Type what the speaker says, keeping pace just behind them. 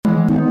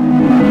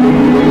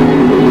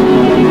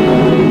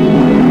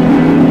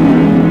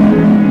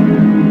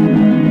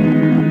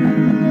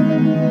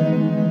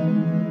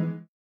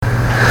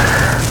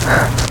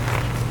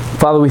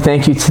Father, we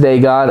thank you today,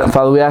 God.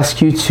 Father, we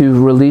ask you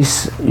to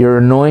release your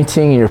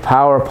anointing and your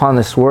power upon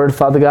this word,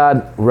 Father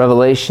God.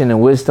 Revelation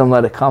and wisdom,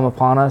 let it come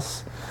upon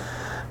us.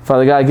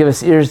 Father God, give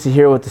us ears to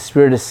hear what the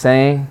Spirit is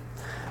saying.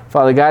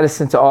 Father, guide us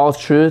into all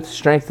truth.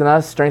 Strengthen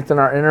us. Strengthen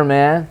our inner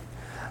man.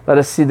 Let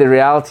us see the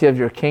reality of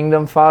your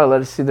kingdom, Father.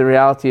 Let us see the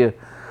reality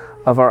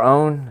of our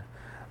own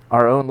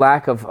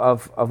lack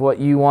of what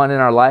you want in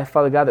our life,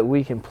 Father God, that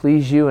we can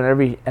please you in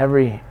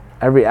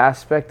every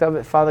aspect of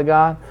it, Father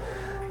God.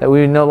 That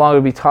we would no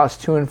longer be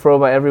tossed to and fro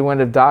by every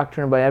wind of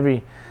doctrine, by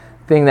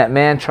everything that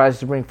man tries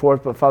to bring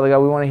forth. But Father God,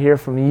 we want to hear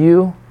from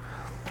you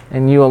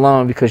and you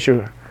alone, because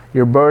your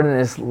burden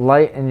is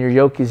light and your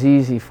yoke is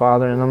easy,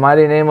 Father. In the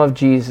mighty name of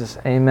Jesus,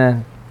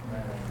 amen.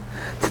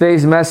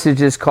 Today's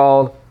message is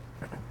called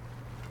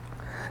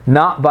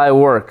Not by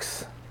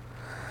Works.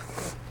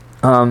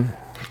 I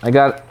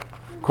got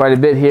quite a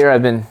bit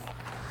here.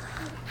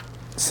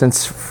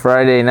 Since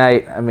Friday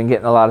night, I've been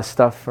getting a lot of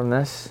stuff from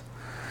this.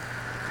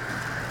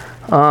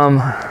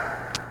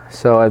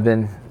 So I've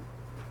been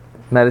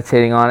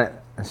meditating on it,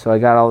 and so I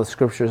got all the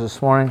scriptures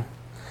this morning.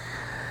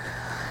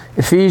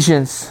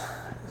 Ephesians.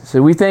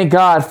 So we thank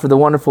God for the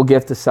wonderful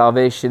gift of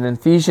salvation. In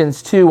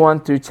Ephesians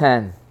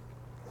 2:1-10.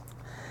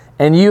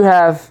 And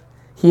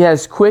He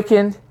has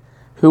quickened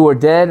who were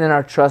dead in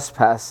our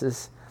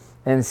trespasses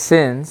and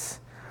sins,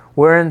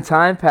 wherein in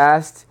time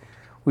past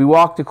we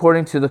walked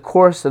according to the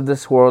course of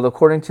this world,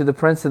 according to the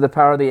prince of the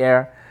power of the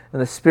air,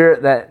 and the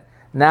spirit that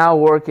now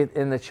worketh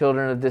in the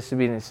children of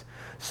disobedience.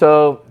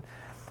 So,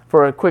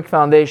 for a quick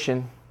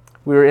foundation,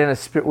 we were in a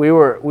spirit. We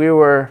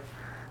were.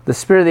 The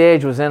spirit of the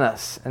age was in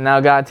us, and now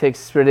God takes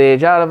the spirit of the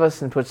age out of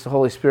us and puts the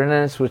Holy Spirit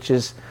in us, which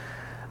is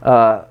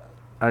our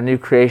new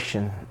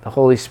creation. The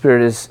Holy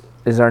Spirit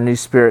is our new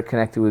spirit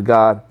connected with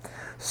God.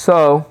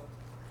 So,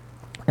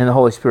 and the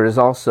Holy Spirit is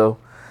also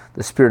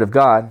the Spirit of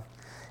God,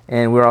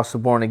 and we're also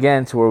born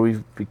again to where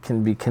we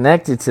can be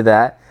connected to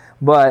that.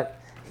 But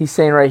He's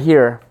saying right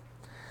here,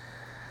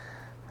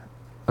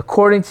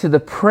 according to the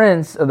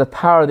prince of the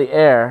power of the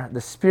air,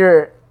 the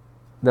spirit,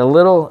 the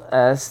little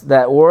s,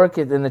 that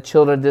worketh in the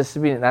children of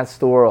disobedience. That's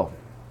the world.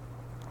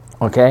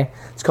 Okay?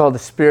 It's called the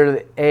spirit of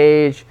the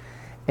age.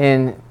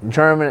 In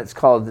German, it's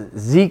called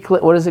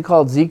Zeitgeist. What is it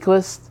called?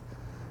 Zeitgeist?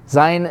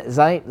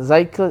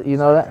 Zeitgeist? You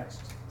know that?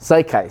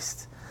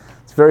 Zeitgeist.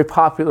 It's a very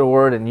popular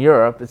word in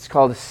Europe. It's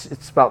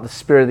about the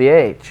spirit of the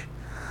age.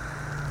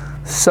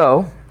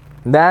 So,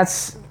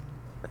 that's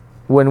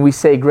when we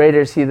say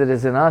greater is He that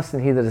is in us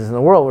than he that is in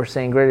the world. We're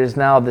saying greater is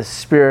now the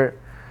Spirit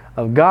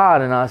of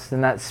God in us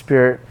than that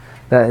spirit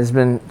that has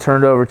been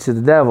turned over to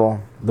the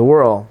devil, the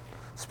world,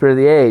 spirit of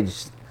the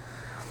age.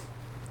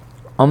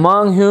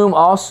 Among whom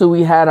also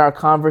we had our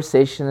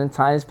conversation in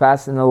times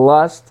past in the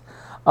lust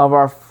of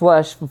our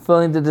flesh,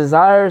 fulfilling the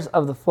desires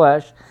of the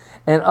flesh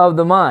and of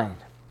the mind.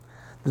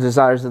 The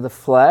desires of the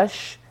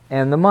flesh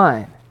and the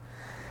mind.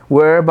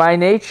 Where by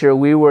nature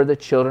we were the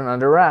children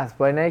under wrath.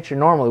 By nature,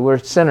 normally, we're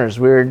sinners.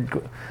 We're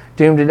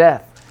doomed to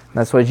death.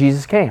 That's why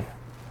Jesus came.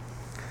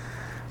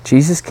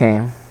 Jesus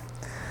came.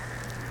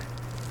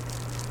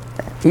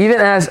 Even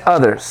as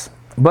others.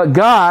 But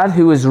God,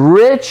 who is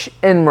rich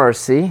in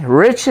mercy,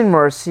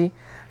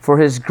 for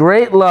His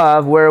great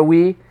love,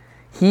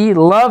 He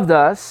loved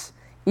us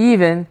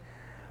even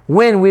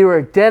when we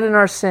were dead in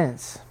our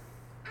sins.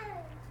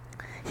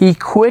 He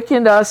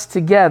quickened us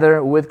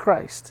together with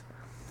Christ.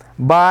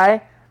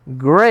 By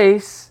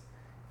grace,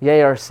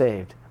 ye are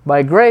saved.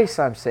 By grace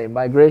I'm saved.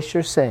 By grace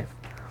you're saved.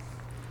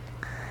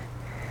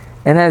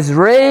 And has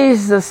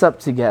raised us up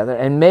together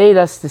and made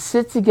us to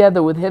sit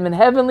together with Him in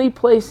heavenly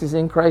places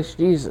in Christ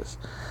Jesus,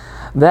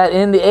 that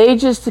in the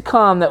ages to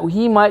come that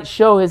He might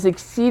show His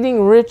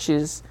exceeding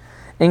riches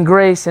in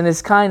grace and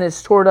His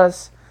kindness toward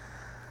us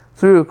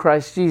through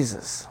Christ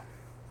Jesus.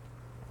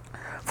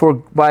 For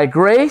by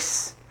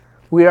grace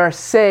we are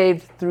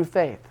saved through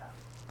faith.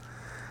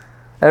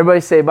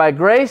 Everybody say, by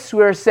grace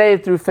we are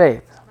saved through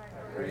faith.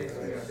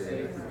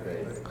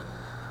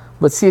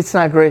 But see, it's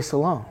not grace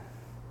alone.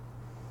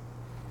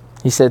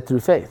 He said through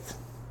faith.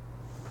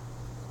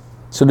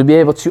 So to be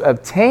able to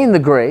obtain the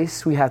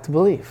grace, we have to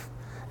believe.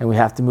 And we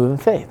have to move in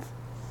faith.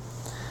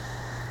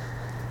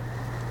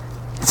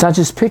 It's not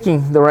just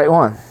picking the right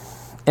one.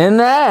 And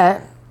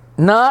that,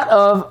 not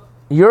of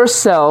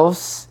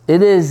yourselves,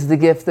 it is the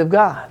gift of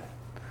God.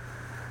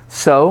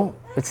 So,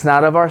 it's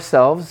not of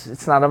ourselves,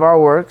 it's not of our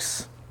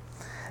works.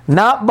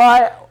 Not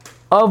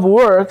of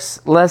works,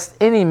 lest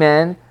any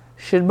man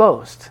should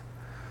boast.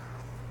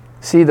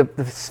 See, the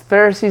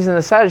Pharisees and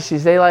the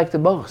Sadducees, they like to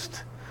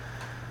boast.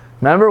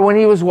 Remember when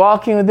He was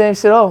walking with them, He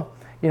said,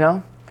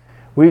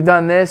 we've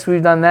done this,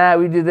 we've done that,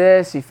 we do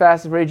this. You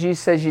fasted, prayed. Jesus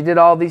says you did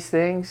all these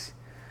things.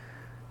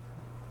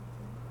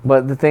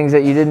 But the things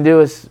that you didn't do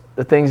is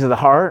the things of the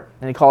heart.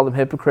 And He called them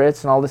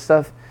hypocrites and all this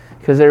stuff.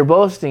 Because they're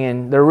boasting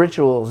in their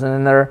rituals and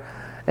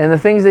in the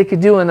things they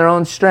could do in their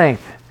own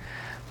strength.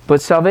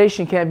 But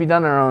salvation can't be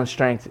done in our own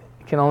strength.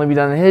 It can only be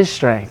done in His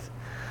strength.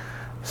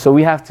 So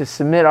we have to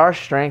submit our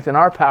strength and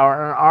our power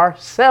and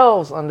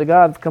ourselves unto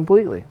God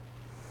completely.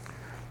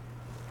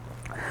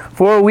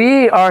 For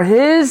we are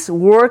his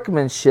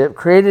workmanship,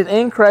 created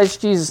in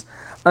Christ Jesus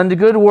unto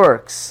good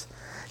works.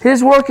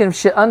 His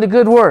workmanship unto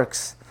good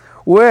works,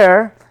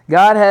 where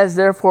God has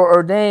therefore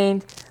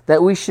ordained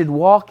that we should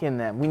walk in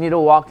them. We need to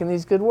walk in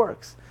these good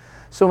works.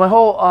 So my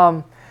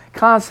whole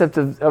concept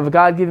of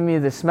God giving me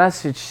this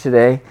message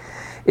today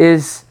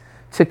is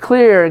to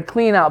clear and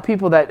clean out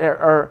people that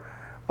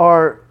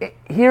are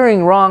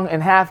hearing wrong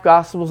and half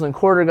gospels and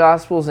quarter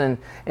gospels and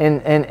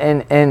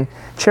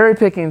cherry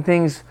picking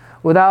things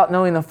without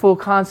knowing the full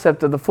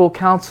concept of the full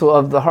counsel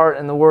of the heart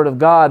and the word of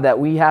God that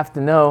we have to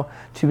know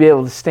to be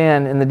able to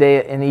stand in the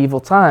day in evil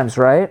times,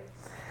 right?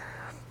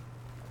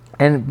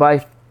 And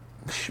by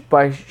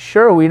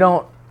sure we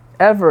don't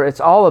ever, it's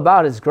all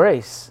about his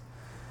grace.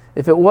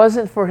 If it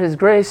wasn't for his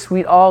grace,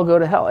 we'd all go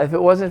to hell. If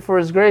it wasn't for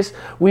his grace,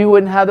 we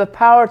wouldn't have the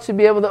power to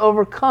be able to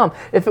overcome.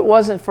 If it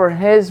wasn't for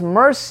his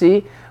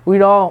mercy,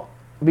 we'd all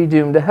be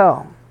doomed to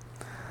hell.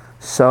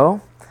 So,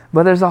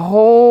 but there's a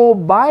whole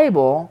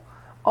Bible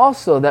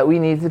also that we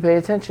need to pay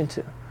attention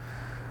to.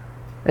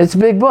 It's a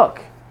big book.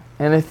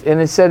 And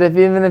it said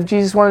even if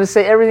Jesus wanted to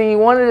say everything he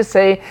wanted to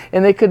say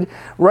and they could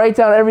write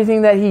down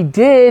everything that he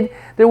did,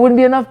 there wouldn't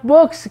be enough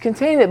books to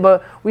contain it.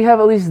 But we have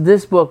at least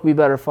this book we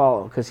better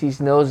follow because he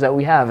knows that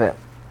we have it.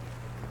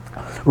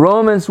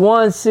 Romans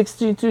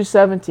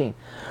 1:16-17.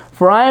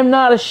 For I am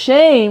not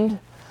ashamed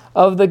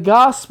of the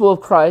gospel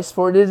of Christ,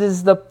 for it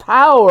is the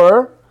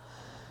power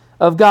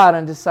of God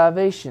unto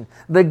salvation.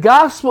 The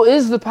gospel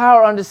is the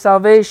power unto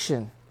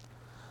salvation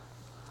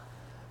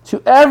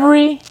to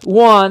every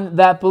one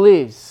that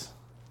believes.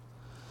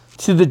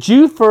 To the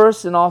Jew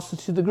first and also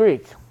to the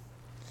Greek.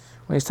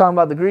 When he's talking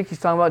about the Greek, he's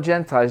talking about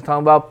Gentiles. He's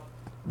talking about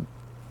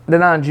the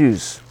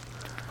non-Jews.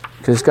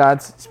 Because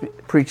God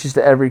preaches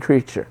to every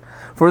creature.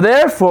 For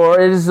therefore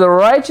it is the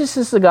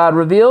righteousness of God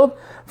revealed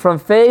from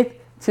faith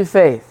to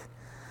faith.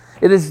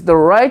 It is the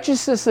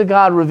righteousness of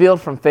God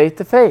revealed from faith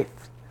to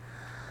faith.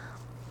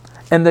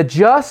 And the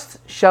just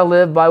shall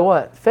live by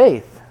what?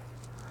 Faith.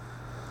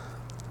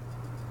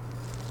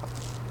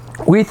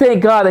 We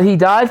thank God that he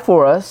died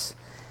for us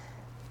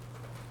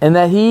and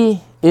that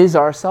he is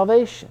our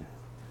salvation.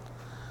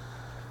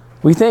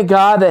 We thank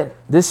God that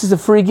this is a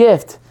free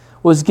gift,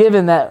 was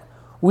given that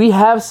we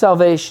have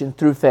salvation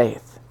through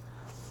faith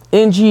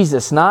in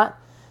Jesus, not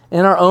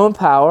in our own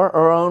power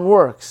or our own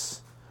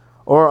works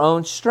or our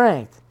own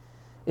strength.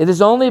 It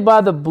is only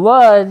by the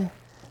blood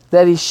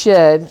that he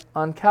shed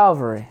on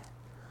Calvary.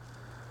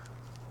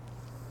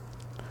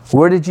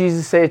 Where did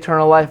Jesus say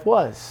eternal life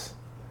was?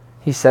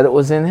 He said it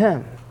was in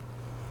him.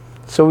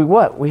 So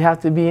we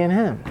have to be in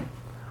him.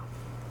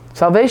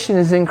 Salvation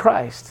is in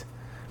Christ.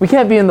 We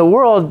can't be in the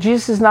world.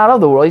 Jesus is not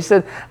of the world. He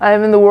said, I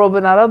am in the world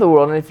but not of the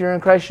world. And if you're in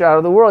Christ, you're out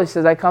of the world. He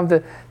says, I come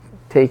to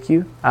take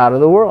you out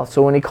of the world.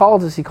 So when he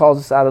calls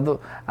us out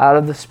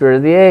of the spirit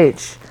of the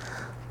age.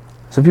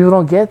 So people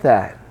don't get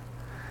that.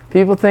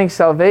 People think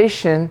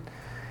salvation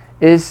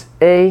is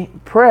a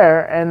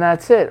prayer and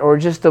that's it. Or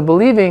just a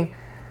believing.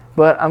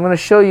 But I'm going to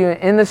show you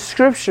in the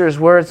scriptures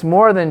where it's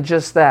more than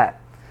just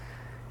that.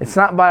 It's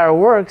not by our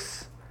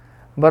works,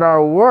 but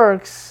our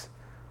works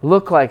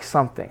look like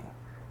something.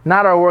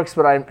 Not our works,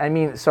 but not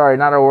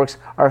our works.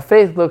 Our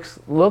faith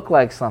look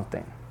like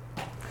something.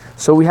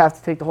 So we have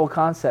to take the whole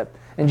concept.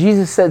 And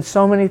Jesus said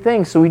so many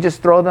things, so we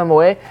just throw them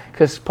away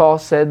because Paul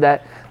said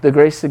that the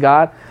grace of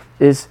God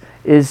is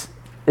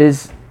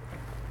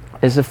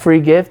a free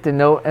gift, and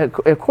no,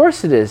 of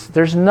course it is.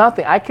 There's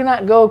nothing. I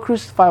cannot go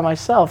crucify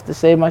myself to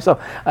save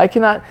myself. I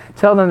cannot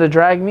tell them to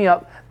drag me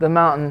up the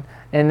mountain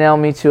and nail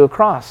me to a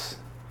cross.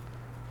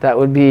 That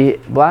would be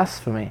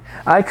blasphemy.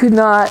 I could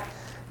not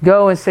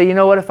go and say, you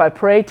know what, if I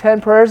pray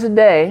 10 prayers a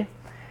day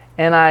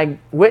and I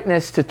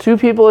witness to 2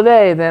 people a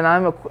day, then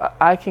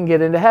I can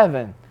get into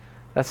heaven.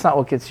 That's not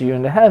what gets you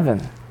into heaven.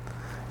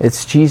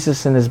 It's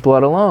Jesus and his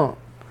blood alone.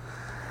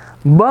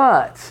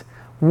 But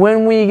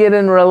when we get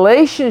in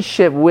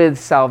relationship with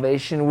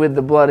salvation, with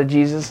the blood of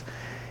Jesus,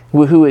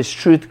 who is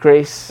truth,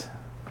 grace,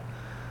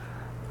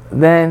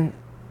 then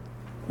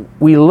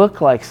we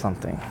look like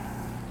something.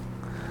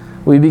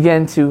 We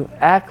begin to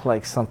act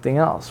like something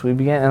else.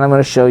 And I'm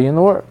going to show you in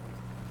the Word.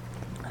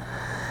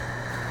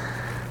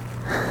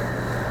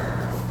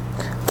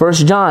 1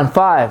 John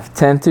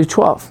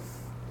 5:10-12.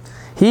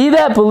 He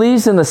that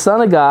believes in the Son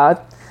of God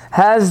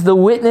has the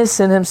witness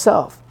in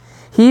himself.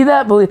 He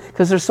that believes,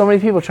 because there's so many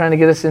people trying to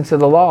get us into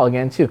the law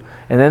again too.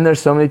 And then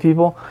there's so many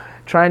people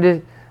trying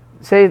to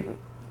say,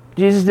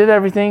 Jesus did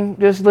everything,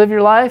 just live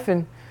your life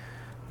and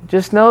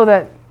just know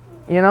that,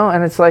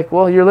 and it's like,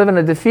 well, you're living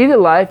a defeated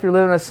life, you're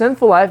living a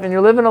sinful life, and you're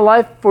living a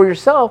life for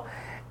yourself,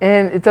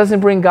 and it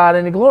doesn't bring God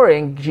any glory.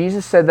 And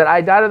Jesus said that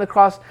I died on the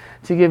cross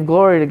to give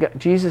glory to God.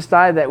 Jesus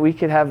died that we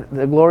could have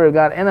the glory of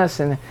God in us,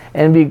 and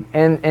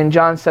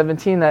John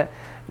 17, that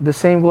the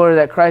same glory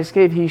that Christ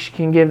gave, he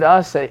can give to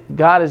us, that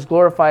God is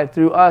glorified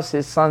through us,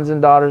 his sons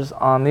and daughters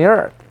on the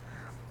earth,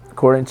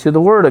 according to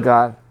the Word of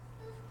God.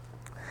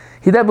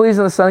 He that believes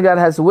in the Son of God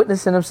has a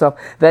witness in himself,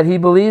 that he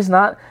believes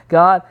not,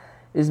 God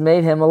is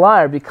made him a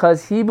liar,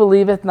 because he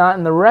believeth not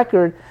in the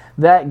record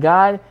that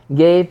God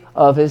gave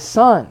of his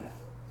Son.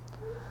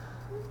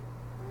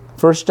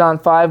 1 John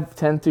 5,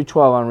 10 through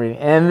 12 I'm reading.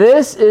 And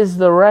this is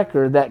the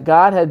record that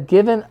God had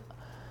given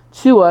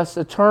to us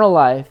eternal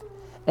life,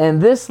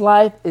 and this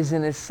life is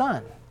in His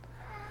Son.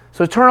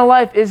 So eternal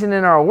life isn't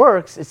in our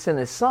works, it's in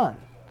His Son.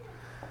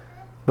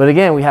 But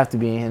again, we have to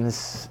be in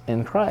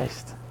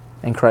Christ,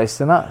 and Christ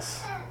in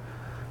us.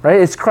 Right?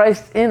 It's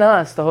Christ in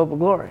us, the hope of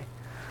glory.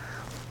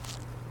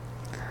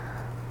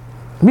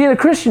 Being a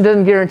Christian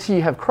doesn't guarantee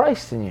you have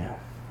Christ in you.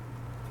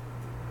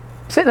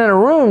 Sitting in a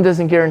room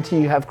doesn't guarantee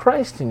you have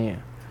Christ in you.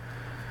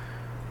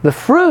 The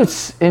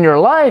fruits in your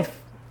life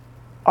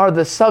are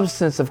the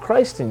substance of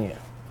Christ in you,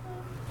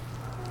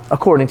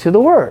 according to the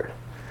Word.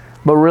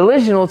 But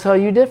religion will tell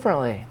you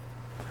differently.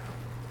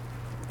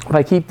 If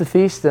I keep the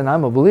feast, then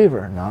I'm a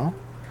believer. No.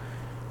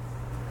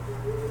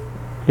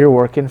 You're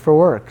working for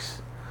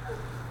works.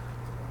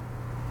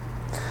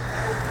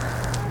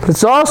 But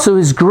it's also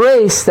His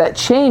grace that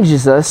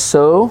changes us,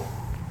 so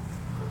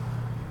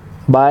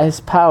by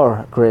His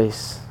power,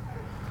 grace.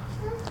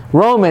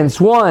 Romans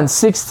 1,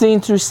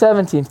 16 through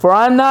 17. For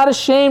I am not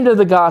ashamed of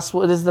the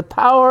gospel. It is the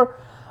power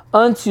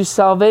unto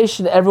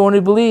salvation to everyone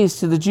who believes,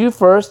 to the Jew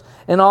first,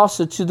 and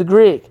also to the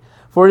Greek.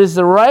 For it is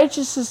the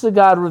righteousness of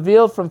God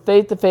revealed from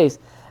faith to faith,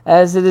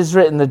 as it is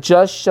written, the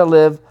just shall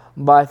live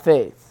by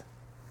faith.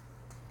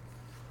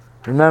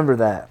 Remember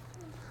that.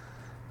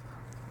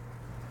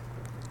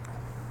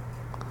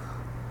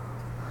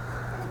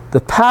 The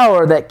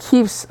power that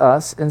keeps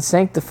us and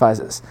sanctifies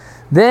us.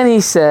 Then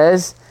he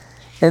says,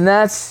 and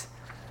that's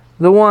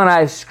the one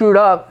I screwed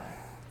up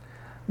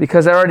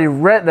because I already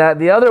read that.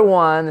 The other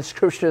one, the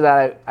scripture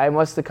that I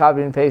must have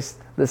copied and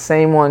pasted the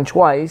same one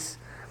twice,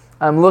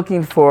 I'm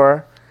looking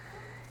for,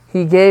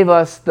 He gave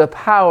us the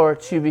power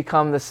to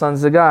become the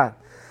sons of God.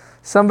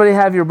 Somebody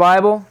have your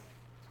Bible?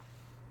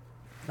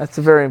 That's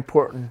a very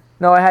important.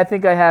 No, I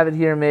think I have it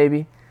here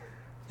maybe.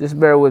 Just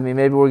bear with me.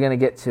 Maybe we're going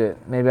to get to it.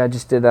 Maybe I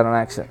just did that on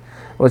accident.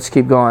 Let's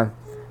keep going.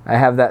 I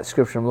have that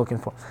scripture I'm looking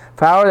for.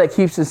 Power that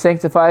keeps and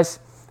sanctifies.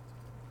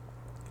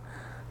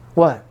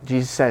 What?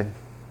 Jesus said.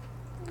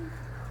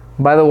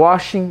 By the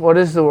washing, what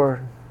is the word?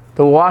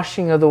 The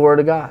washing of the Word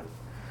of God.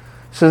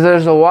 So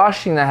there's a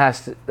washing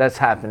that's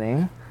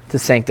happening to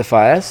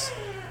sanctify us.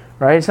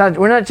 Right?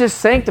 We're not just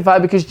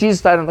sanctified because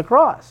Jesus died on the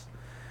cross.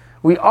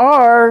 We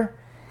are,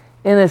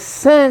 in a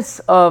sense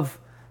of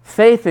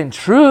faith and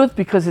truth,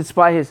 because it's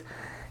by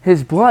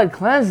His blood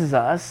cleanses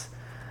us,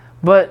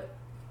 but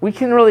we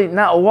can really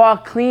not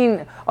walk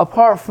clean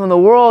apart from the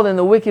world and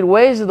the wicked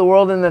ways of the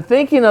world and the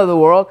thinking of the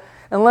world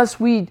unless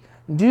we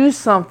do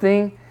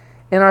something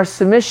in our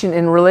submission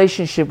in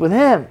relationship with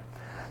Him.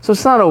 So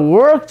it's not a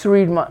work to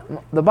read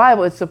the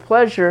Bible, it's a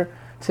pleasure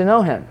to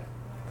know Him.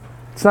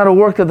 It's not a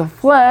work of the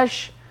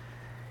flesh,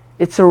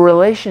 it's a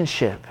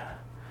relationship.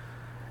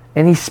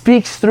 And He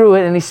speaks through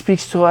it, and He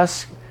speaks to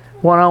us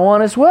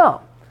one-on-one as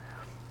well.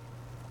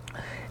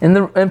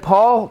 And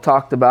Paul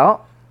talked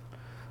about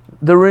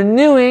the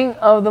renewing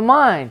of the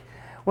mind.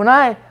 When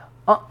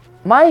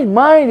my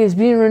mind is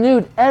being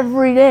renewed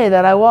every day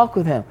that I walk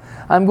with Him.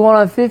 I'm going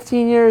on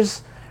 15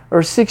 years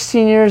or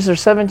 16 years or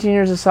 17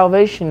 years of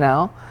salvation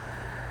now.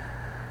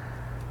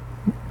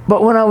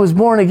 But when I was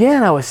born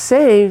again, I was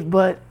saved,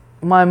 but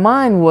my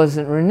mind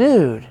wasn't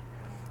renewed.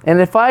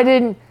 And if I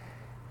didn't,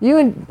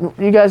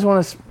 you guys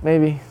want to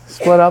maybe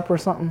split up or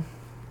something?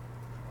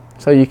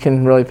 So you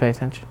can really pay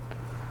attention.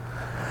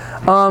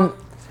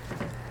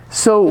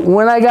 So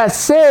when I got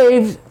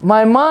saved,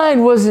 my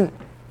mind wasn't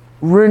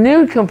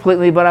renewed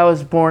completely, but I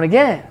was born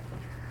again.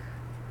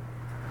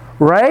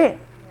 Right?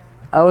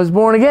 I was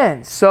born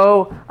again.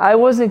 So I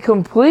wasn't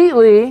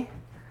completely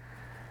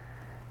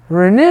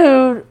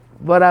renewed,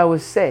 but I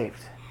was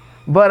saved.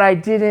 But I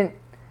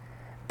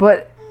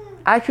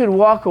could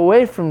walk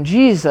away from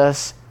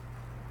Jesus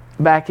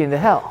back into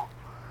hell.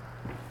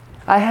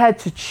 I had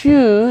to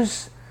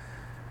choose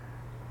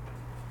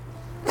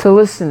to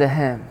listen to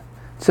Him,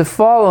 to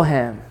follow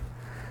Him,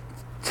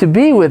 to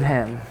be with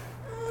Him,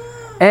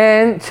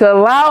 and to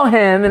allow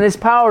Him and His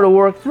power to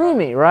work through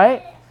me,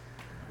 right?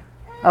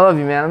 I love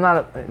you, man.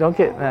 Don't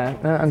get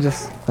mad. I'm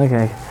just,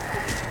 okay.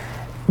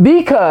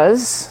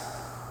 Because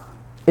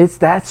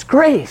that's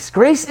grace.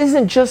 Grace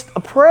isn't just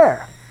a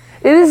prayer.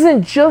 It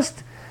isn't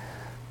just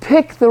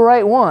pick the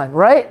right one,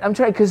 right?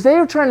 Because they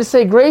were trying to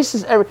say grace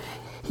is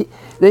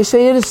they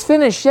say it is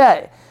finished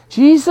yet.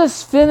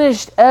 Jesus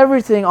finished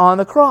everything on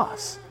the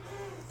cross.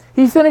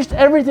 He finished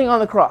everything on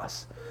the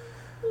cross.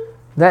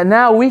 That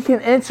now we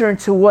can enter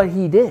into what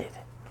He did.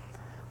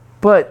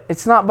 But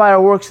it's not by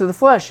our works of the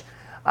flesh.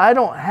 I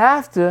don't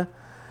have to,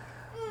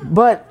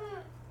 but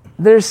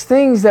there's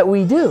things that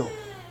we do.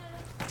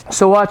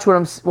 So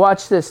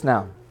watch this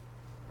now.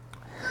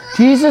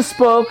 Jesus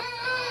spoke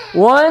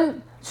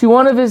to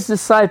one of His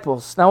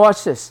disciples. Now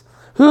watch this.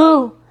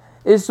 Who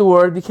is the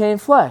Word became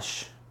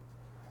flesh?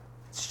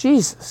 It's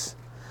Jesus.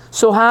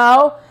 So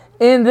how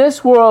in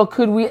this world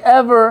could we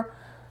ever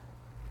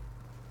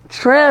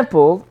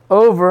trample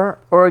over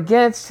or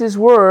against His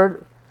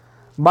Word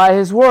by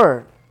His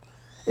Word?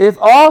 If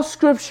all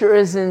Scripture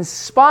is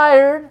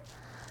inspired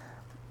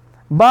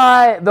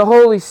by the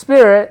Holy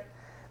Spirit,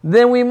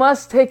 then we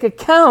must take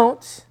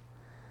account.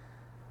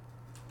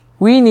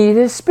 We need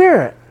His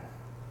Spirit.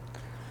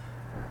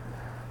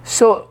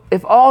 So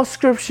if all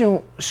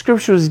Scripture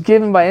was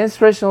given by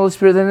inspiration of the Holy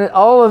Spirit, then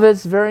all of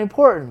it's very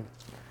important.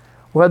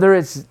 Whether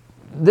it's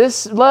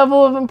this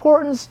level of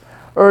importance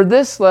or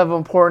this level of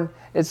importance,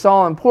 it's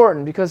all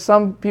important. Because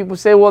some people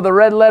say, well, the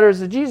red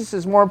letters of Jesus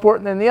is more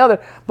important than the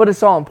other, but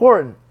it's all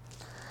important.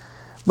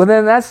 But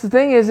then that's the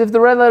thing is, if the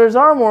red letters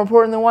are more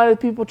important, then why do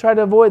people try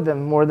to avoid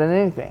them more than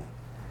anything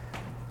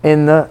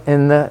in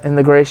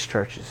the grace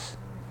churches?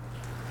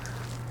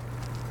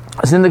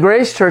 As in the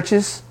grace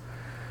churches,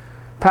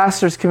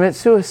 pastors commit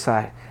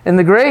suicide. In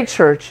the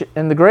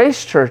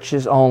grace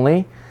churches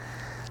only,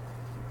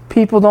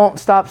 people don't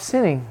stop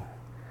sinning.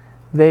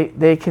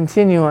 They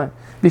continue on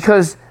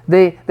because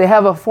they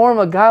have a form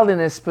of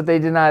godliness, but they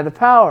deny the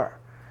power.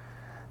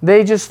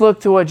 They just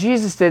look to what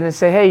Jesus did and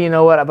say, hey, you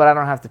know what, but I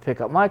don't have to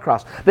pick up my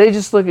cross. They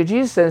just look at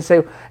Jesus and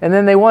say, and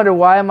then they wonder,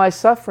 why am I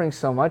suffering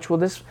so much? Well,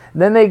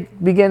 then they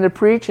begin to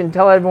preach and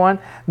tell everyone,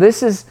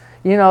 this is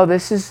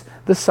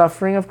the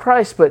suffering of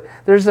Christ. But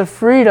there's a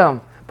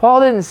freedom.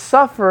 Paul didn't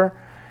suffer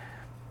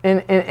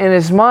in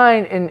his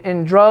mind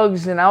in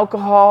drugs and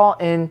alcohol,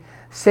 and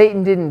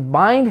Satan didn't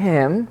bind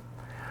him.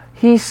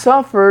 He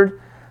suffered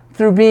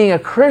through being a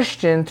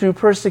Christian, through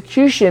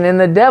persecution, and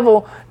the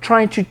devil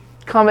trying to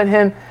come at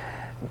him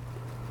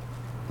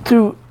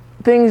through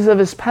things of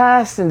his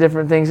past and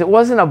different things. It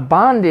wasn't a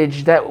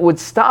bondage that would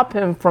stop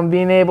him from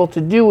being able to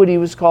do what he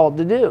was called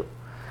to do.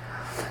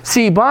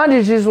 See,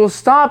 bondages will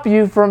stop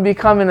you from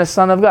becoming a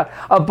son of God.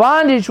 A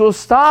bondage will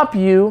stop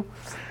you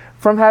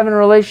from having a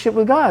relationship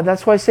with God.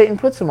 That's why Satan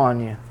puts them on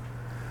you.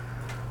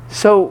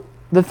 So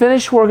the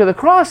finished work of the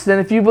cross, then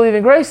if you believe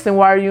in grace, then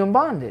why are you in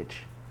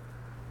bondage?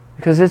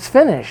 Because it's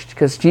finished.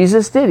 Because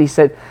Jesus did. He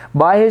said,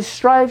 by His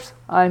stripes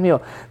I am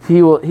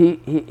healed.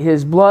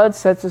 His blood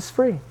sets us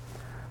free.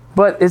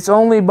 But it's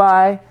only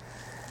by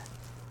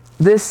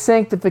this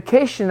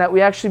sanctification that we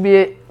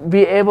actually be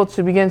able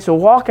to begin to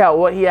walk out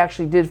what He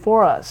actually did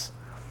for us.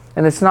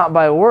 And it's not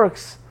by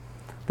works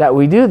that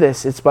we do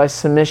this. It's by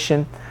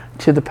submission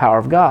to the power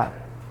of God.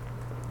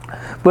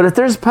 But if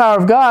there's power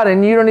of God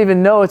and you don't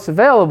even know it's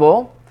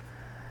available,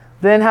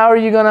 then how are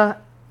you going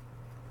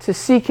to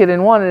seek it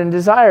and want it and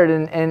desire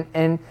it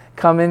and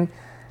come in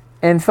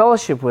and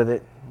fellowship with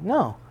it?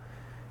 No.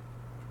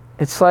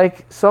 It's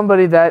like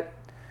somebody that,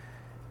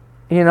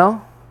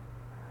 well,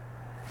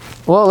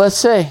 let's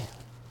say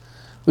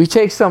we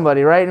take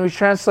somebody, right, and we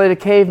translate a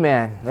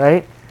caveman,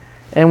 right,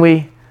 and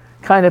we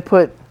kind of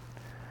put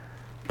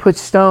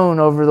stone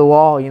over the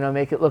wall,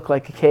 make it look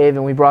like a cave,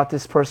 and we brought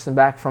this person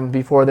back from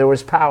before there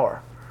was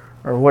power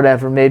or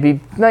whatever,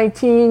 maybe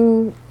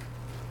 1800s,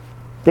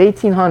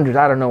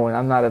 I don't know when,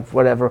 I'm not a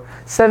whatever,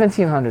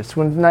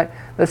 1700s.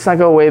 Let's not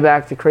go way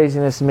back to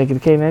craziness and make it a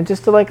caveman,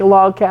 just to like a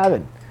log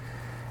cabin.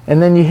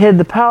 And then you hid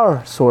the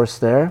power source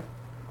there.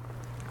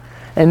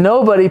 And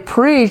nobody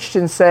preached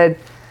and said,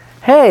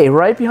 hey,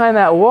 right behind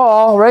that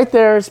wall, right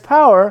there is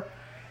power.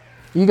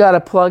 You got to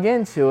plug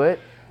into it.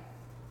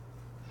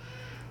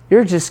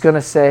 You're just going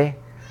to say,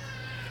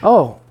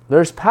 oh,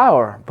 there's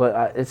power,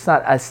 but it's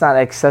not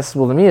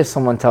accessible to me if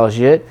someone tells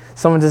you it.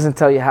 Someone doesn't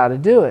tell you how to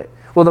do it.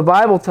 Well, the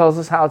Bible tells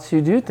us how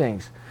to do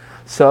things.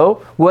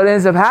 So what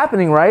ends up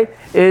happening, right,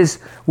 is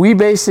we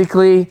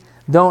basically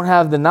don't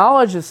have the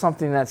knowledge of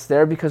something that's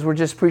there because we're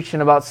just preaching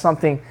about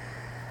something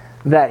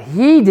that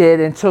He did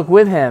and took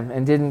with Him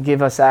and didn't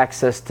give us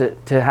access to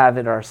have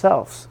it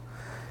ourselves.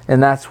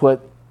 And that's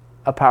what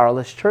a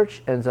powerless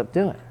church ends up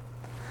doing.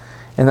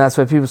 And that's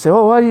why people say,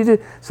 oh, what do you do?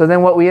 So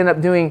then what we end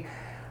up doing,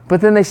 but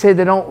then they say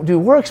they don't do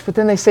works, but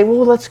then they say,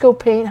 well, let's go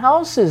paint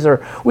houses,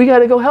 or we got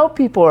to go help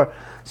people. Or,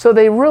 so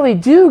they really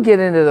do get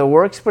into the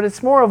works, but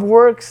it's more of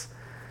works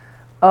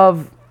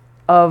of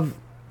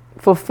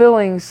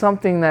fulfilling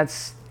something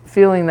that's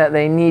feeling that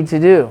they need to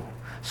do.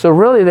 So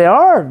really they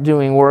are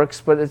doing works,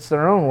 but it's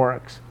their own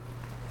works.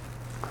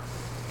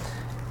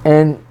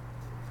 And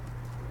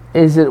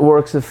is it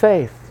works of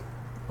faith?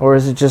 Or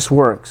is it just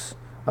works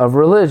of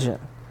religion?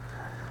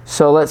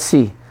 So let's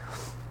see.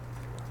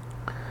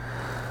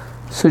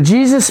 So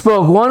Jesus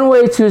spoke one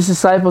way to His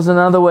disciples,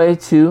 another way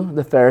to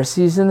the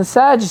Pharisees and the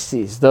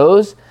Sadducees,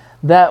 those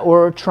that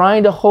were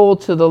trying to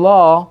hold to the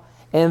law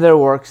and their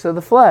works of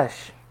the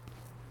flesh.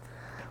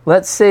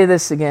 Let's say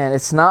this again.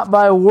 It's not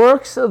by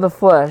works of the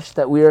flesh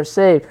that we are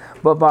saved,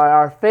 but by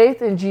our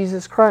faith in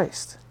Jesus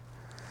Christ.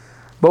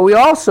 But we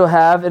also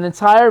have an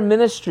entire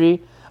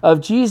ministry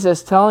of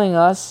Jesus telling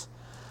us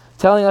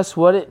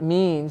what it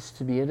means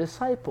to be a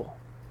disciple.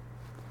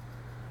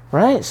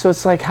 Right? So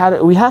it's like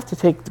we have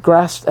to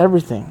grasp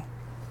everything.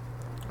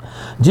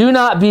 Do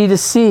not be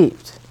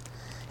deceived.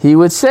 He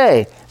would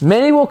say,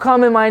 many will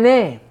come in my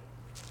name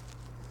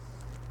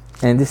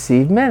and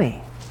deceive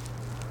many.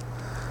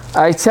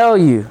 I tell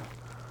you,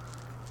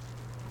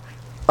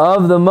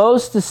 of the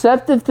most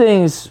deceptive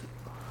things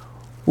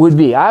would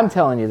be, I'm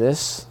telling you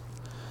this,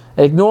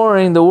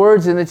 ignoring the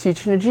words and the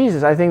teaching of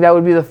Jesus. I think that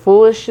would be the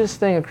foolishest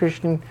thing a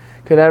Christian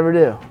could ever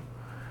do.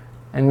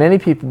 And many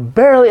people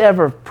barely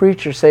ever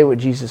preach or say what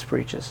Jesus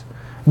preaches.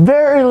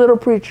 Very little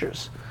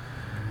preachers.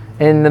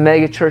 In the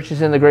mega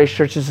churches and the grace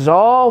churches, is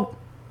all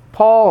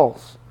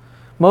Paul's.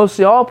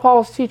 Mostly all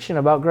Paul's teaching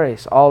about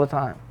grace all the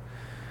time.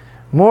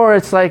 More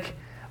it's like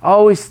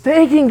always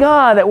thanking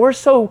God that we're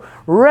so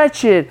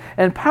wretched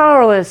and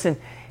powerless, and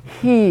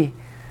He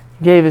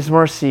gave His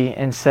mercy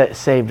and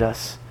saved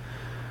us.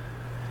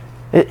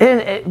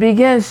 It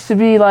begins to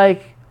be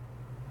like,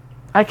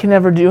 I can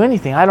never do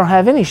anything. I don't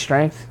have any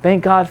strength.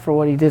 Thank God for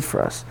what He did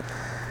for us.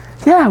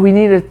 Yeah, we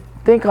need to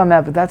think on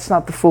that, but that's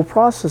not the full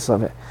process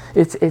of it.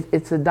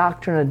 It's a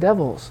doctrine of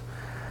devils.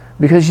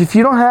 Because if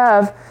you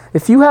have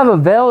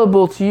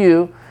available to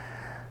you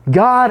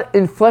God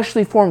in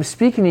fleshly form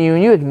speaking to you,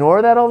 and you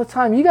ignore that all the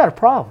time, you got a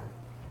problem.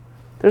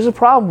 There's a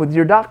problem with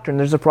your doctrine.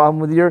 There's a problem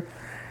with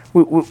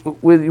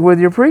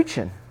your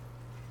preaching.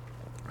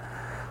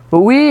 But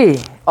we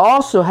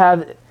also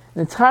have an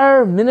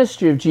entire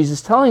ministry of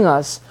Jesus telling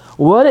us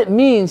what it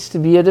means to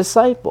be a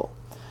disciple.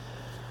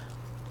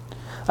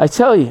 I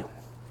tell you,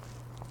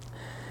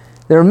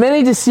 there are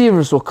many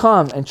deceivers who will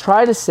come and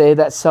try to say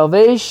that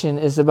salvation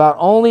is about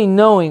only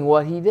knowing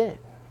what He did.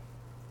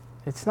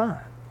 It's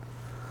not.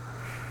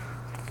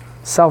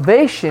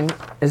 Salvation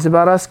is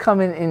about us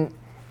coming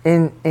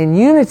in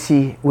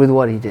unity with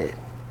what He did.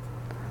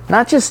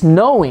 Not just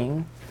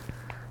knowing,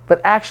 but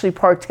actually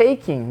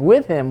partaking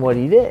with Him what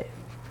He did.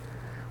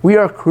 We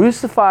are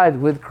crucified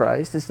with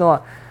Christ. It's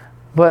not.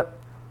 But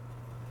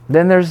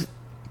then there's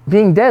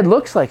being dead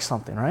looks like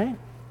something, right?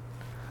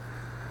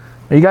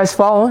 Are you guys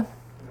following?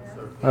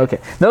 Okay.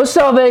 No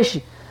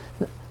salvation.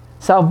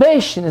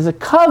 Salvation is a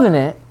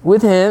covenant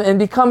with Him and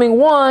becoming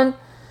one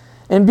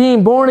and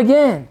being born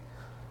again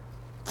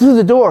through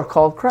the door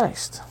called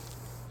Christ.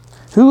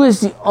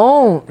 This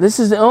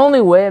is the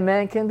only way a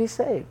man can be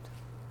saved.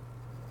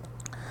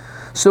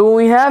 So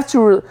we have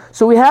to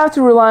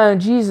rely on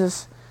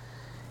Jesus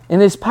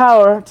and His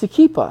power to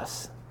keep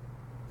us.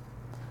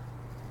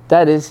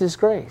 That is His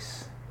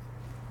grace.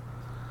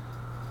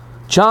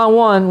 John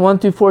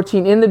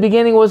 1:1-14. In the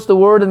beginning was the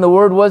Word, and the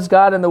Word was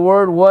God, and the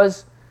Word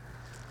was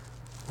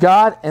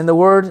God, and the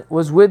Word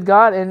was with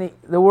God, and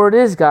the Word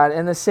is God.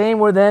 And the same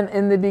were then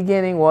in the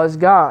beginning was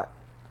God.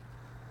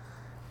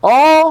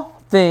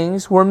 All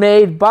things were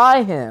made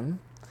by Him,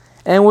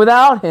 and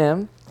without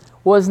Him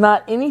was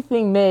not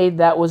anything made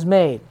that was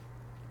made.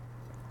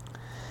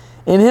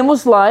 In Him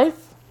was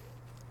life.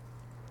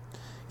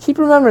 Keep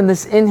remembering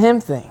this in Him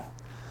thing.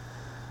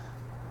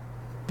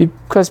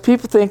 Because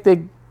people think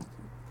they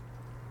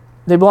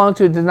belong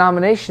to a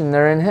denomination,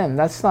 they're in Him.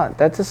 That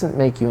doesn't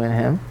make you in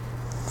Him.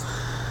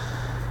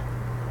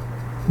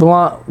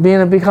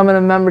 Becoming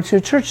a member to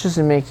a church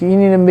doesn't make you. You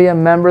need to be a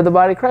member of the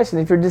body of Christ.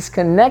 And if you're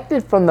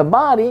disconnected from the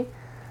body,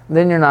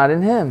 then you're not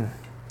in Him.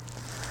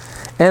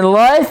 And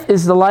life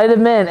is the light of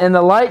men, and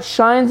the light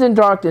shines in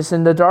darkness,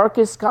 and the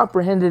darkness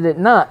comprehended it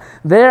not.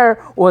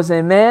 There was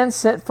a man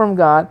sent from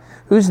God,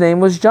 whose name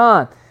was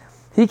John.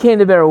 He came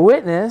to bear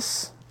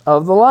witness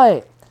of the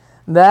light,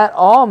 that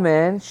all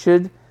men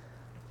should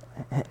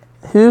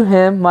who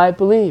Him might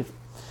believe.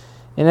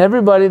 And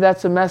everybody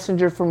that's a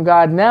messenger from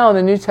God now in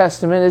the New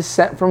Testament is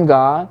sent from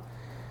God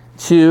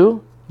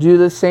to do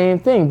the same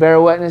thing,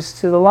 bear witness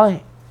to the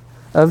light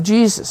of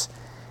Jesus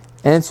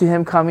and to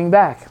Him coming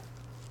back.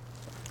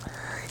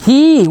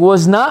 He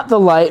was not the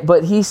light,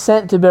 but He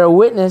sent to bear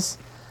witness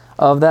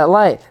of that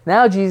light.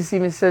 Now Jesus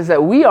even says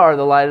that we are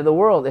the light of the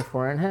world if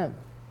we're in Him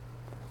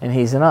and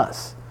He's in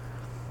us.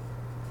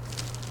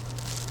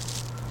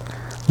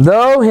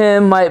 Though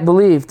Him might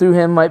believe, through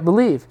Him might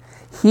believe.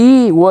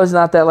 He was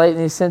not that light,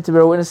 and He sent to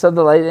bear witness of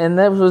the light, and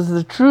that was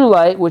the true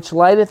light, which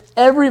lighteth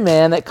every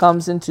man that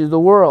comes into the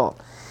world.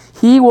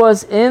 He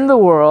was in the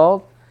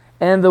world,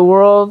 and the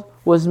world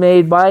was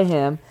made by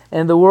Him,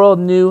 and the world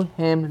knew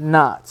Him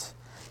not.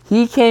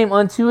 He came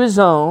unto His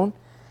own,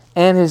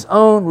 and His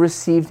own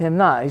received Him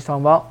not. He's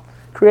talking about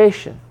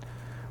creation.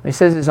 He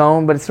says His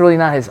own, but it's really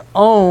not His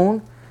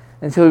own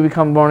until we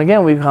become born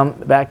again. We become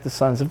back the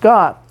sons of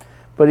God.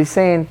 But He's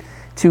saying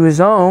to His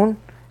own,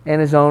 and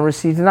His own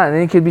received Him not. And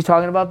then He could be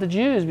talking about the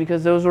Jews,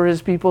 because those were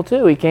His people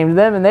too. He came to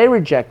them, and they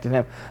rejected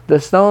Him. The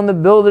stone the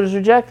builders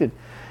rejected.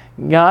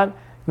 God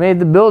made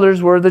the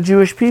builders were the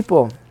Jewish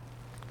people.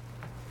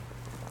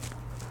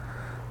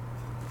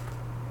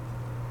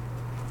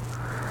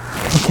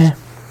 Okay.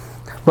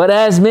 But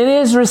as many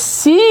as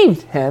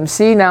received Him,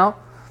 see now,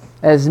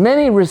 as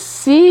many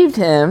received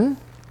Him,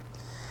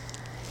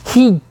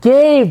 He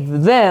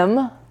gave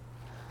them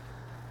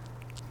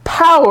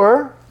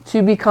power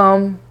to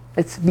become.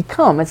 It's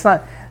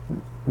not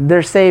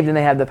they're saved and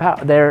they have the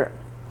power. They're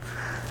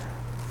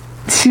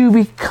to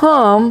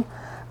become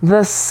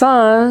the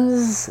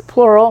sons,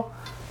 plural,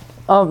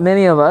 of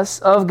many of us,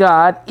 of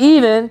God,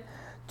 even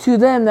to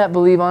them that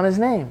believe on His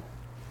name.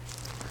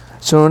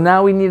 So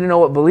now we need to know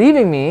what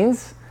believing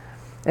means,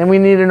 and we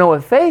need to know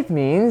what faith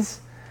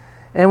means,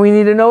 and we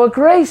need to know what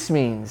grace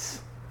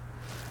means.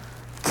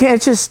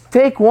 Can't just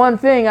take one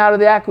thing out of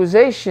the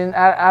accusation,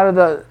 out of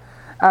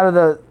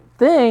the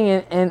thing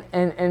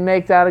and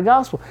make that a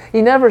gospel.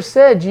 He never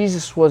said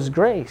Jesus was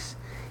grace.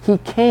 He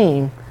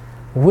came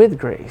with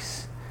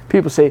grace.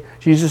 People say,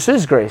 Jesus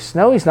is grace.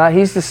 No, he's not.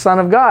 He's the Son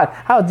of God.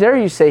 How dare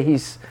you say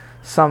he's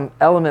some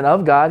element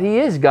of God? He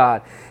is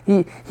God.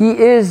 He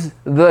is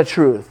the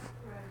truth.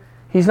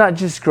 He's not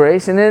just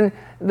grace. And in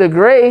the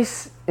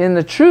grace, in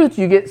the truth,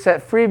 you get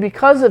set free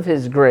because of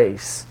his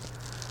grace.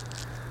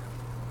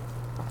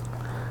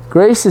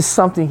 Grace is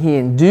something he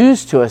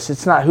endues to us.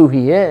 It's not who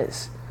he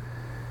is.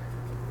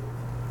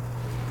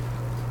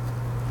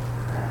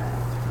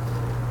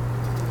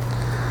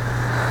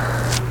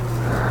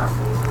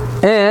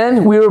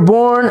 And we were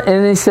born,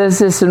 and he says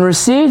this, and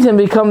received him,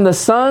 become the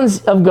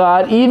sons of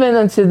God, even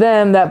unto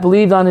them that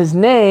believed on his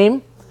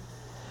name,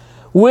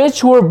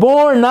 which were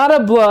born not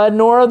of blood,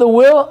 nor of the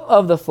will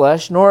of the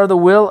flesh, nor of the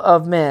will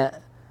of man,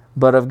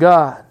 but of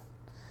God.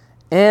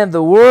 And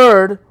the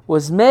Word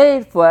was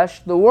made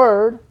flesh. The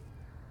Word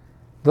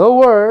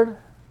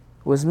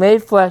was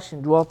made flesh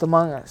and dwelt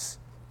among us.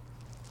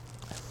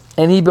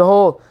 And he,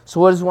 behold, so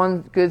what is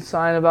one good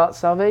sign about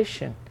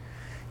salvation?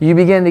 You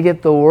begin to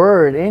get the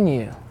Word in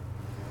you.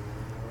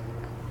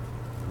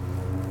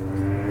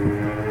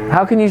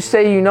 How can you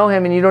say you know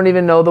him and you don't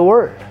even know the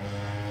Word?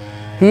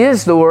 He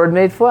is the Word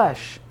made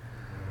flesh.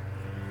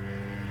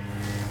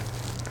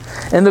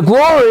 And the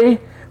glory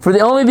for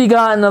the only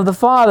begotten of the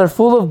Father,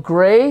 full of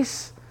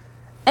grace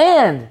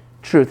and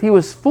truth. He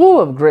was full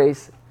of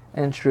grace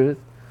and truth.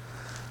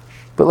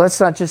 But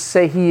let's not just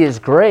say he is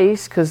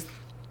grace, because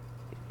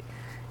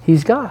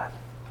he's God.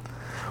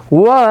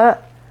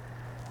 What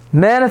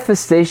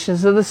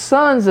manifestations of the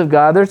sons of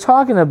God they're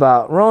talking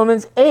about?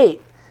 Romans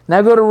 8.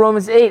 Now go to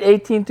Romans 8,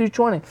 18 through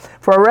 20.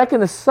 For I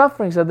reckon the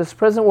sufferings of this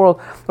present world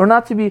are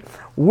not to be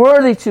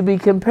worthy to be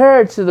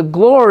compared to the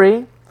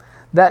glory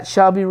that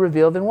shall be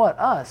revealed in what?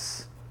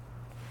 Us.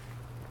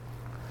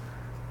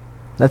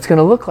 That's going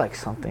to look like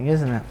something,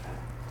 isn't it?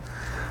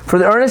 For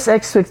the earnest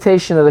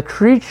expectation of the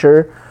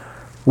creature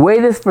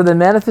waiteth for the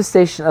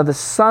manifestation of the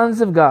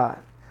sons of God.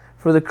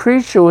 For the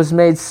creature was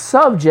made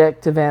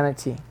subject to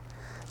vanity,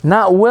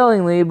 not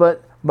willingly,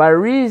 but by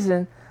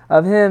reason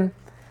of him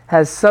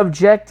has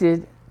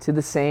subjected to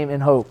the same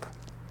in hope.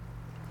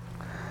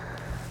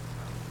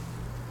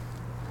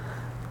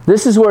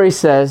 This is where he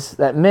says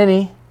that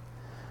many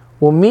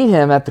will meet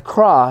him at the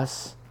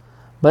cross,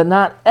 but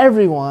not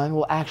everyone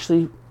will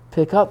actually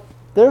pick up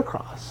their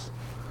cross.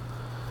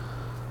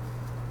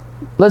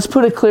 Let's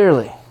put it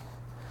clearly.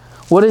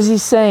 What is he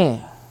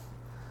saying?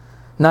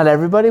 Not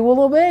everybody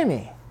will obey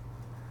me.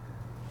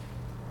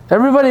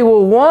 Everybody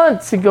will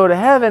want to go to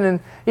heaven, and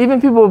even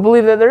people will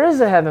believe that there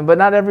is a heaven, but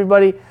not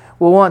everybody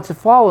will want to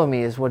follow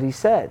me, is what he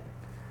said.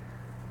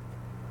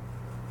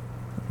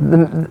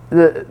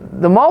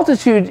 The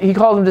multitude, he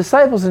called them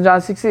disciples in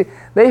John 16,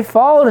 they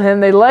followed him,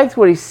 they liked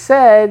what he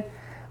said,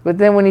 but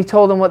then when he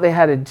told them what they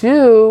had to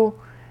do,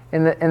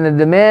 and the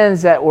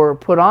demands that were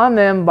put on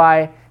them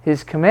by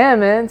his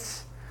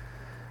commandments,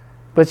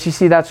 but you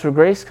see, that's where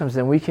grace comes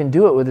in. We can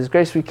do it with his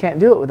grace. We can't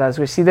do it without his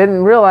grace. See, they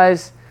didn't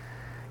realize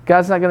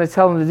God's not going to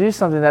tell them to do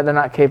something that they're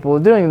not capable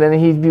of doing. Then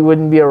he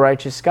wouldn't be a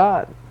righteous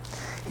God.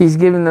 He's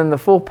giving them the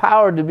full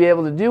power to be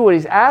able to do what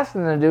he's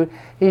asking them to do.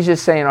 He's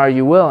just saying, are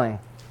you willing?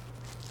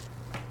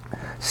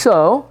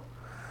 So,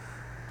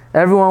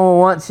 everyone will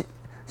want to,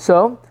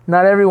 so,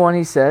 not everyone,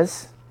 he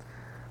says.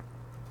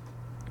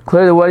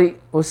 Clearly what he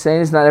was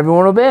saying is not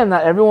everyone will obey him.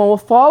 Not everyone will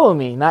follow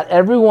me. Not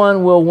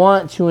everyone will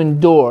want to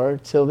endure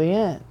till the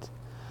end.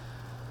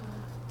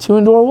 To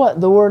endure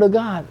what? The Word of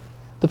God.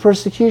 The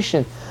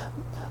persecution.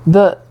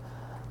 The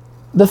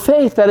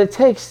faith that it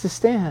takes to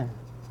stand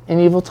in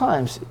evil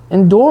times.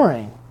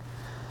 Enduring.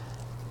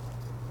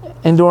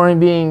 Enduring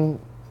being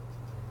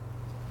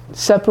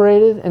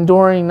separated.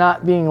 Enduring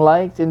not being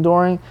liked.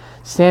 Enduring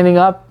standing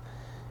up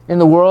in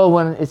the world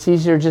when it's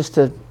easier just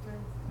to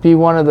be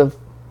one of the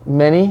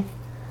many.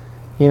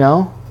 You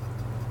know?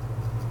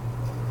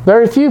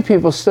 Very few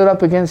people stood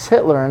up against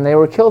Hitler and they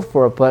were killed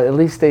for it, but at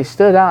least they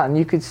stood out and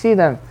you could see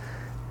them.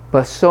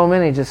 But so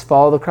many just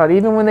followed the crowd.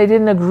 Even when they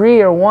didn't agree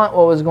or want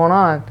what was going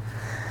on,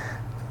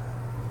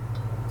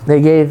 they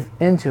gave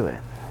into it.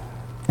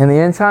 In the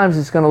end times,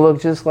 it's going to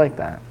look just like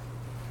that.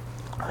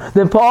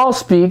 Then Paul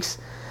speaks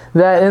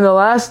that in the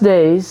last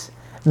days,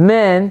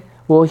 men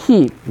will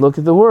heap, look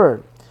at the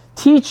word,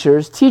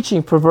 teachers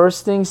teaching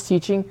perverse things,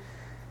 teaching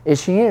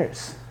itching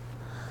ears.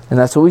 And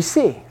that's what we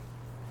see.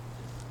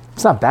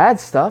 It's not bad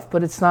stuff,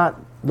 but it's not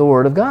the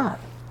Word of God.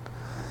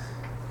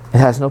 It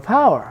has no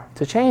power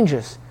to change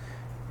us.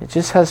 It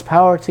just has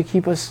power to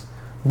keep us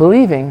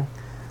believing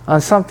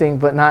on something,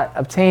 but not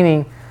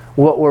obtaining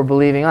what we're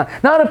believing on.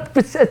 Not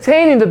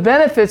attaining the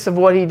benefits of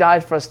what he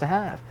died for us to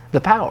have. The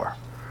power.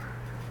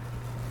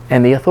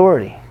 And the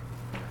authority.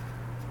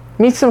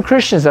 Meet some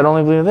Christians that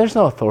only believe there's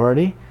no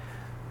authority.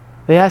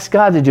 They ask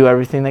God to do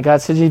everything that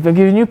God says he's been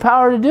giving you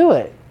power to do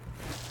it.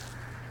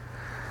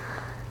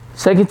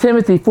 2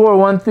 Timothy 4,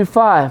 1 through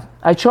 5.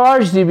 I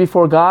charge thee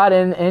before God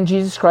and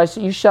Jesus Christ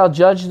that you shall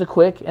judge the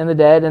quick and the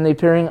dead and the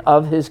appearing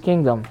of his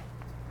kingdom.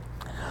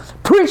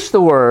 Preach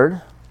the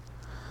word.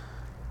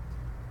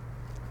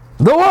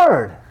 The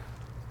word.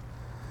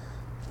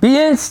 Be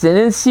instant,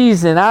 in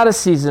season, out of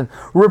season.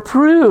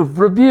 Reprove,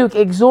 rebuke,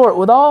 exhort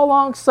with all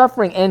long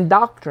suffering and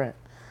doctrine.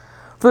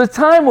 For the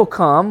time will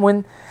come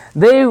when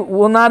they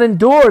will not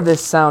endure this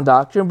sound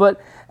doctrine,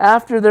 but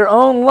after their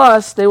own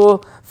lust, they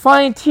will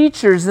find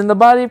teachers in the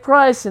body of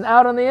Christ and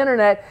out on the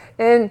internet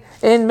and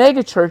in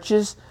mega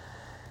churches.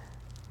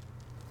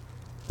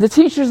 The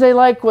teachers, they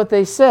like what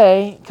they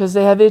say because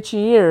they have itchy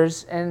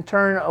ears and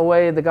turn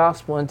away the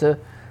gospel into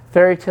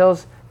fairy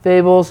tales,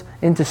 fables,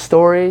 into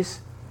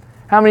stories.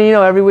 How many of you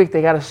know every week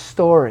they got a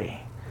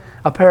story?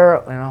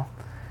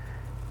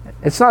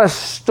 It's not a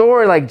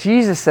story like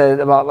Jesus said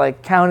about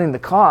like counting the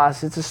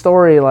cost. It's a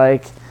story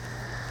like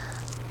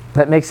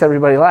that makes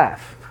everybody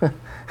laugh.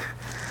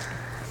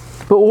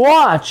 But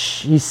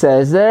watch, he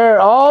says, there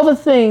all the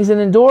things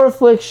and endure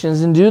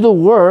afflictions and do the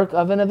work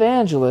of an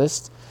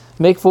evangelist.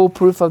 Make full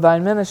proof of thy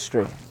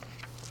ministry.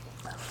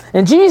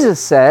 And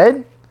Jesus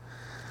said,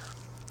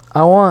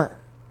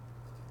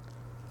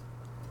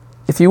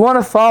 if you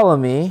want to follow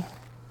me,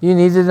 you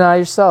need to deny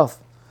yourself.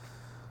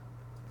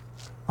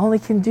 Only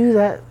can do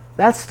that.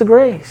 That's the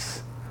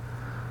grace.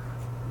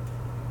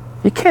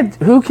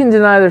 Who can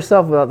deny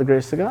themselves without the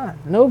grace of God?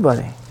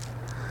 Nobody.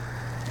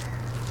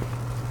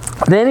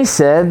 Then he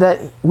said that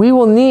we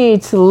will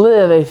need to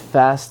live a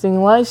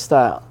fasting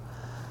lifestyle.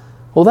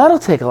 Well, that'll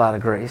take a lot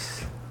of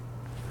grace.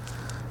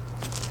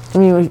 I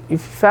mean, if you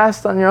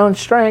fast on your own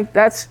strength,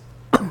 it's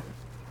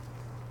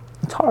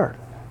hard.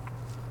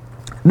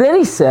 Then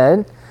he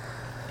said,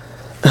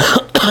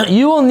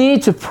 you will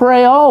need to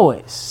pray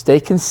always. Stay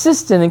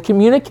consistent in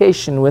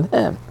communication with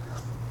Him.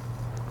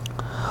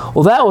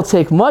 Well, that will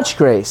take much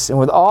grace. And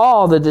with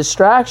all the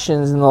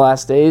distractions in the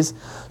last days,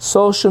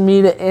 social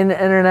media,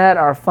 internet,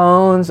 our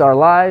phones, our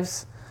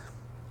lives,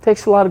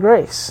 takes a lot of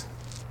grace.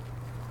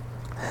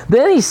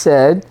 Then he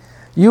said,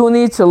 you will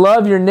need to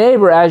love your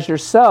neighbor as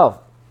yourself.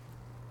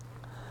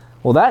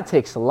 Well, that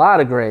takes a lot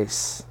of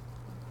grace.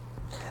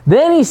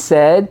 Then he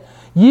said,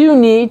 you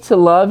need to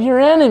love your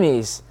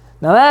enemies.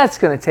 Now that's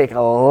going to take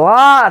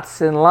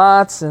lots and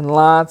lots and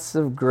lots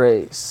of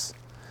grace.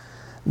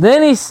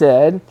 Then he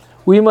said,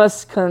 we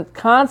must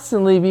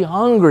constantly be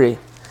hungry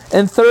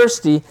and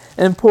thirsty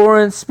and poor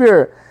in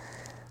spirit.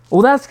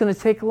 Well, that's going to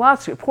take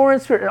lots of poor in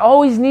spirit,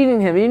 always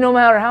needing Him. No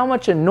matter how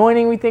much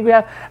anointing we think we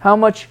have, how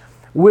much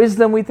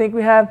wisdom we think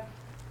we have,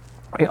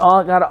 we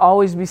all got to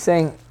always be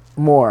saying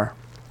more.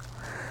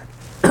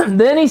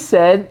 Then he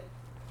said,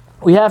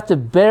 we have to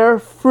bear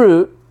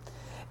fruit,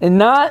 and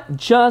not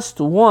just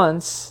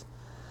once,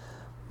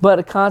 but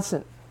a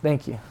constant.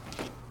 Thank you.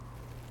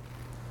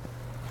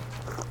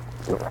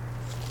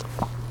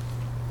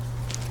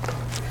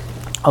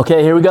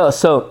 Okay, here we go.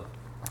 So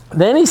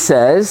then he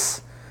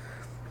says,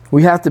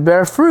 we have to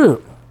bear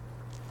fruit.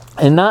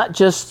 And not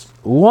just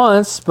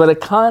once, but a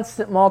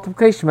constant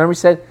multiplication. Remember he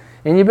said,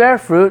 and you bear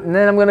fruit, and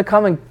then I'm going to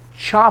come and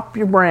chop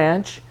your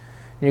branch.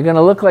 You're going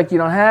to look like you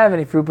don't have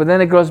any fruit, but then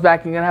it grows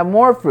back and you're going to have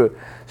more fruit.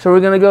 So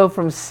we're going to go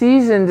from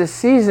season to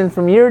season,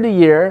 from year to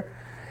year,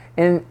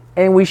 and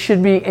we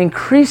should be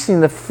increasing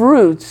the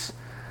fruits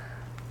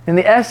and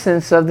the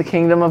essence of the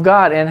kingdom of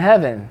God and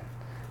heaven.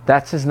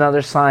 That's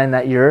another sign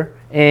that you're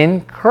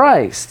in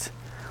Christ.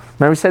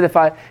 Remember he said,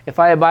 if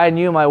I abide in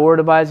you, my word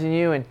abides in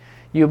you, and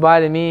you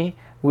abide in me,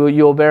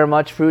 you'll bear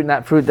much fruit, and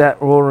that fruit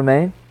that will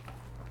remain.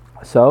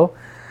 So,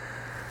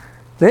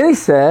 then he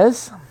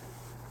says,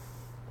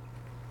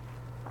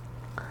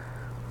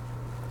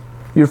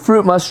 your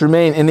fruit must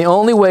remain, and the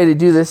only way to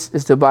do this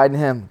is to abide in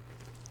Him.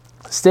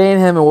 Stay in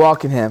Him and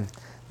walk in Him.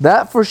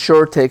 That for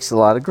sure takes a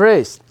lot of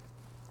grace.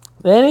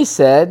 Then he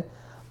said,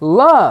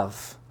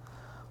 love.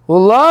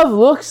 Well, love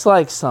looks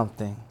like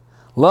something.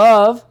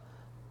 Love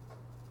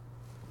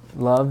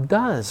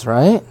does,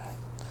 right?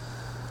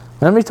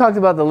 Remember he talked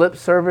about the lip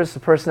service, the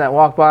person that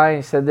walked by and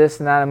he said this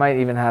and that. I might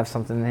even have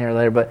something in here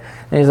later, but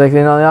and he's like,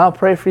 I'll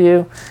pray for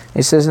you.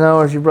 He says,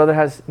 no, if your brother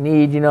has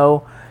need,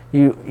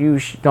 you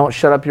don't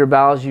shut up your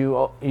bowels.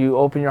 You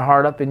open your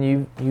heart up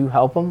and you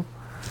help him.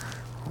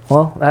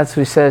 Well, that's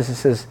what he says. He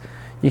says,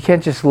 you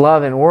can't just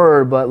love in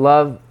word, but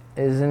love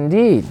is in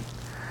deed.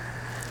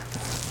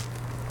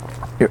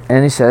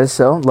 And he says,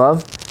 so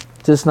love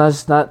does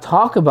not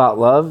talk about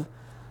love.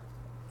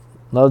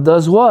 Love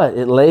does what?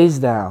 It lays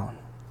down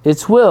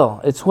its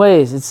will, its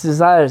ways, its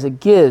desires. It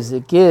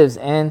gives,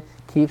 and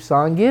keeps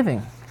on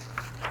giving.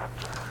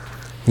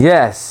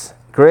 Yes,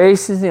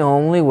 grace is the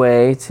only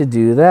way to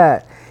do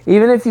that.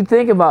 Even if you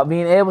think about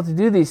being able to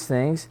do these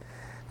things,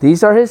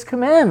 these are His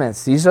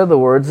commandments. These are the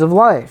words of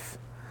life.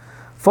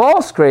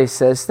 False grace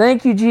says,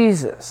 thank you,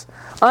 Jesus.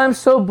 I'm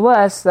so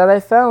blessed that I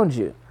found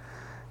you.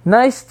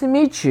 Nice to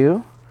meet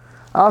you.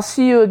 I'll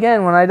see you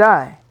again when I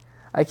die.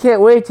 I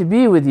can't wait to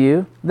be with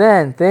you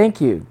then.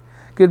 Thank you.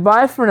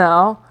 Goodbye for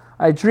now.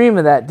 I dream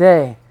of that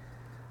day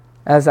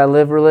as I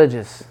live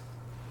religious.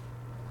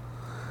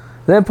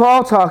 Then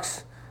Paul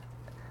talks,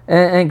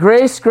 and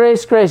grace,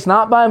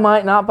 not by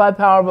might, not by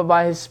power, but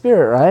by His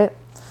Spirit, right?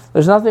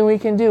 There's nothing we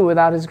can do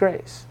without His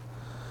grace.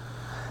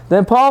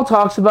 Then Paul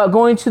talks about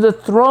going to the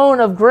throne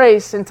of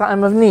grace in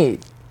time of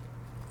need.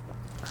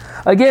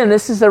 Again,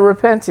 this is a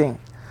repenting.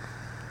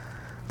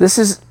 This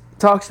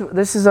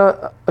is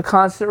a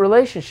constant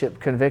relationship.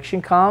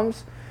 Conviction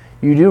comes,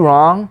 you do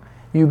wrong,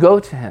 you go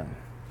to Him.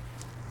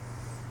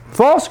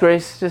 False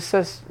grace just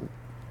says,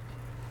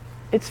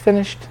 it's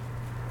finished.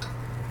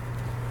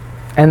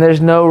 And there's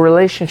no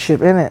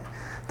relationship in it.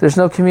 There's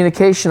no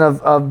communication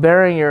of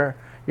bearing your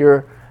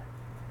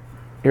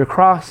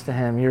cross to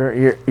Him,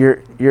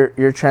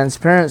 your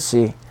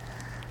transparency.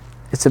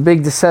 It's a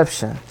big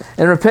deception.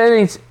 And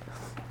repenting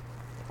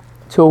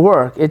to a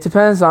work, it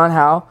depends on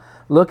how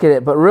look at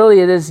it, but really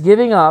it is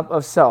giving up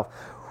of self,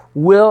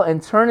 will,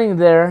 and turning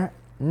there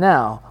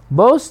now,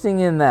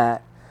 boasting in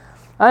that.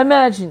 I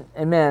imagine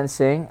a man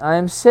saying, I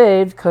am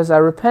saved because I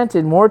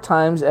repented more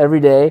times every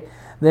day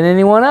than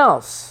anyone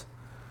else.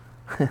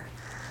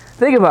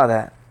 Think about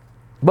that.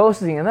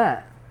 Boasting in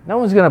that. No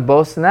one's going to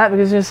boast in that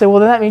because you're going to say, well,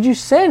 then that means you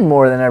sin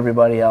more than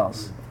everybody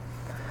else.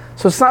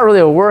 So it's not really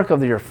a work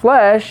of your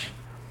flesh,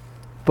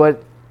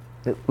 but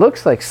it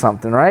looks like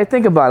something, right?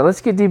 Think about it.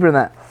 Let's get deeper in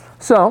that.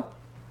 So,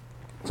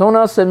 someone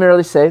else said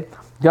merely say,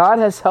 God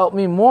has helped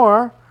me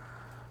more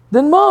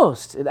than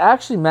most. It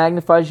actually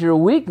magnifies your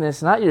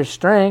weakness, not your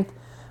strength,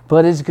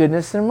 but His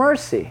goodness and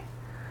mercy.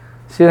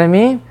 See what I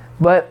mean?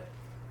 But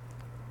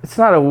it's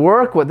not a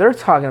work what they're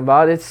talking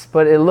about,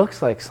 but it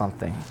looks like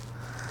something.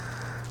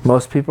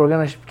 Most people are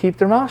going to keep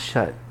their mouth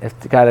shut if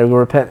they got to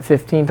repent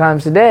 15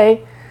 times a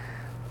day,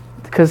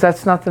 because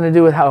that's nothing to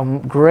do with how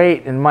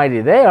great and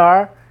mighty they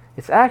are.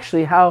 It's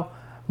actually how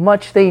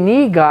much they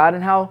need God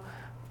and how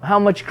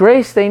much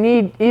grace they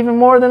need even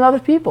more than other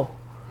people.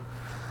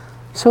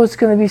 So it's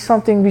going to be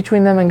something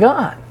between them and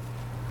God.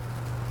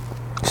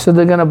 So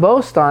they're going to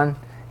boast on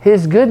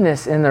His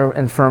goodness in their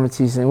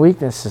infirmities and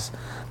weaknesses.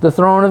 The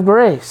throne of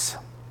grace.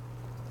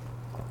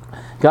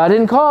 God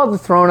didn't call it the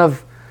throne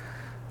of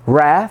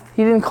wrath.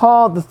 He didn't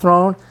call it the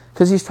throne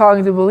because He's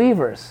talking to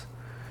believers.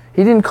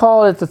 He didn't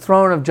call it the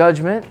throne of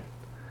judgment.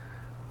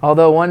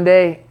 Although one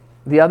day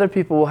the other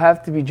people will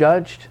have to be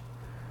judged.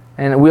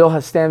 And we'll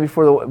have stand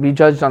be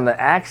judged on the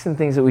acts and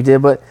things that we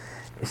did. But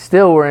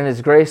still we're in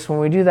His grace when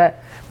we do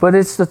that. But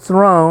it's the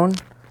throne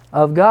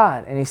of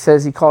God. And He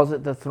says He calls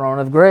it the throne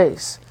of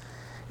grace.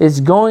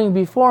 It's going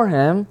before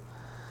Him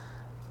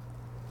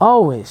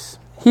always.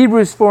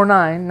 Hebrews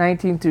 4:9,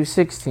 19 through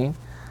 16.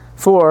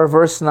 4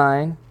 verse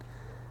 9.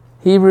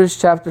 Hebrews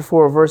chapter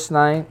 4 verse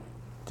 9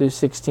 through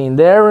 16.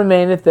 There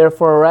remaineth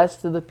therefore a rest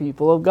to the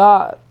people of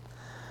God.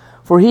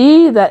 For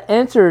he that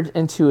entered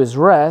into his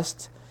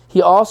rest,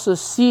 he also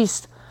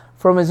ceased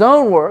from his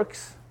own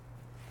works,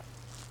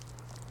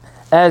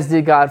 as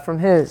did God from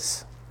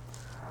His.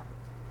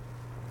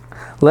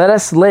 Let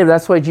us labor.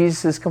 That's why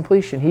Jesus is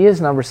completion. He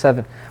is number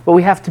 7. But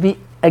we have to be,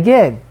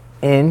 again,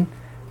 in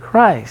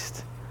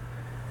Christ.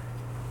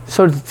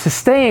 So to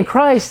stay in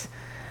Christ,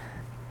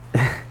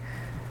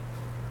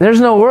 there's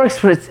no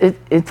works, but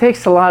it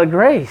takes a lot of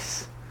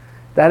grace.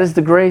 That is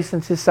the grace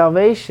unto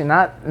salvation,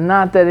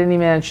 not that any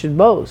man should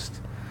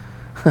boast.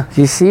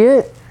 Do you see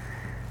it?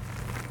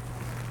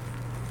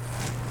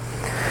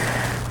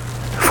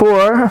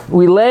 For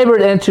we labor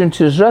to enter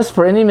into His rest,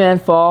 for any man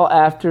fall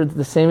after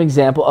the same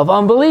example of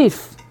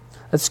unbelief.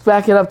 Let's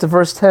back it up to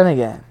verse 10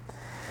 again.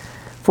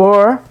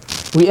 For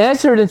we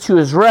entered into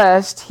His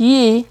rest,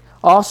 He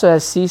also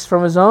has ceased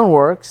from His own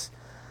works.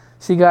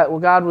 See,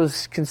 what God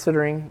was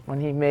considering when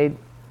He made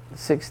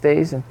 6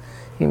 days, and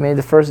He made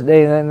the first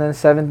day, and then the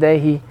 7th day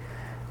He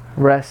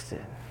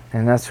rested.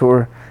 And that's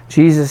where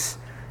Jesus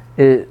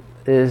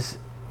is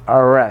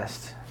our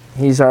rest.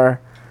 He's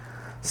our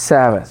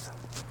Sabbath.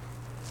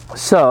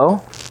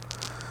 So,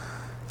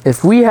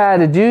 if we had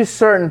to do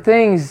certain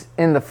things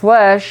in the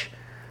flesh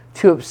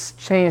to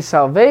obtain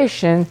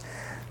salvation,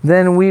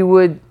 then we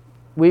would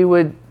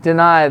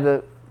deny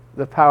the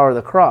power of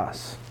the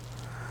cross.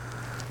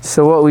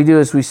 So what we do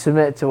is we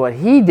submit to what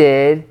He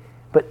did,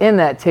 but in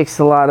that takes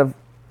a lot of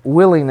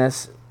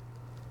willingness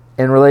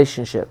and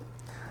relationship.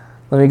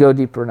 Let me go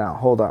deeper now.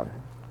 Hold on.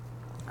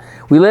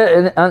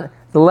 The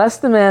less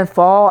the man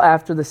fall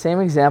after the same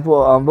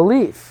example of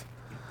unbelief.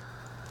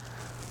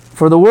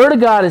 For the word of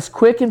God is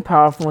quick and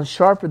powerful and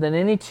sharper than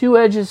any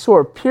two-edged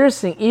sword,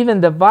 piercing, even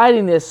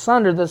dividing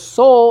asunder the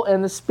soul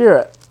and the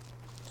spirit,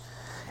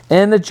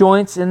 and the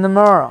joints and the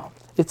marrow.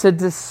 It's a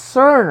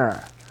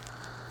discerner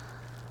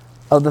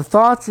of the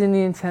thoughts and the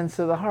intents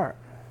of the heart.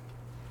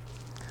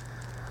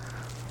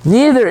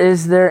 Neither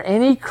is there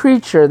any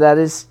creature that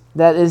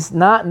is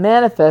not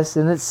manifest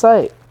in its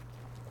sight,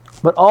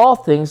 but all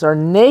things are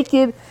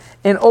naked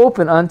and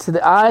open unto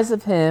the eyes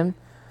of Him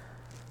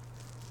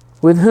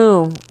with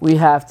whom we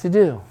have to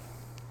do.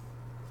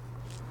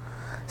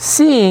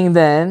 Seeing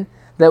then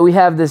that we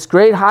have this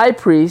great high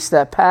priest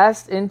that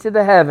passed into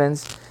the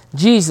heavens,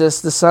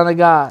 Jesus, the Son of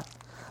God,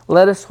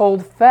 let us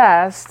hold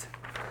fast.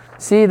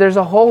 See, there's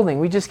a holding.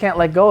 We just can't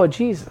let go of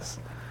Jesus.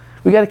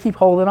 We got to keep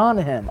holding on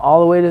to Him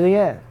all the way to the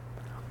end.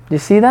 You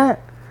see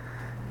that?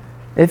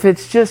 If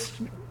it's just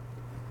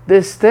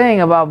this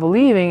thing about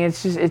believing,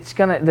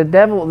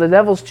 the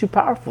devil's too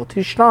powerful,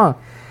 too strong.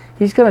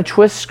 He's going to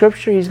twist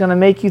Scripture. He's going to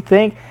make you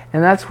think,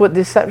 and that's what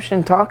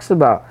deception talks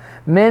about.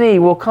 Many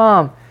will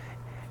come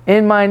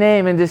in my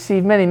name and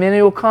deceive many.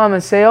 Many will come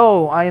and say,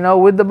 oh, I know,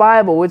 with the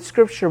Bible, with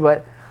Scripture,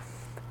 but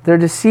they're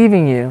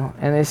deceiving you.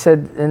 And they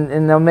said,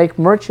 and they'll make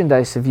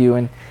merchandise of you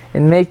and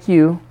make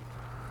you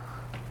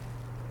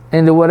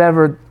into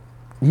whatever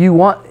you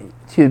want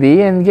to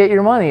be and get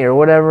your money or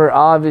whatever.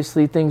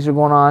 Obviously, things are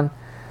going on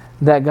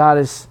that God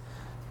is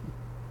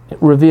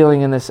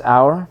revealing in this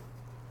hour.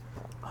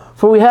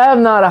 For we have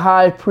not a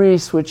high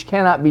priest which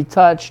cannot be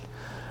touched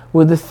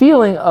with the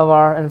feeling of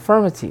our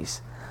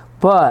infirmities,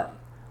 but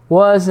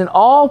was in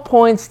all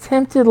points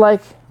tempted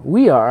like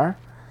we are,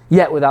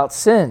 yet without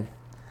sin.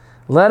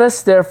 Let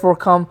us therefore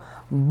come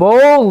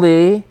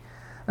boldly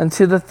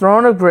unto the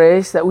throne of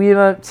grace, that we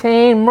may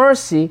obtain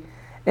mercy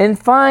and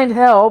find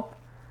help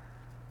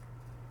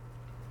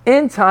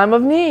in time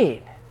of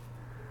need.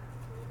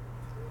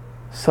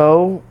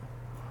 So,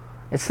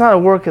 it's not a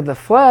work of the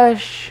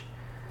flesh.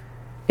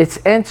 It's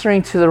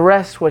entering to the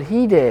rest what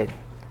He did.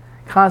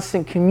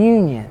 Constant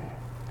communion.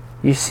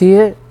 You see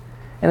it?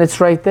 And it's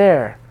right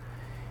there.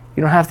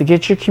 You don't have to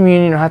get your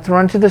communion. You don't have to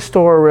run to the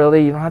store,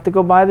 really. You don't have to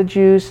go buy the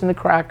juice and the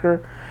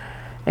cracker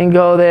and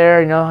go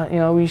there. You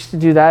know, we used to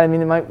do that. I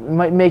mean, it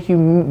might make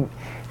you...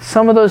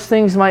 Some of those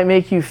things might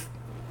make you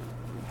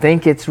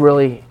think it's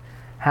really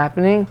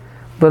happening.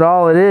 But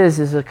all it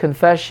is a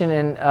confession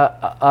and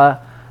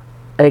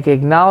like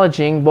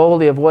acknowledging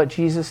boldly of what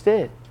Jesus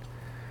did.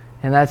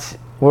 And that's...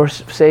 We're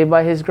saved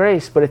by His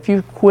grace. But if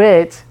you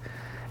quit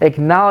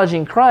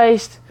acknowledging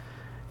Christ,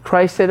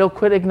 Christ said He'll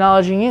quit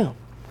acknowledging you.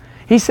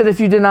 He said, if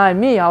you deny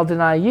me, I'll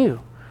deny you.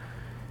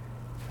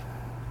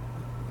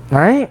 All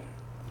right?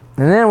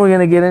 And then we're going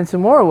to get into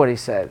more of what He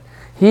said.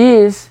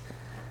 His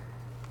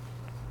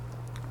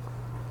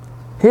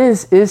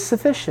is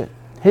sufficient.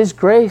 His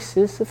grace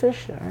is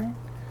sufficient. Right?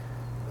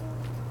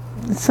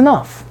 It's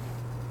enough.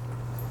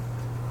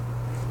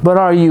 But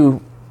are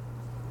you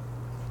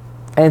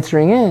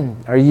entering in?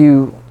 Are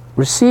you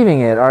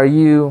receiving it? Are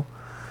you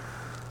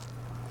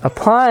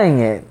applying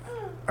it?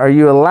 Are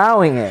you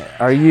allowing it?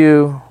 Are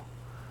you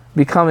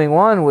becoming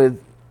one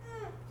with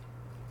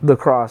the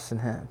cross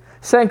and Him?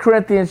 2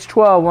 Corinthians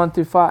 12, 1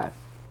 through 5.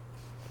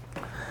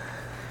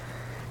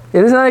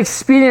 It is not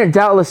expedient,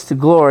 doubtless, to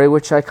glory,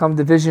 which I come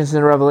to visions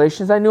and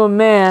revelations. I knew a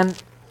man,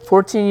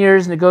 14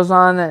 years, and it goes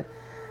on that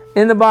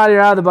in the body or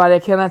out of the body, I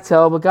cannot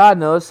tell, but God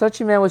knows.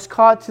 Such a man was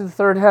caught to the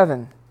third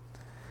heaven.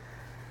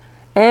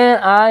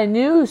 And I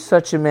knew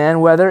such a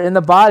man, whether in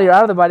the body or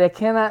out of the body, I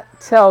cannot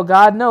tell.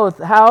 God knoweth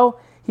how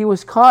he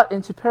was caught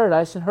into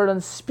paradise and heard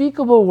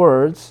unspeakable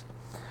words,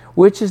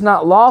 which is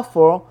not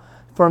lawful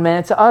for a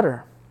man to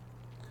utter.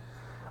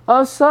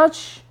 Of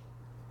such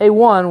a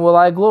one will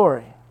I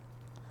glory.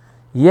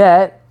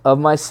 Yet of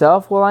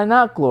myself will I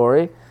not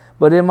glory,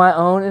 but in my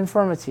own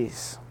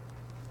infirmities.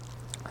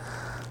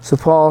 So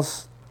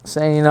Paul's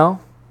saying,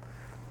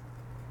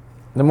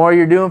 the more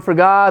you're doing for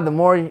God, the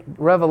more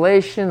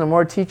revelation, the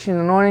more teaching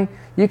and anointing,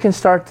 you can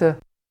start to...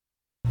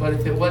 But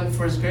if it wasn't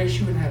for His grace,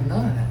 you wouldn't have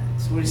none of that.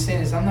 So what he's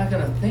saying is, I'm not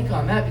going to think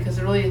on that because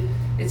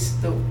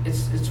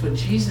it's what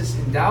Jesus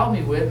endowed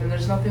me with, and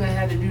there's nothing I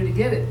had to do to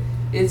get it.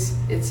 It's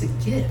a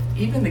gift.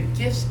 Even the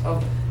gifts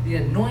of the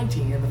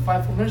anointing and the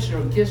fivefold ministry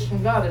are gifts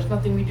from God. There's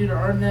nothing we do to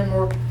earn them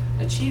or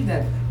achieve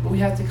them. But we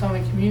have to come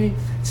in community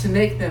to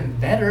make them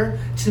better,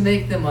 to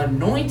make them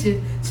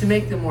anointed, to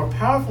make them more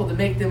powerful, to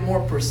make them more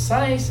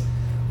precise.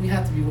 We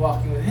have to be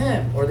walking with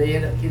Him, or they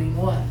end up getting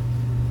what?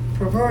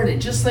 Perverted.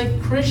 Just like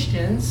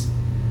Christians,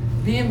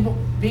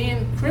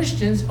 being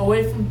Christians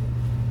away from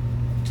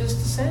just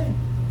the same.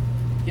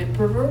 Get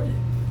perverted.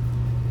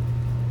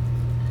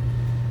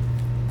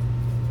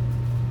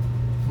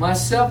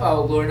 Myself I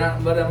will glory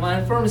not, but in my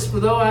infirmities. For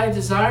though I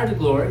desire to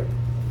glory,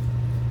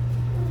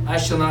 I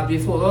shall not be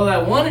full. Though I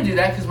want to do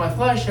that, because my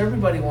flesh,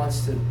 everybody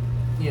wants to,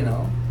 you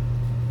know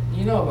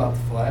about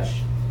the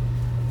flesh.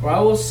 For I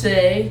will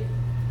say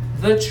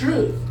the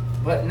truth.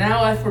 But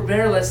now I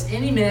forbear, lest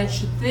any man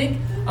should think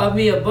of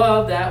me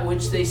above that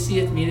which they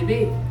seeth me to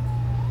be,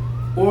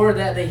 or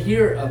that they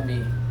hear of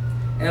me.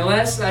 And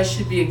lest I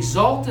should be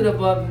exalted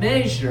above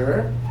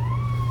measure,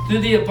 through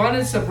the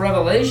abundance of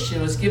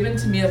revelation was given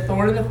to me a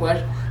thorn in the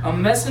flesh, a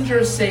messenger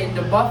of Satan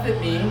to buffet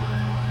me,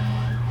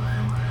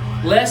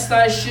 lest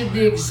I should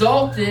be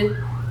exalted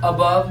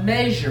above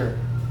measure.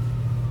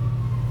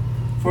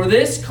 For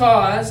this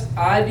cause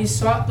I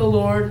besought the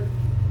Lord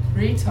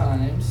 3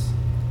 times,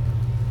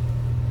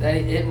 that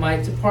it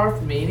might depart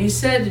from me. And He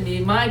said to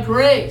me, my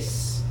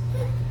grace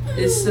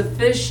is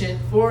sufficient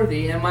for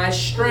thee, and my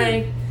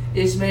strength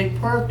is made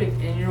perfect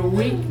in your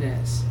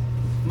weakness.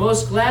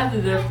 Most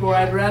gladly, therefore,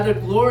 I'd rather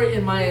glory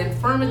in my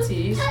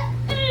infirmities,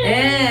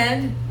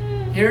 and,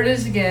 here it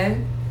is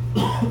again,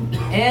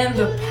 and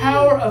the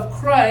power of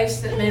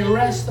Christ that may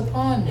rest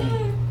upon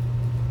me.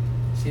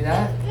 See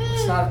that?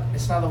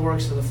 It's not the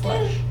works of the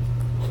flesh.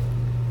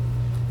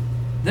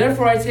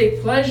 Therefore I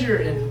take pleasure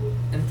in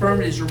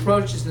infirmities,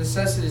 reproaches,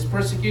 necessities,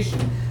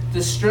 persecution,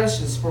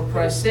 distresses for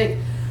Christ's sake.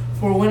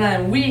 For when I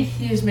am weak,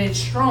 He is made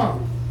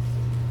strong.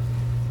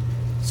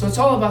 So it's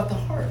all about the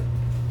heart,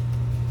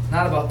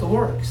 not about the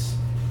works.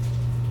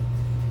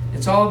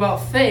 It's all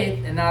about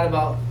faith and not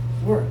about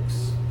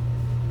works.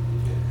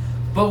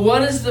 But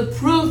what is the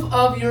proof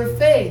of your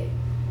faith?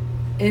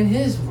 In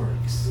His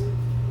works.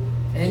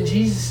 In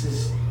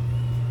Jesus'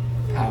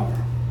 power.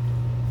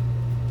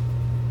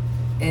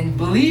 In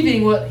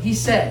believing what He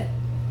said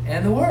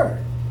and the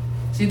Word.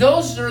 See,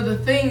 those are the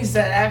things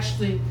that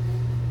actually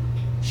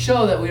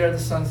show that we are the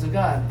sons of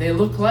God. They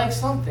look like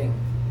something.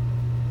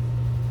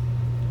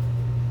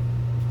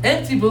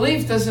 Empty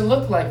belief doesn't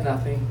look like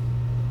nothing.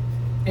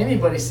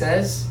 Anybody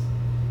says,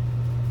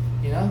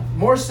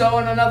 more so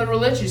in another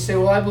religion. You say,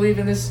 well, I believe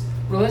in this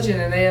religion,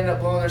 and they end up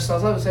blowing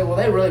themselves up and say, well,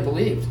 they really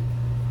believed.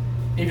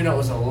 Even though it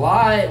was a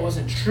lie, it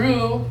wasn't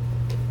true,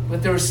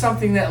 but there was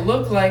something that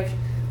looked like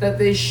that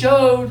they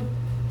showed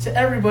to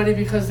everybody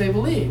because they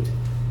believed.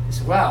 You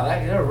say, wow,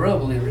 they're real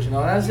believers. And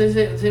as they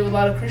say with a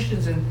lot of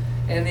Christians and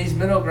these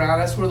middle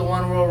ground, that's where the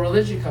one world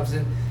religion comes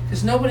in.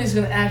 Because nobody's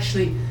going to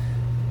actually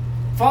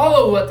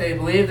follow what they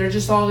believe. They're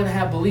just all going to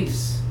have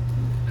beliefs.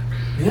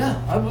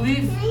 Yeah, I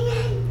believe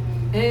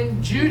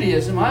in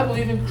Judaism. I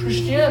believe in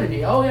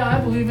Christianity. Oh yeah, I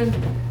believe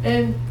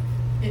in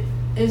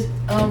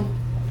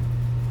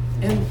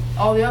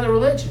all the other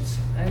religions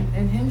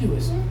and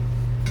Hinduism.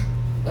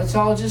 Let's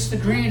all just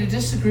agree to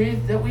disagree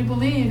that we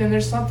believe and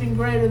there's something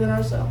greater than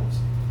ourselves.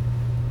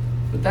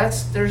 But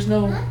there's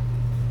no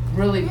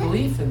really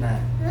belief in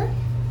that.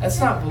 That's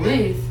not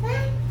belief.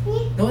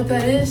 Know what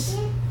that is?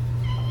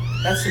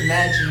 That's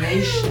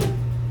imagination.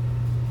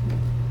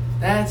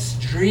 That's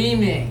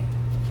dreaming.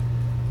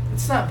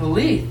 It's not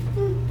belief.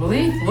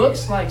 Belief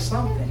looks like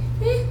something.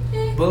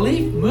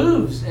 Belief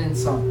moves in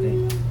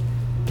something.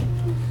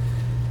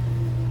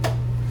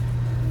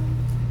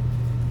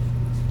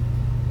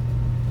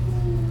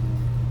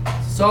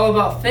 It's all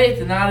about faith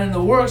and not in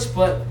the works,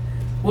 but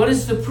what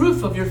is the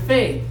proof of your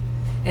faith?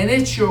 And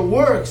it's your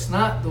works,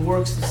 not the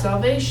works of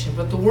salvation,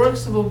 but the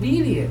works of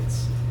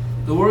obedience,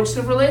 the works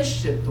of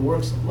relationship, the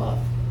works of love.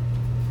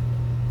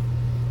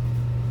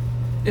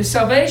 If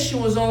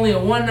salvation was only a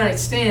one-night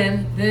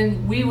stand,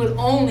 then we would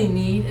only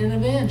need an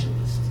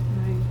evangelist.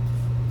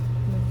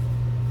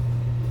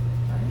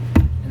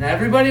 Right? And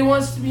everybody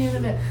wants to be an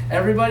evangelist.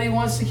 Everybody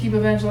wants to keep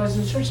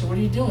evangelizing the church. So what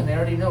are you doing? They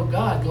already know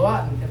God. Go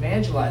out and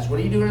evangelize. What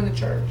are you doing in the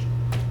church?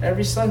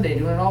 Every Sunday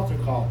doing an altar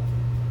call.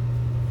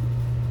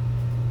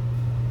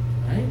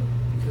 Right?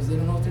 Because they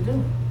don't know what they're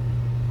doing.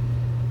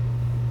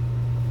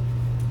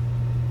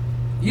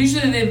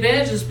 Usually the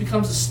evangelist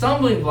becomes a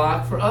stumbling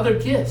block for other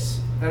gifts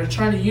that are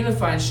trying to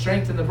unify and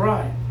strengthen the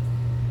bride.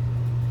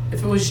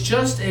 If it was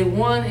just a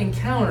one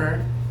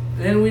encounter,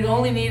 then we'd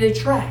only need a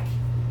track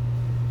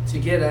to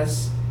get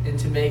us and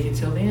to make it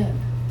till the end.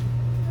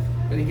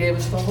 But He gave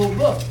us the whole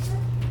book.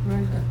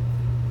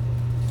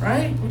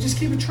 Right? We just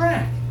keep a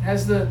track. It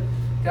has the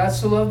God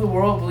so loved the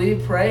world,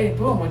 believe, pray,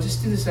 boom, we'll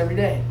just do this every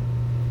day.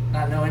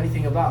 Not know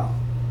anything about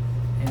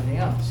anything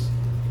else.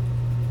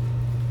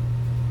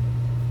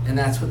 And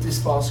that's what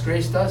this false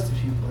grace does to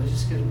people. They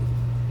just get to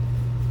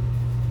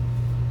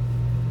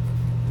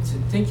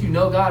think you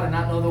know God and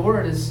not know the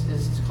Word is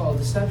called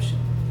deception.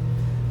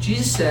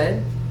 Jesus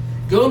said,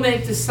 go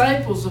make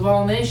disciples of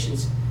all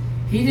nations.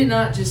 He did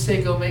not just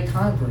say go make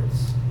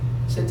converts.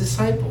 He said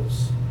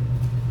disciples.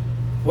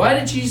 Why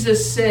did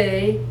Jesus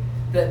say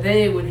that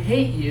they would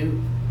hate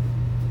you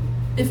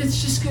if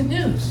it's just good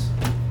news?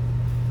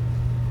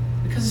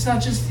 Because it's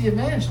not just the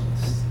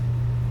evangelist.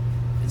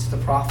 It's the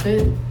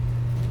prophet,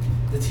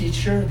 the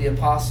teacher, the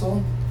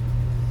apostle,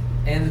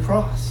 and the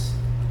cross.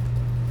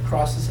 The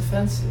cross is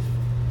offensive.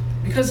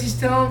 Because He's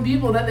telling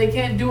people that they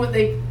can't do what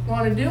they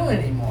want to do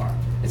anymore.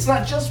 It's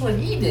not just what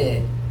He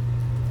did.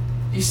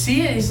 You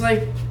see it? He's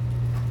like,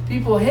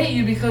 people hate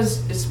you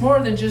because it's more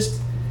than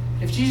just,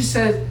 if Jesus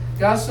said,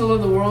 God so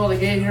loved the world,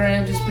 again, here I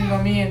am, just believe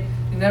on me and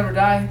never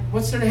die.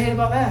 What's there to hate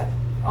about that?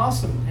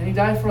 Awesome. And He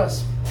died for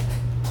us.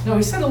 No,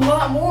 He said a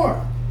lot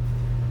more.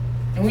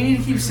 And we need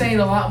to keep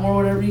saying a lot more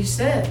whatever He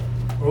said,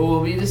 or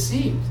we'll be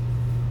deceived.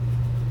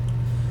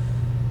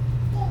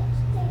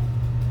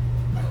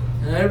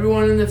 And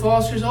everyone in the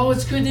false church, oh,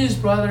 it's good news,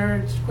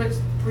 brother. Just quit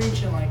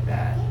preaching like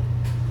that.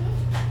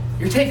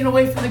 You're taking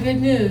away from the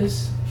good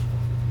news.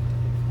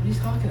 What are you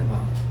talking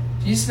about?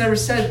 Jesus never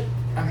said,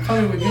 I'm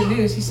coming with good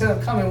news. He said,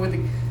 I'm coming with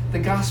the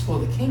gospel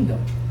of the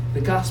kingdom,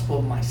 the gospel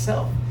of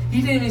myself.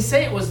 He didn't even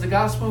say it was the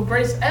gospel of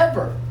grace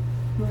ever.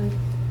 Right.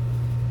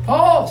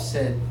 Paul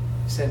said,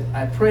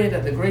 I pray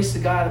that the grace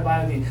of God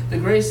abide with you. The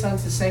grace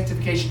unto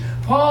sanctification.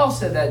 Paul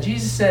said that.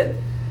 Jesus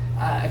said,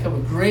 I come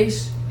with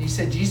grace. He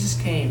said Jesus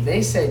came.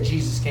 They said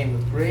Jesus came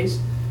with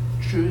grace,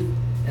 truth,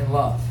 and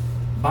love.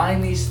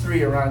 Bind these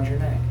three around your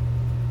neck.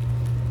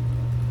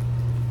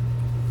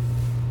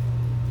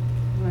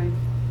 Right.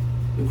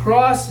 The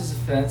cross is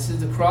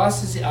offensive. The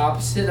cross is the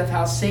opposite of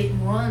how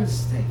Satan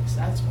runs things.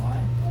 That's why.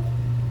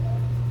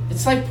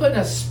 It's like putting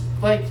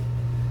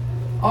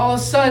all of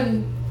a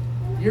sudden,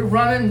 you're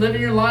running,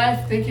 living your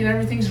life, thinking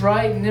everything's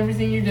right and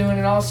everything you're doing,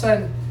 and all of a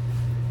sudden,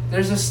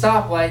 there's a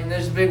stoplight and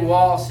there's a big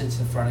wall sits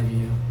in front of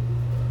you.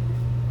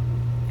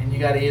 And you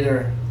got to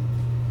either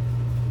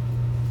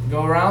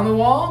go around the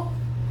wall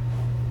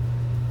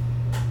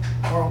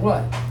or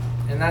what?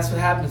 And that's what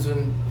happens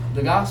when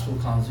the gospel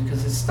comes,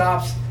 because it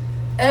stops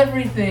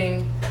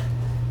everything,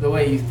 the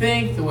way you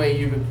think, the way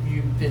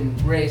you've been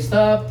raised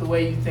up, the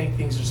way you think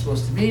things are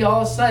supposed to be.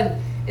 All of a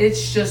sudden,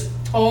 it's just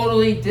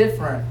totally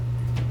different.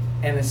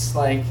 And it's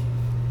like,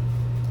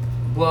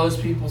 blows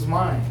people's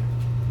mind.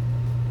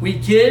 We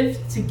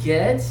give to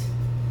get.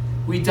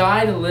 We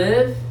die to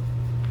live.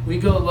 We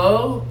go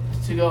low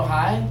to go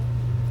high.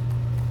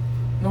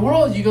 In the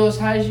world, you go as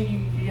high as you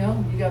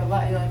got a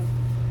lot.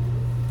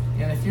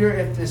 And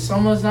if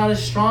someone's not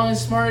as strong and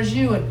smart as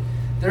you, and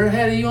they're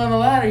ahead of you on the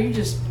ladder, you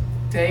just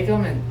take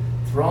them and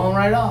throw them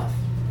right off.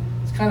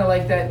 It's kind of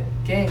like that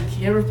game.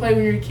 You ever play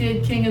when you're a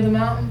kid, King of the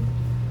Mountain?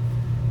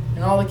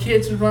 And all the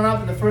kids would run up,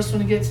 and the first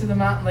one to get to the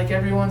mountain, like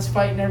everyone's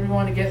fighting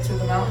everyone to get to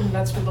the mountain.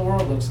 That's what the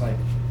world looks like.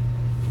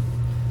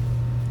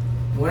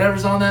 And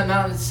whatever's on that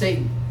mountain is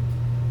Satan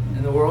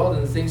and the world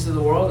and the things of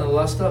the world and the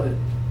lust of it.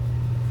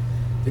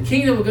 The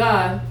kingdom of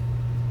God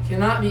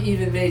cannot be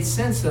even made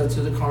sense of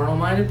to the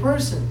carnal-minded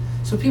person.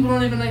 So people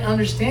don't even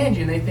understand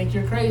you, and they think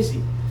you're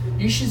crazy.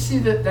 You should see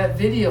that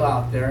video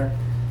out there,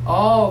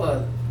 all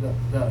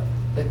the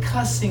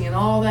cussing and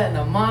all that, and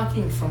the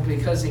mocking from,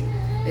 because it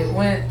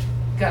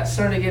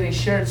started getting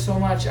shared so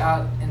much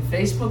out in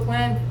Facebook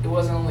land. It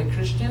wasn't only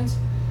Christians,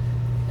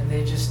 and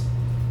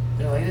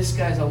they're like, this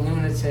guy's a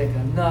lunatic,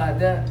 a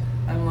nut.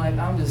 I'm like,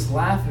 I'm just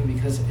laughing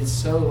because it's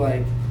so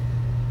like.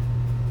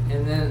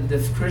 And then the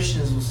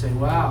Christians will say,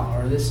 wow,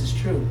 or this is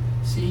true.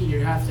 See,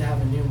 you have to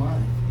have a new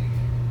mind.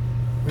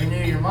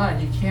 Renew your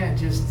mind. You can't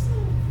just...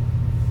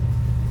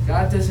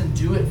 God doesn't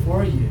do it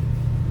for you.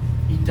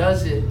 He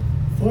does it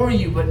for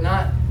you, but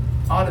not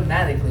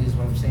automatically, is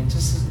what I'm saying.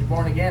 Just as you're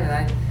born again, and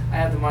I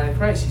have the mind of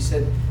Christ.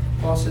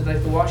 Paul said,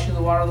 like the washing of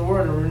the water of the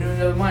word, and renewing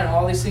of the mind,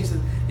 all these things.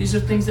 These are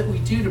things that we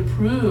do to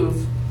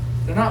prove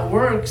they're not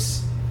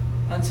works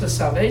unto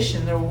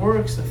salvation. They're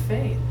works of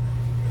faith.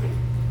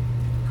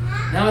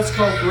 Now it's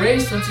called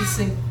grace unto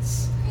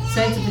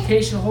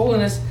sanctification,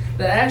 holiness,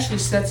 that actually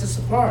sets us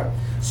apart.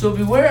 So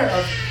beware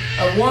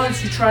of ones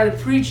who try to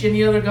preach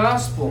any other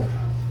gospel.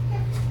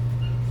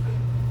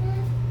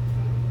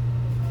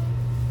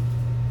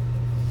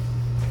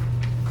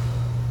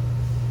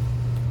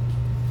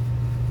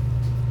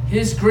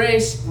 His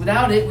grace,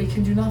 without it, we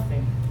can do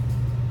nothing.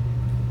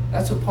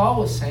 That's what Paul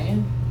was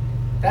saying.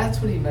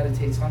 That's what he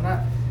meditates on.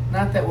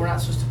 Not that we're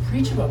not supposed to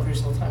preach about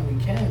grace all the time.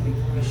 We can,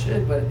 we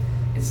should, but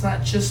it's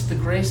not just the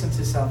grace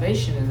unto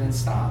salvation and then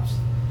stops.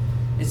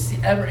 It's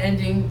the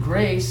ever-ending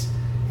grace.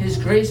 His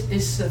grace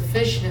is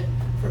sufficient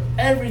for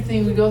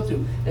everything we go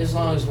through as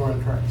long as we're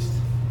in Christ.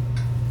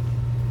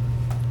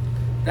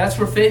 That's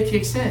where faith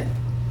kicks in.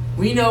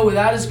 We know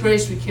without His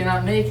grace we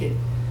cannot make it.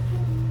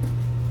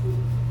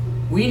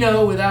 We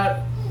know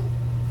without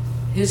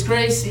His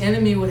grace the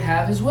enemy would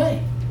have his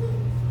way.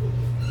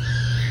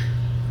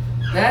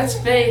 That's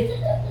faith.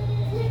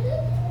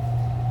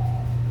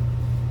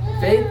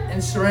 Faith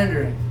and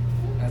surrendering.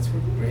 That's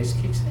where grace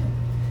kicks in.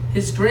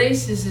 His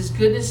grace is His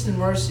goodness and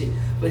mercy,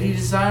 but He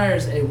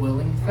desires a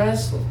willing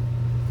vessel.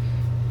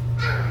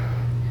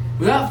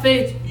 Without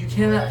faith, you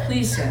cannot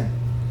please Him.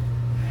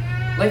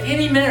 Like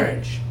any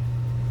marriage,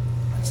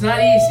 it's not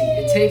easy.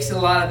 It takes a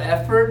lot of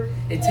effort.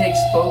 It takes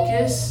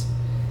focus.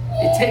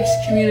 It takes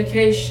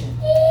communication.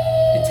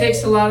 It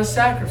takes a lot of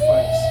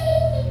sacrifice.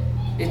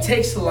 It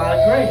takes a lot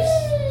of grace.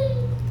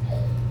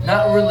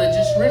 Not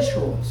religious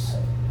rituals.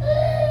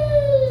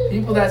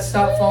 People that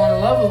stop falling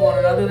in love with one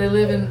another, they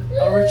live in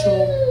a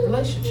ritual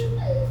relationship.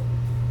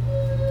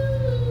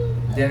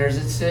 Dinner's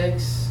at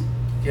 6,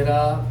 get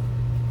up,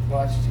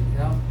 watch,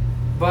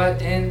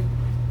 But in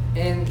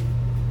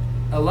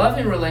a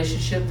loving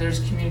relationship, there's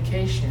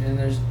communication and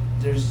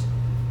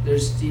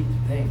there's deep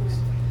things.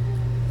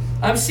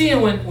 I'm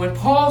seeing when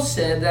Paul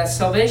said that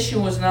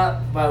salvation was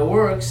not by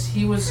works,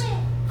 he was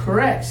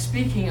correct,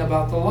 speaking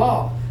about the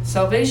law.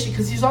 Salvation,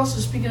 because he's also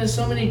speaking to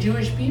so many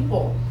Jewish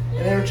people,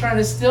 and they were trying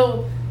to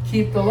still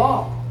keep the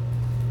law.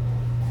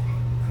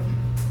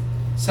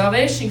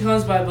 Salvation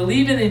comes by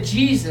believing in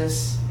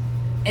Jesus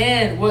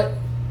and what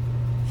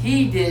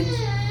He did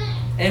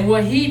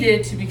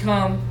to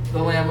become the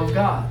Lamb of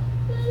God.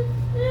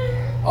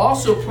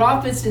 Also,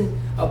 prophets and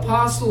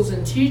apostles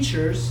and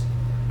teachers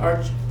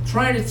are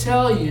trying to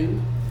tell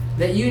you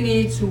that you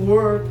need to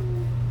work.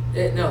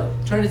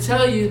 Trying to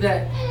tell you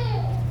that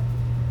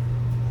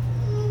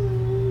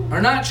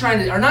are not trying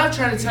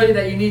to tell you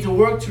that you need to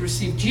work to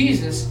receive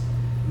Jesus.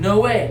 No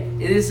way.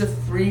 It is a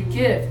free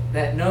gift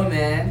that no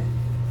man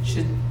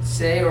should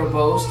say or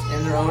boast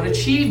in their own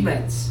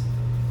achievements.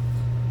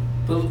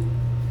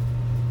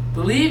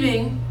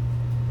 Believing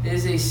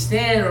is a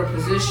stand or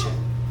position.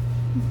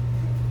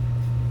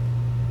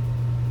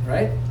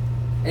 Right?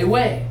 A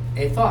way,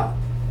 a thought.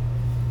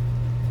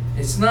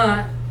 It's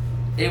not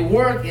a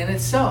work in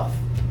itself.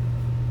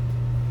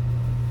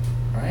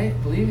 Right?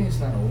 Believing is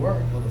not a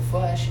work of the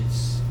flesh.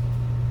 It's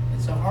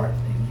a heart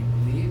thing. You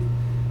believe,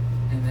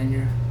 and then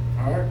your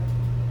heart,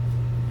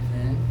 and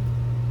then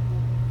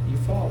you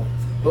follow.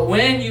 But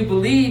when you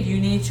believe, you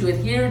need to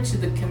adhere to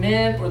the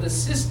command or the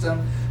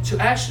system to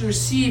actually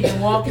receive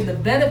and walk in the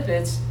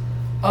benefits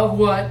of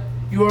what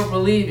you are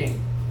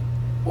believing,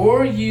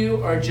 or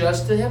you are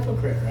just a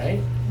hypocrite,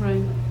 right?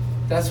 Right.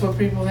 That's what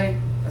people think.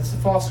 That's the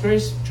false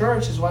grace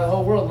church, is why the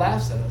whole world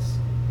laughs at us.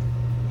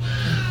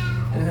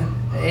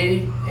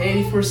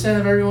 80%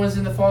 of everyone's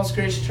in the false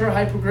grace church,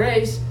 hyper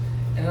grace,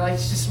 and they're like,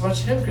 it's just a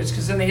bunch of hypocrites.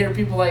 Because then they hear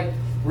people like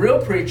real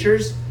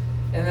preachers,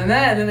 and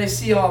then they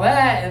see all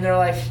that, and they're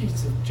like,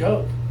 it's a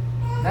joke.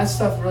 And that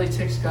stuff really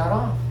ticks God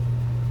off,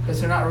 because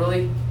they're not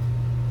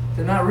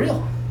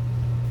real.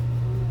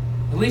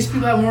 At least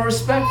people have more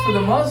respect for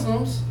the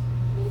Muslims,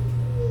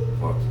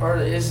 or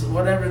is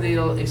whatever the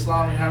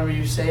Islamic, however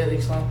you say it,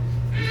 Islam,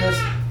 because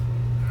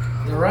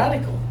they're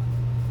radical.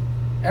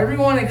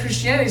 Everyone in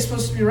Christianity is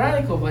supposed to be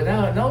radical, but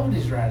now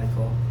nobody's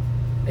radical,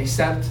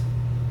 except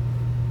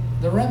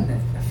the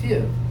remnant, a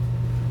few.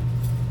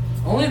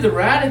 Only the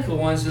radical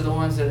ones are the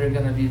ones that are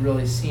going to be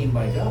really seen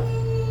by God.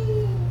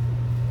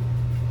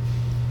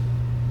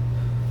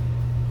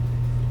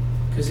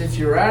 Because if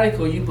you're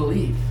radical, you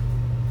believe.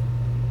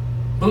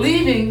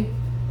 Believing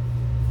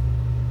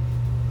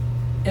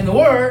in the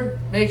Word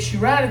makes you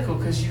radical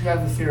because you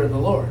have the fear of the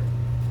Lord.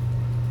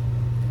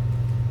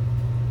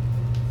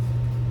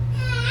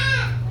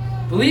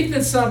 Belief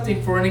in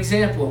something, for an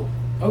example,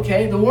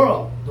 okay, the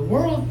world. The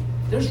world,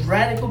 there's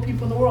radical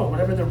people in the world,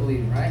 whatever they're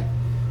believing, right?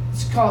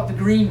 Let's call it the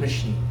green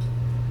machine,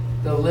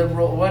 the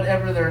liberal,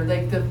 whatever they're,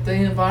 like the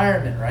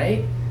environment,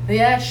 right? They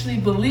actually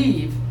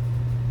believe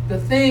the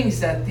things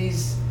that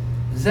these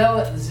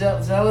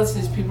zealots,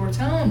 these people are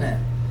telling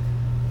them.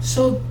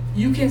 So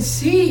you can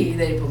see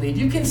they believe.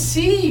 You can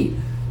see,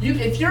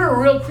 if you're a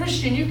real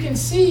Christian, you can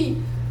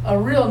see a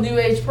real New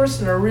Age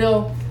person, a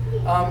real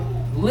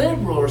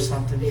liberal or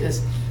something,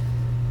 because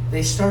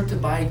they start to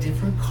buy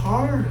different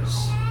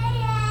cars.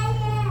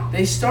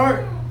 They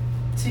start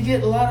to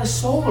get a lot of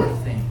solar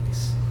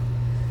things.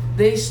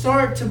 They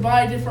start to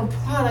buy different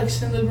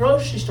products in the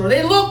grocery store.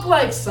 They look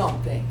like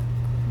something.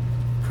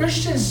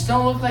 Christians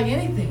don't look like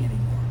anything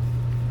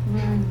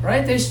anymore.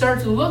 Right? They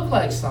start to look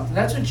like something.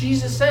 That's what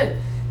Jesus said.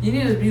 You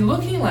need to be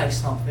looking like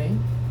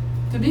something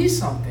to be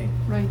something.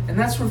 Right. And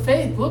that's where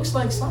faith looks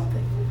like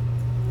something.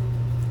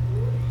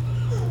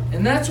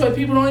 And that's why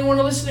people don't even want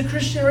to listen to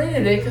Christian radio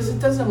today, because it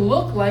doesn't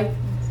look like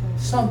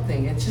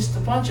something. It's just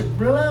a bunch of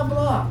blah,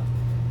 blah.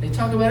 They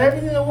talk about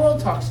everything the world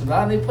talks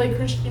about, and they play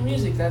Christian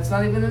music. That's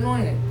not even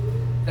anointing.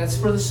 That's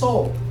for the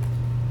soul.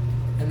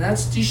 And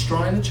that's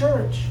destroying the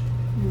church.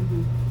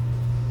 Mm-hmm.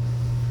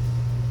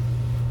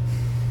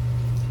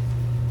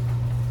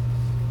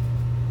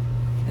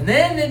 And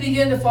then they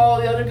begin to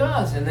follow the other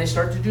gods, and they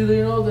start to do the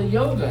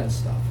yoga and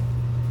stuff,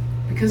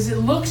 because it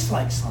looks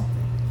like something.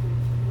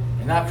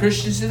 And now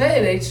Christians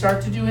today, they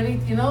start to do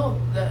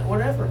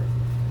whatever.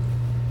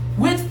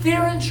 With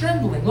fear and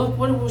trembling. Look,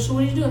 so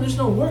what are you doing? There's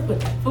no work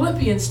with that.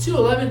 Philippians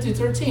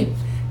 2:11-13.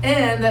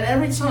 And that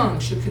every tongue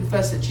should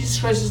confess that Jesus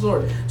Christ is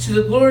Lord, to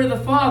the glory of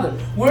the Father.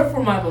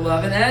 Wherefore, my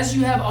beloved, as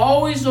you have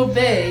always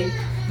obeyed,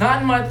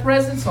 not in my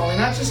presence only,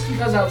 not just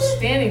because I was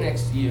standing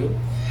next to you,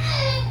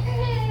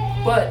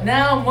 but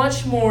now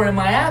much more in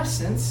my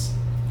absence,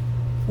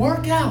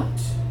 work out.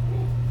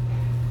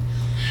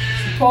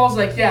 Paul's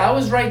like, yeah, I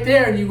was right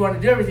there and you want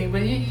to do everything,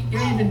 but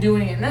you're even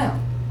doing it now.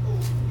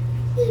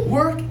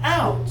 Work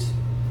out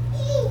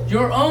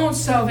your own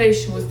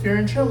salvation with fear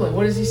and trembling.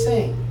 What is he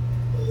saying?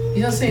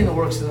 He's not saying the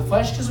works of the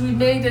flesh, because we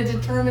made a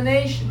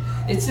determination.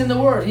 It's in the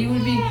Word. He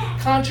would be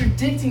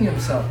contradicting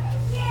himself.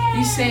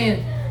 He's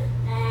saying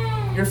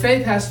your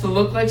faith has to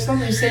look like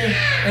something. He's saying,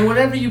 and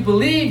whatever you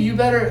believe, you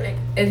better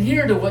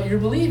adhere to what you're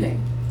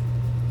believing.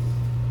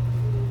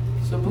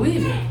 So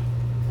believe it.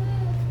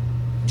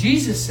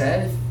 Jesus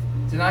said,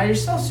 deny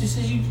yourself. So he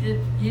says you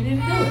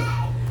need to do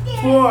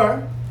it.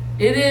 For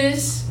it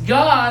is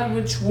God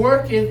which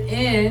worketh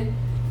in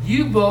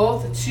you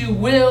both to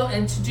will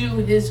and to do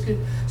his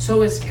good.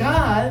 So it's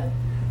God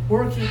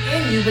working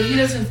in you, but he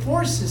doesn't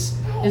force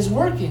his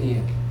work in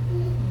you.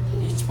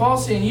 It's Paul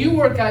saying you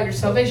work out your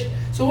salvation.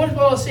 So what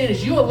Paul is saying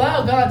is you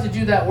allow God to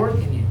do that work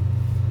in you.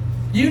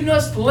 You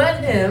must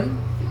let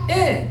him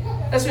in.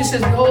 That's what he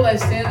says, behold, I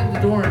stand at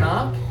the door and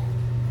knock.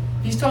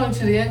 He's talking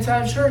to the end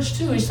time church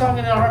too. He's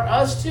talking to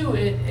us too,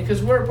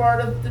 because we're part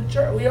of the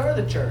church. We are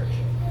the church.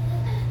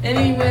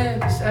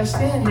 Anyone, I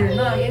stand here and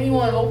knock.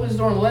 Anyone opens the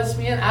door and lets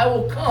me in, I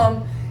will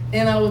come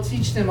and I will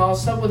teach them. I will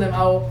sup with them.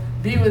 I will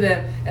be with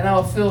them and I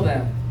will fill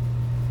them.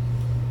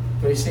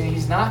 But he's saying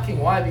he's knocking.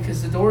 Why?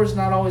 Because the door is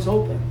not always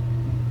open.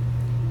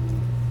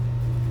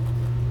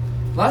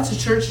 Lots of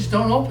churches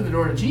don't open the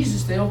door to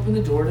Jesus. They open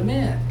the door to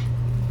man.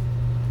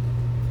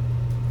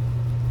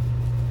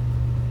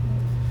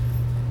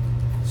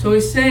 So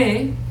he's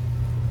saying,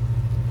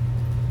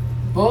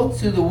 both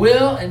to the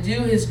will and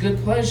do his good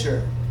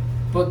pleasure.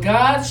 But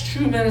God's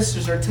true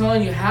ministers are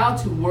telling you how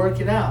to work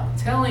it out,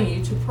 telling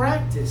you to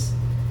practice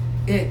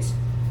it,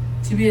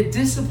 to be a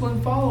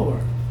disciplined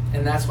follower.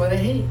 And that's why they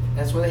hate.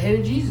 That's why they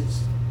hated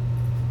Jesus.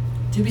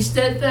 To be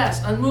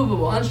steadfast,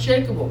 unmovable,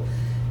 unshakable,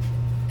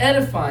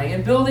 edifying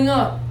and building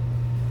up,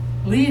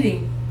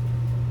 leading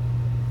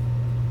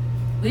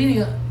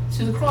up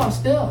to the cross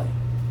daily.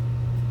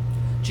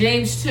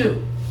 James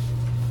 2.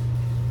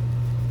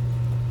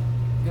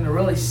 going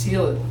to really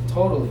seal it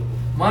totally.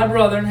 My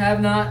brethren,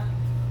 have not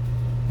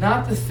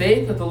the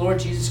faith of the Lord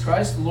Jesus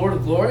Christ, the Lord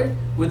of glory,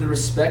 with the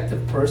respect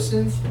of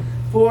persons.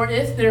 For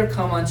if there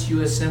come unto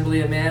you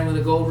assembly a man with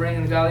a gold ring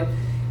and a godly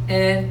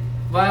and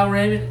vile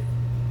raiment,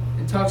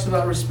 it talks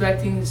about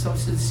respecting. Some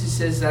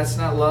says that's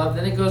not love.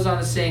 Then it goes on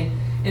to saying,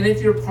 and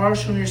if you're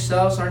partial in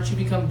yourselves, aren't you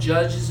become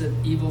judges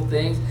of evil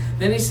things?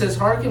 Then he says,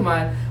 hearken,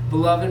 my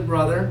beloved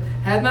brother,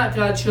 had not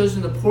God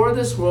chosen the poor of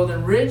this world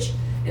and rich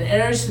and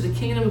heirs to the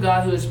kingdom of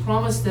God, who has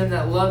promised them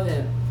that love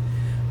him?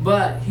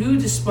 But who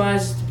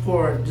despises the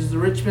poor? Does the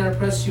rich man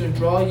oppress you and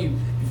draw you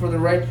before the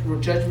right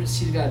judgment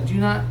seat of God? Do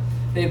not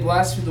they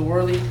blaspheme the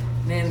worthy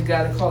name of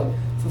God to call it?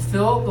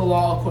 Fulfill the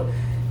law.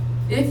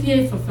 If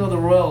ye fulfill the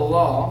royal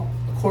law,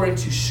 according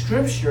to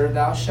Scripture,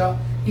 thou shalt.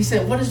 He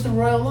said, what is the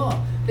royal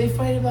law? They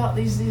fight about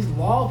these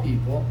law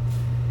people.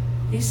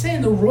 He's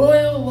saying the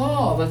royal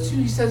law.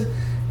 He says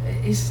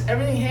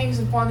everything hangs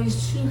upon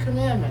these two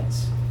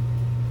commandments.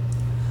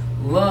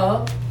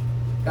 Love,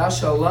 thou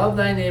shalt love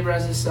thy neighbor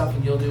as thyself,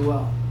 and you'll do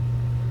well.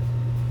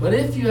 But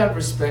if you have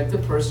respect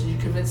of person, you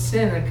commit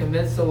sin and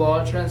commits the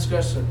law of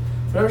transgressor.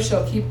 For whoever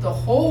shall keep the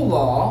whole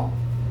law,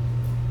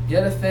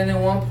 yet offend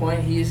in one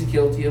point, he is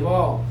guilty of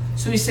all.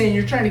 So he's saying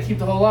you're trying to keep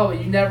the whole law, but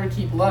you never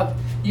keep love.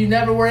 You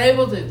never were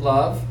able to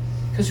love,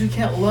 because we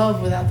can't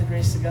love without the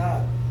grace of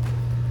God.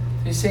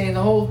 He's saying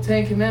the whole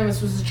Ten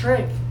Commandments was a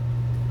trick,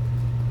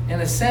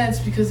 in a sense,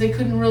 because they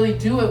couldn't really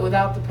do it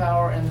without the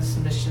power and the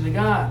submission to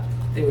God.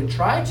 They would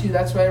try to.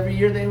 That's why every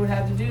year they would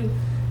have to do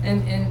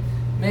and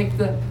make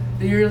the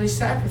yearly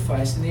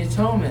sacrifice and the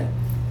atonement.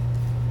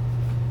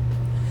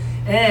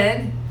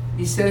 And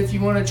he said if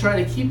you want to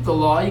try to keep the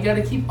law, you got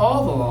to keep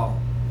all the law,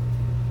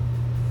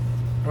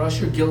 or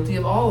else you're guilty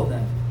of all of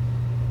them.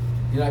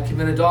 Do not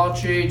commit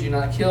adultery, do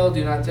not kill,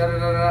 do not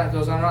da-da-da-da. It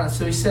goes on and on.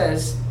 So he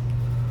says,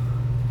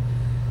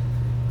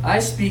 I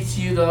speak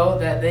to you, though,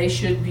 that they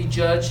should be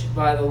judged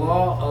by the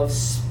law of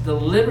the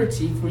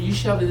liberty, for you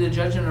shall be the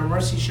judgment of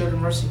mercy, show to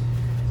mercy,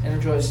 and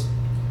rejoice.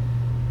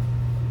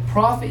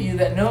 Profit you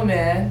that no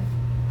man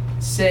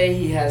say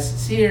he has.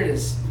 See, here it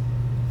is.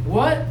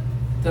 What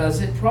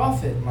does it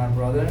profit, my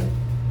brother?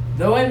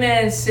 Though a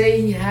man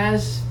say he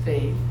has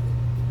faith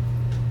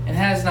and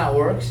has not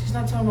works, he's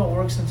not talking about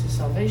works unto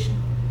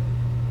salvation.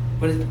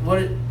 But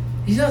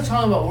he's not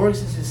talking about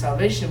works into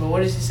salvation, but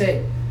what does he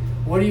say?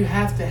 What do you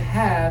have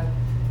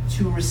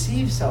to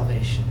receive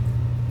salvation?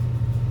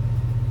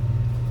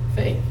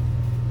 Faith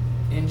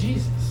in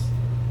Jesus.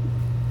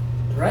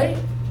 Right?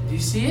 Do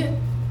you see it?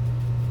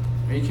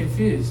 Are you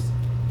confused?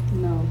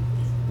 No.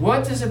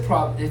 What does it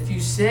profit? If you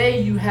say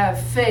you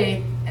have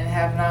faith and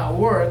have not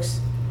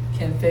works,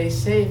 can faith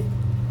save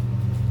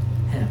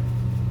him?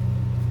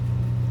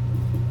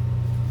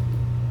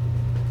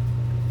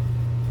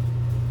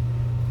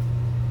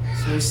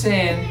 So he's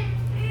saying,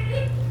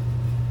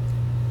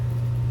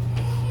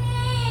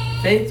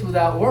 faith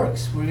without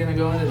works. We're going to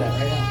go into that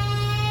right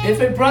now.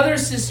 If a brother or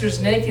sister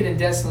is naked and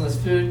desolate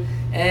of food,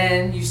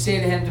 and you say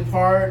to him,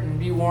 depart and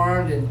be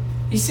warmed, and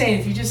he's saying,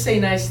 if you just say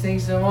nice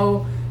things to him,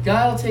 oh,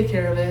 God will take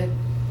care of it.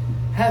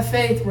 Have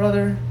faith,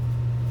 brother.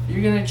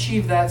 You're going to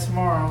achieve that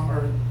tomorrow.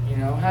 Or,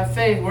 have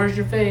faith. Where's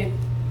your faith?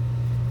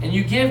 And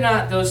you give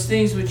not those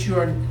things which you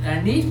are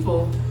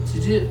needful to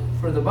do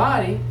for the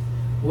body,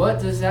 what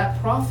does that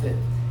profit?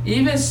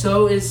 Even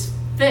so is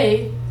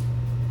faith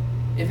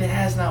if it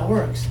has not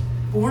works.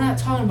 But we're not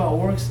talking about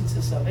works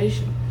unto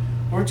salvation.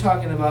 We're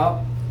talking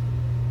about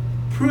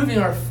proving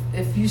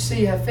if you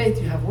say you have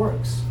faith, you have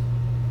works.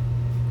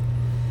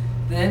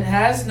 Then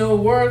has no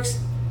works.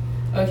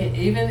 Okay,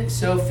 even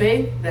so,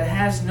 faith that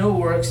has no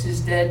works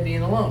is dead,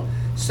 being alone.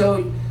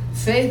 So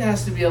faith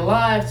has to be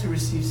alive to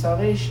receive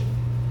salvation.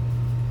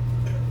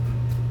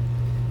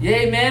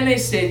 Yea, man may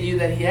say to you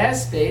that he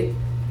has faith,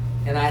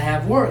 and I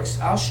have works.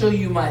 I'll show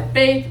you my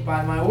faith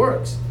by my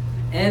works,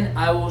 and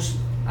I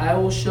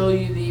will show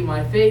you thee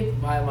my faith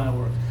by my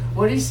works.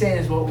 What he's saying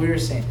is what we were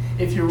saying.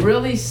 If you're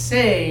really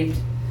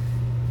saved,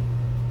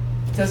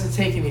 it doesn't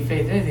take any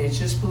faith in anything. It's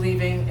just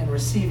believing and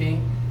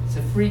receiving. It's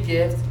a free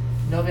gift.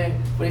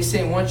 What he's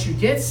saying, once you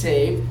get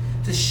saved,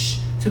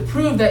 to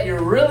prove that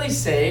you're really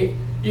saved,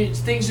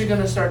 things are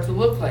going to start to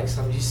look like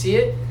something. You see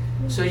it?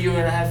 So you're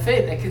going to have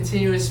faith, a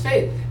continuous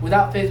faith.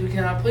 Without faith, we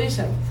cannot please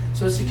him.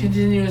 So it's a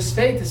continuous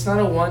faith. It's not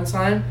a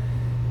one-time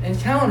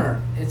encounter.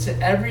 It's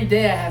every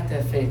day I have to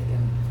have faith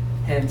in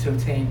him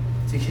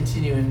to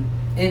continue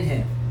in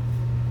him.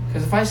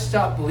 Because if I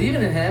stop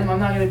believing in him, I'm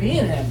not going to be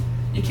in him.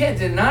 You can't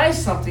deny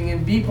something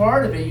and be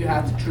part of it. You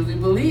have to truly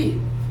believe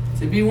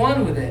to be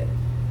one with it.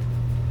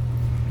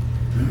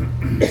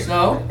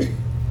 So,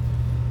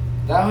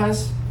 thou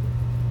hast,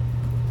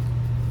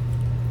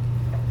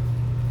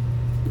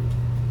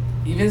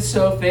 even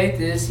so,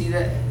 faith is he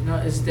that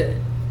is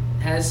dead,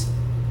 has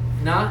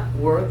not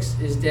works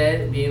is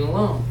dead, being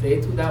alone.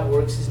 Faith without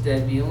works is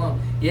dead, being alone.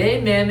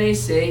 Yea, man may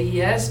say he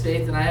has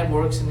faith and I have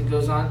works, and it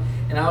goes on,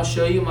 and I will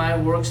show you my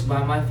works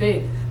by my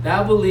faith.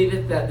 Thou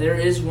believest that there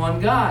is one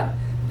God.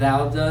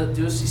 Thou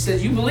doest. He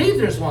says you believe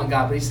there's one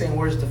God, but he's saying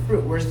where's the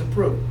fruit? Where's the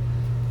proof?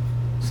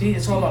 See,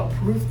 it's all about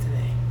proof today.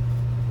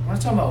 I'm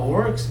not talking about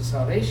works of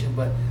salvation,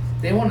 but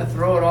they want to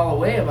throw it all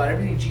away about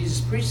everything Jesus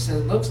preached. So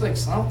it looks like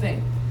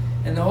something.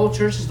 And the whole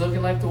church is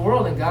looking like the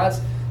world. And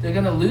they're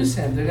going to lose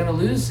him. They're going to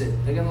lose it.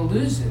 They're going to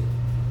lose it.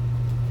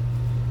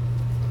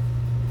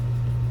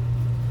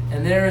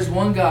 And there is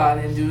one God,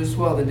 and do as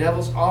well. The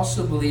devils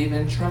also believe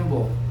and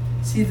tremble.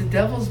 See, the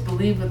devils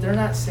believe, but they're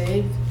not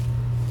saved.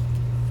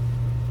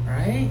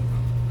 Right?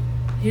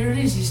 Here it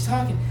is. He's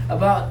talking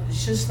about,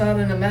 it's just not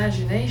an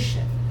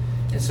imagination.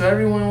 And so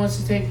everyone wants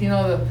to take, the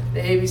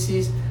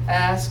ABCs,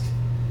 ask,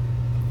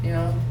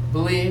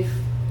 believe.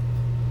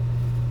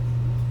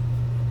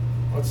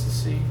 What's the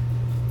C?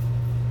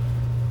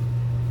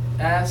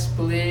 Ask,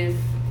 believe,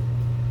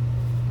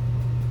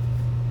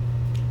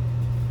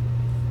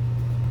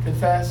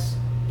 confess,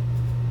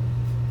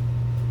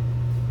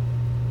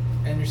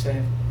 and you're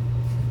saved.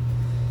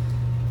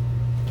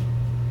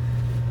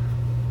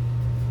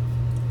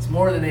 It's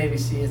more than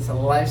ABC. It's a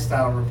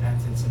lifestyle of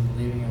repentance and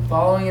believing and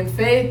following in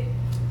faith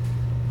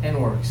and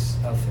works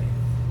of faith.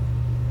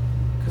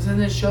 Because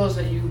then it shows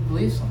that you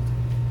believe something.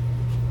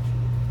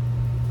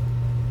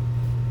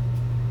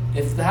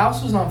 If the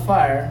house was on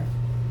fire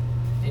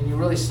and you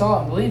really saw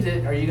it and believed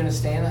it, are you going to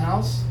stay in the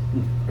house?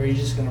 Or are you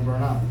just going to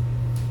burn up?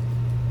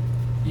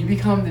 You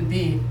become to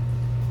be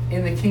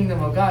in the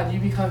kingdom of God. You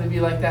become to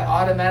be like that.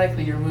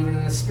 Automatically you're moving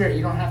in the Spirit.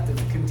 You don't have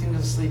to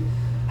continuously,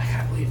 I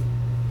got to believe.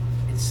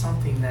 It's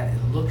something that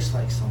it looks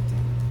like something.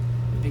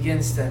 It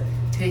begins to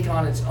take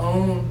on its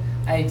own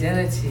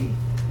identity.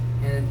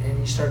 And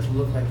you start to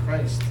look like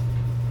Christ.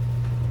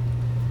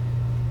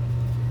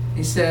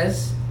 He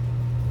says,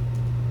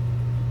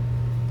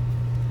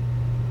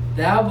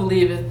 thou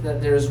believest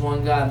that there is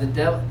one God. The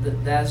devil,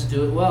 that's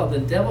do it well. The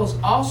devils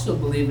also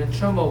believe and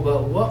tremble.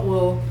 But what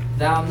will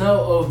thou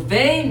know, O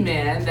vain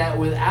man, that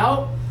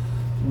without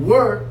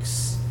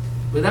works,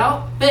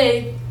 without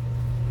faith,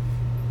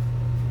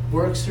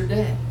 works are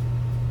dead?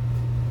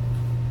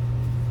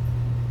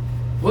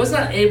 Was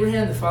not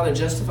Abraham the father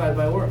justified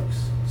by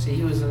works? See,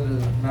 he was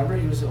remember,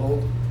 he was the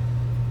old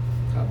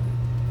covenant.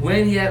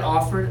 When he had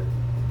offered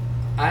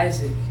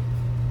Isaac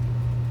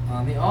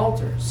on the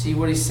altar. See,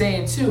 what he's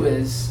saying too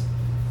is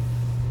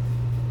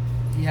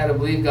he had to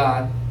believe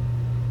God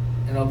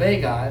and obey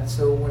God.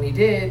 So when he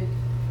did,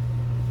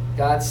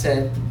 God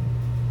said,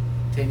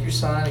 take your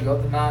son and go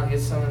up the mountain, get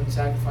someone and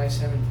sacrifice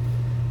him.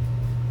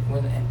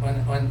 When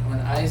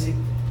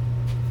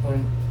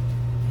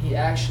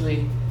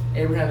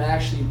Abraham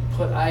actually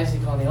put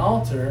Isaac on the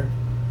altar,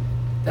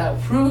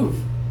 that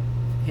proved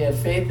he had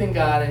faith in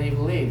God and he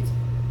believed.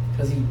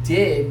 Because he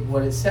did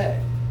what it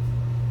said.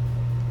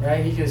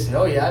 Right? He could have said,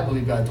 oh yeah, I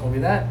believe God told me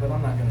that, but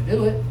I'm not going to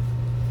do it.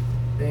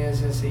 Then he was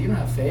going to say, you don't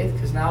have faith,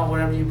 because now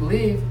whatever you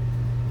believe,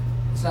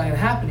 it's not going to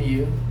happen to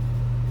you,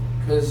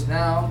 because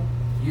now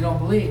you don't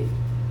believe.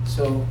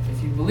 So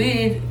if you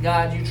believe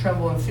God, you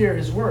tremble and fear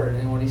his word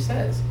and what he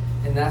says.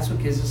 And that's what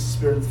gives us the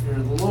spirit of the fear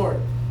of the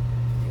Lord.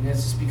 And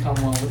it's just become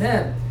one with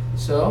him.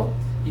 So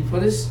he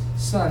put his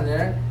son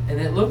there, and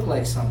it looked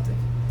like something.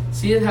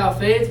 See it how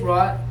faith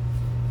wrought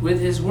with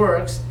his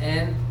works,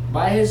 and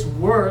by his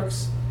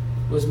works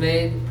was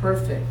made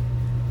perfect.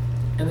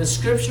 And the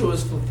scripture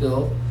was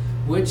fulfilled,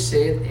 which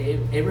saith,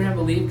 Abraham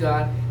believed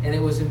God, and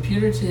it was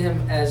imputed to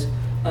him as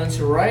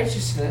unto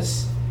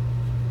righteousness.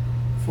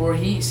 For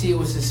it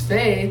was his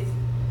faith.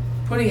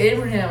 Putting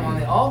Abraham on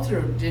the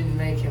altar didn't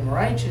make him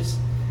righteous.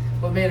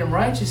 What made him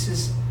righteous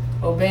is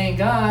obeying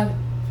God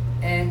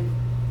and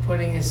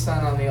putting his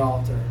son on the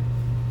altar.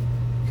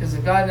 Because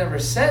if God never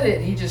said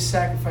it, he just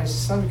sacrificed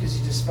his son because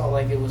he just felt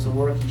like it was a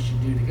work he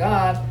should do to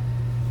God,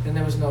 then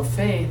there was no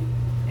faith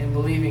in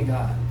believing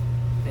God.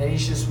 And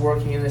he's just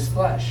working in his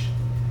flesh.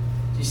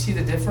 Do you see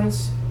the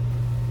difference?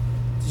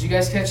 Did you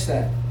guys catch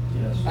that?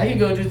 Yes. I could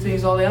go do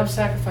things all day. I'm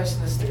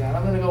sacrificing this to God.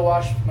 I'm going to go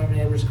wash my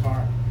neighbor's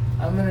car.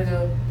 I'm going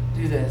to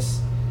do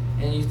this.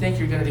 And you think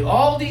you're going to do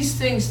all these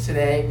things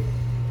today,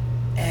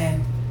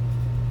 and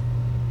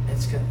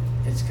it's going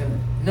to,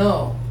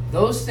 no.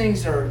 Those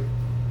things are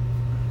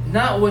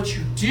not what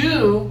you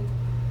do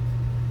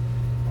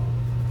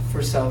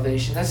for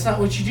salvation. That's not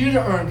what you do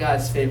to earn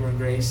God's favor and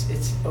grace.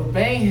 It's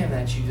obeying him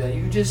that you do that.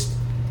 You just,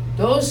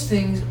 those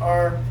things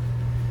are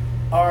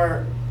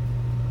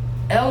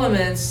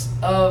elements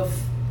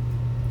of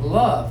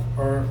love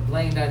or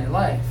laying down your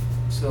life.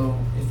 So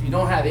if you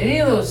don't have any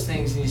of those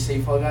things and you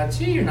say follow God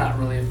too, you're not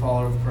really a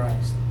follower of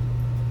Christ.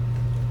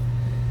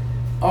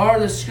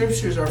 The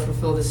scriptures are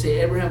fulfilled to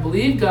say Abraham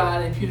believed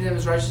God and imputed him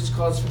as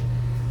righteousness,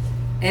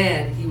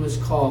 and he was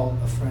called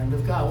a friend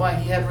of God. Why?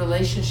 He had a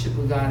relationship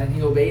with God and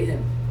he obeyed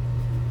him.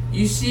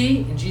 You see,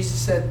 and Jesus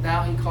said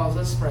now he calls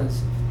us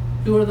friends.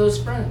 Who are those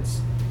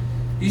friends?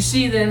 You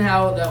see then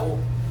how that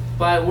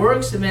by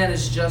works a man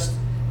is just,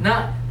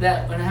 not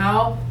that, and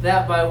how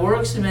that by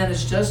works a man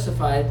is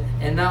justified,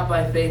 and not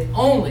by faith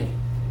only.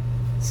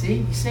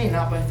 See, he's saying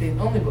not by faith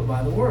only, but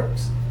by the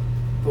works.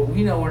 But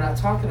we know we're not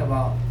talking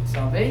about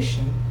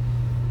salvation,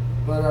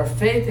 but our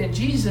faith in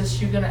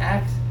Jesus, you're going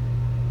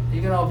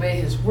to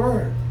obey his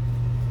word.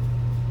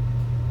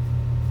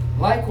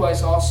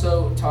 Likewise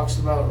also talks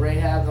about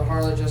Rahab the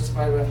harlot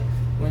justified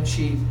when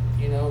she,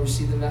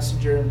 received the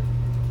messenger.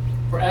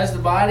 For as the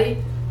body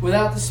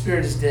without the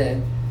spirit is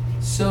dead,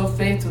 so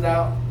faith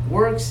without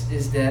works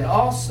is dead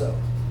also.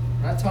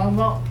 We're not talking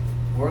about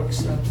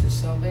works unto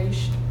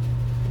salvation.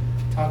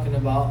 We're talking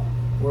about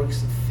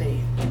works of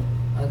faith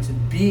unto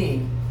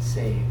being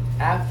saved,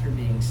 after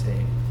being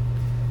saved.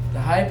 The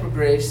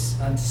hypergrace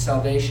unto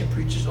salvation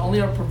preachers only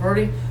are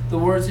perverting the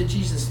words of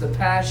Jesus. The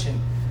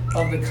passion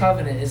of the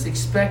covenant is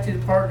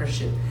expected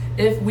partnership.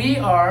 If we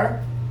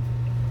are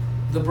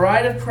the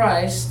bride of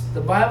Christ,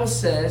 the Bible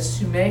says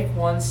to make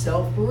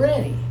oneself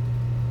ready.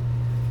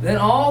 Then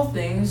all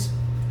things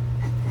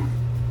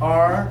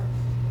are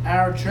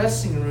our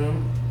dressing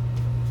room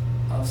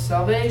of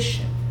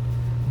salvation.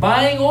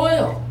 Buying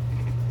oil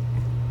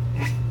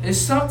is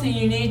something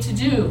you need to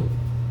do,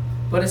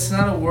 but it's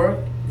not a work.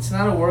 It's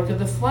not a work of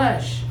the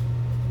flesh.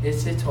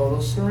 It's a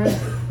total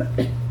surrender.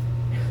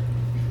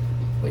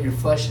 But your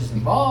flesh is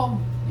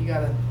involved. You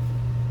gotta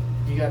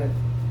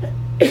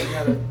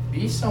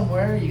be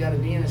somewhere. You gotta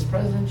be in His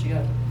presence.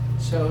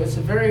 So it's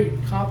a very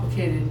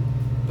complicated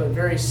but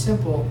very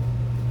simple.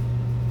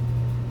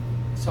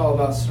 It's all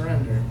about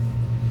surrender.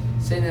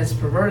 Satan has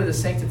perverted the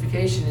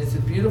sanctification. It's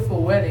a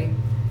beautiful wedding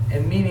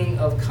and meaning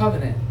of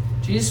covenant.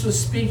 Jesus was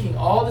speaking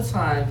all the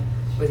time,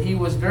 but He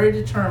was very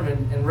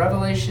determined in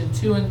Revelation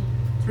 2 and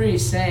 3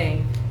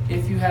 saying,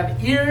 if you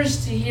have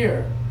ears to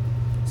hear.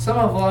 Some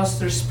have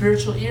lost their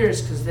spiritual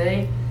ears because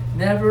they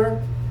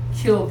never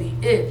killed the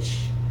itch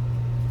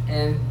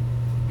and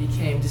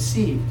became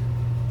deceived.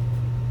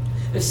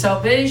 If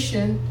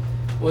salvation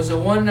was a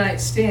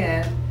one-night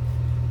stand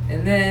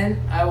and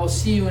then I will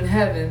see you in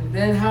heaven,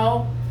 then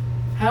how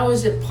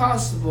is it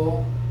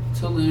possible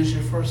to lose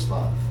your first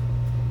love?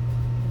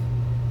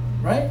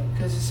 Right?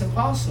 Because it's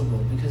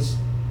impossible, because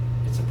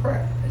it's a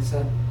prayer.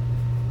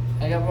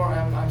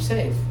 I'm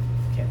saved.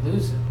 Can't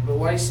lose it. But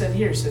what He said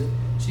here,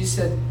 she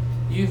said,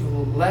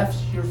 you've left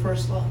your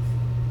first love.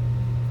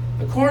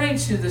 According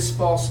to this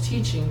false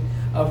teaching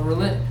of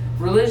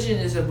religion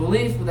is a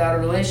belief without a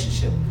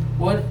relationship.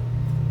 What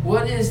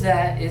is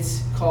that?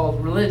 It's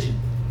called religion.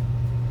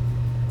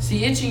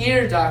 See, itching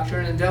ear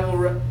doctrine and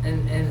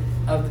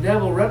of the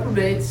devil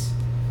reprobates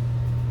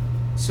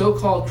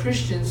so-called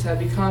Christians have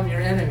become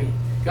your enemy.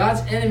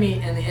 God's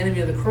enemy and the enemy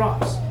of the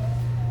cross.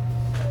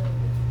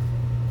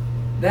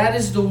 That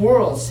is the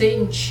world.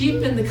 Satan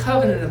cheapened the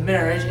covenant of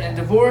marriage, and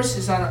divorce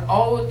is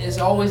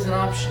always an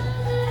option.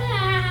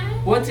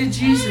 What did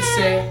Jesus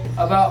say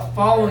about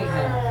following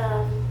Him?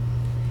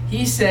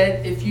 He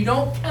said, if you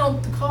don't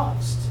count the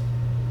cost,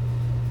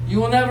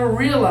 you will never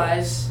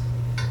realize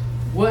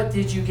what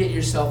did you get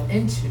yourself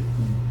into.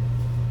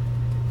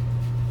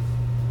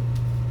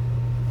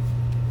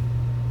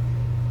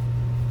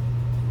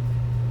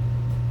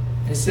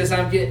 It says,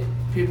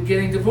 people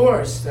getting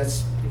divorced.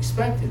 That's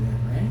expected then,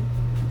 right?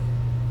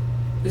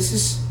 This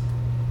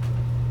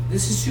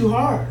is too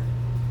hard.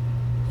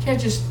 You can't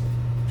just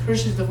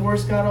Christians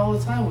divorce God all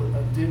the time.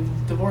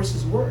 Divorce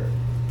His word.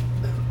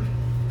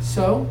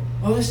 So,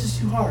 this is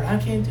too hard. I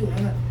can't do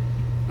it.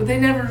 But they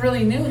never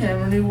really knew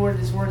Him or knew what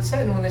His word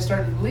said. And when they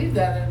started to believe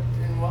that,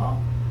 and well,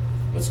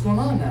 what's going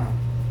on now?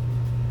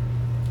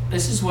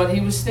 This is what He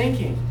was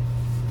thinking.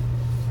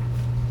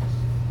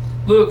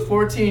 Luke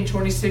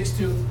 14:26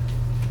 to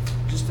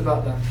just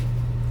about done.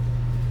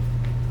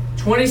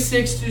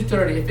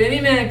 26-30. If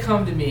any man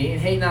come to me and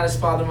hate not his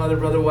father, mother,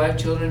 brother, wife,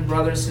 children,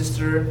 brother,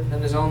 sister,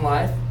 and his own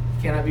life,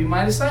 he cannot be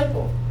my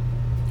disciple.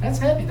 That's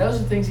heavy. Those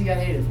are the things He got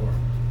hated for.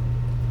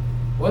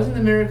 It wasn't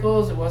the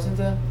miracles. It wasn't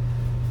the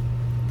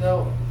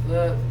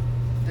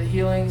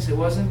healings. It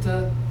wasn't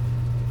the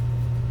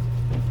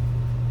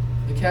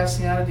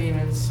casting out of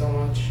demons so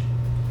much.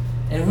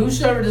 And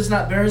whosoever does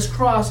not bear his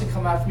cross and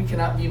come after me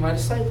cannot be my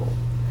disciple.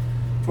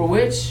 For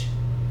which,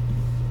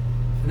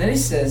 and then he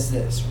says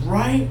this,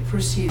 right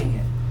preceding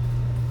it.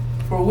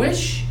 For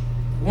which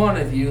one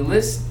of you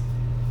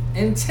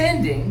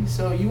intending,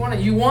 so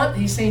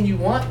he's saying you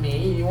want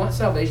me, you want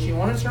salvation, you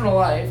want eternal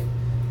life,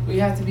 but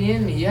you have to be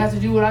in me. You have to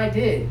do what I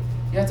did.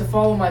 You have to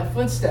follow my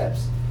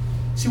footsteps.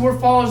 See, we're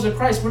followers of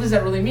Christ. What does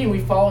that really mean?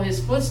 We follow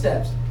His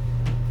footsteps.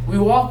 We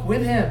walk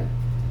with Him.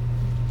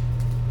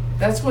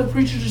 That's what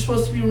preachers are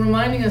supposed to be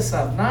reminding us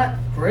of, not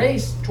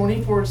grace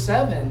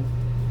 24/7.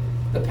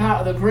 The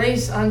power, the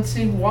grace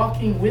unto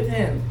walking with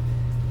Him,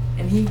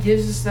 and He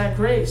gives us that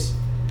grace.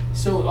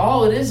 So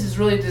all it is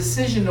really a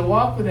decision to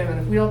walk with Him, and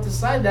if we don't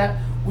decide that,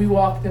 we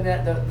walk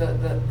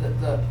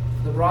the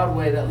broad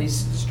way that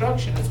leads to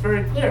destruction. It's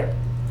very clear.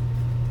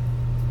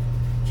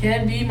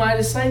 Can be my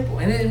disciple,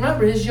 and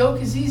remember, His yoke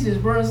is easy, His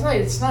burden is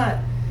light. It's not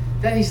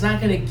that He's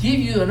not going to give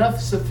you enough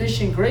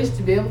sufficient grace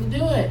to be able to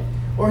do it,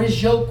 or His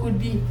yoke would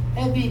be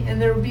heavy, and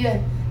there would be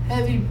a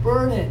heavy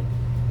burden.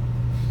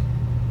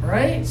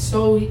 Right?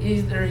 So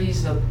he's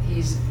not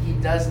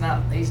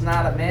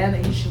a man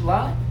that He should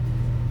lie,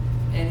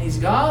 and He's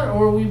God,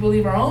 or we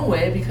believe our own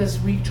way because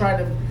we try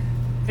to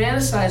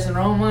fantasize in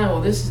our own mind.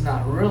 Well, this is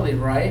not really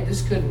right.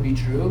 This couldn't be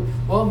true.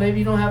 Well, maybe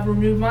you don't have a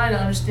renewed mind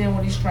to understand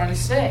what He's trying to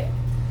say.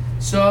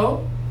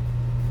 So,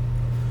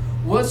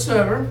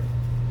 whatsoever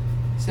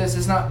He says,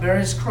 does not bear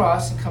his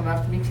cross and come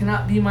after me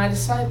cannot be my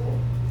disciple.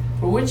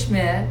 For which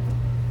man,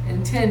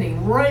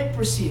 intending right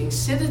proceedings,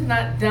 sitteth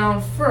not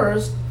down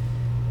first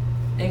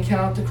and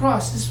count the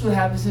cross. This is what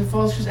happens in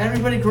false Christians.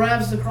 Everybody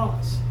grabs the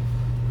cross.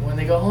 When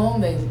they go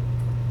home, they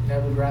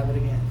never grab it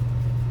again.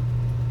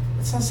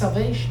 It's not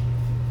salvation.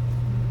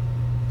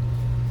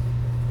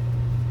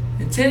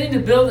 Intending to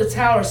build a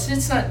tower,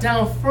 sits not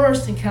down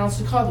first and counts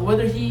the cost,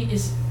 whether he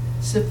is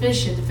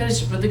sufficient to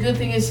finish it. But the good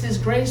thing is his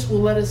grace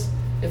will let us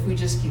if we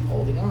just keep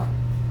holding on.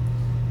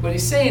 But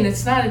he's saying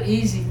it's not an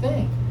easy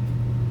thing.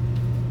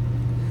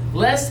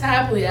 Lest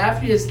happily,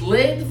 after he has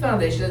laid the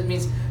foundation, that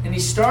means, and he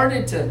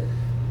started to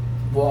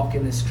walk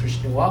in this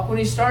Christian walk, when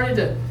he started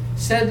to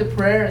said the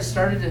prayer and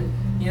started to,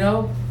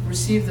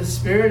 receive the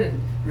Spirit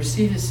and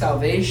receive his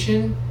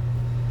salvation,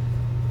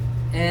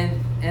 and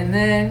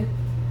then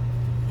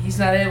he's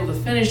not able to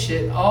finish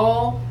it,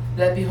 all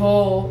that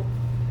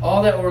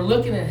were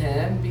looking at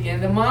him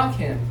began to mock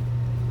him,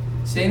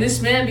 saying,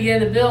 this man began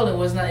to build and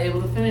was not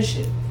able to finish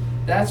it.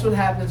 That's what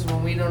happens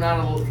when we do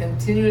not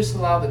continuously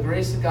allow the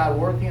grace of God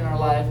working in our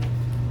life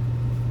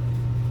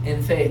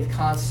in faith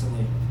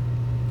constantly.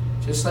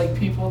 Just like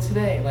people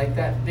today, like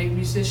that big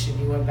musician.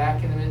 He went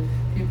back in and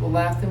people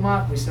laughed and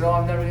mocked. We said,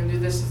 I'm never going to do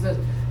this and this.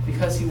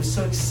 Because he was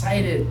so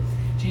excited.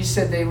 Jesus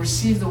said they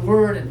received the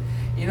word, and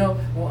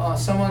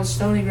some on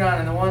stony ground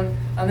and the one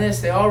on this,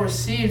 they all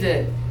received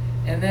it.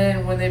 And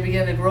then when they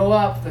began to grow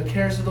up, the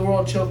cares of the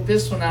world choked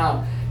this one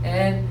out.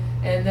 And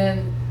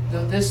then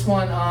this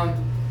one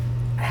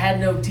had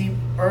no deep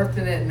earth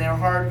in it, and they're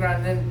hard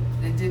ground, and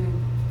then it didn't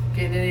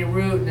get any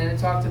root. And then it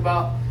talked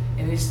about,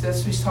 that's what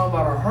he's talking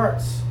about, our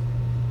hearts.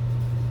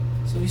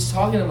 So he's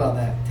talking about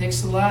that.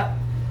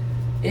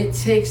 It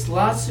takes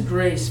lots of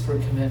grace for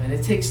commitment.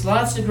 It takes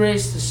lots of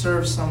grace to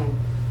serve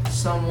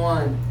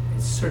someone,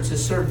 to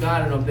serve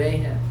God and obey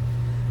him.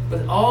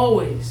 But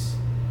always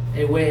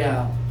a way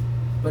out.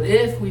 But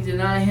if we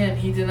deny him,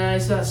 he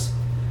denies us.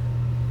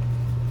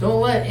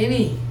 Don't let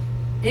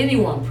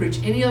anyone preach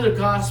any other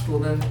gospel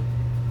than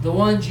the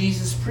one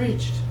Jesus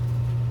preached.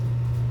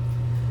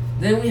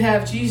 Then we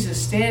have Jesus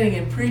standing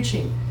and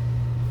preaching.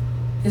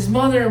 His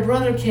mother and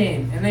brother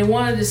came, and they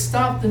wanted to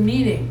stop the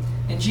meeting.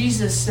 And then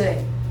Jesus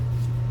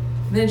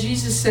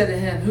said to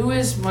him, who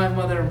is my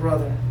mother and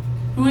brother?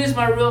 Who is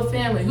my real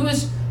family? Who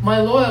is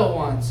my loyal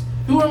ones?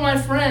 Who are my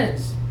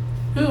friends?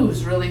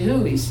 Who's really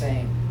who, he's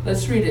saying.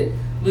 Let's read it.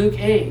 Luke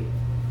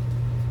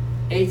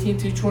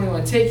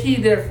 8:18-21. Take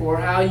heed, therefore,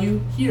 how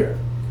you hear.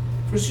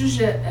 For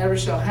whosoever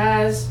shall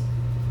has,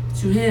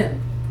 to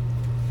him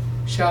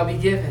shall be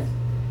given.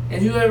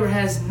 And whoever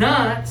has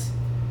not,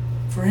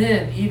 for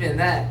him even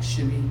that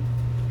should be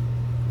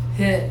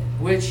hit,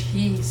 which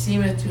he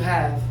seemeth to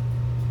have.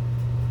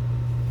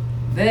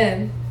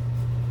 Then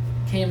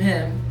came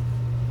him,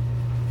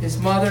 his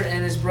mother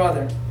and his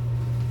brother,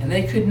 and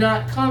they could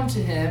not come to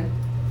him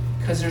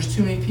because there's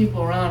too many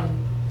people around him,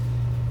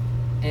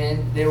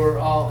 and they were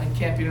all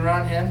encamping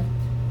around him,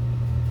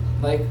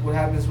 like what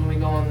happens when we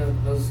go on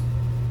those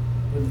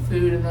with the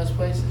food in those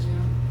places,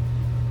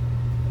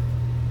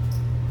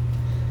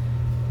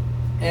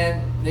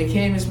 And they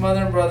came, his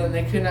mother and brother, and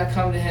they could not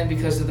come to him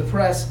because of the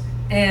press.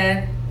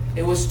 And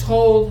it was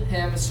told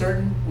him a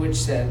certain which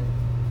said,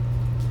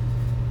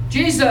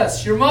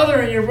 Jesus, your mother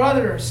and your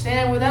brother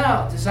stand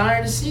without,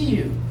 desiring to see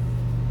you.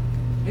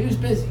 He was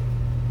busy.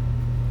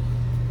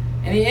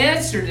 And he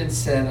answered and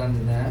said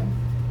unto them,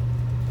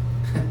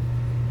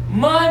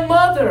 my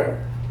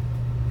mother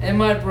and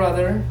my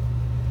brother.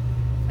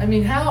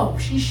 How?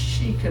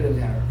 She could have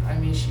had her.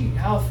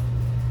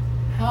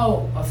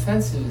 How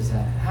offensive is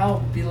that?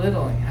 How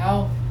belittling?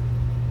 How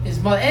is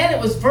mother? And it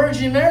was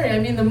Virgin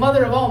Mary. The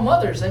mother of all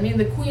mothers.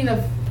 The queen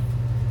of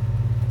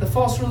the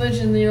false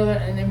religion.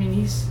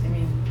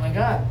 And my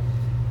God,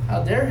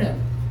 how dare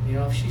him?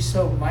 She's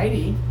so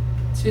mighty,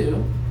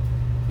 too.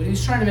 But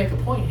he's trying to make a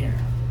point here,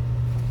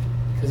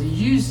 because he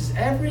uses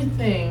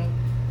everything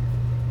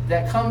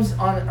that comes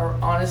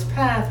on his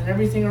path and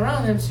everything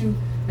around him to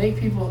make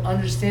people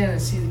understand and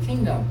see the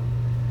kingdom.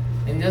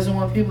 And he doesn't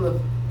want people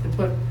to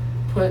put.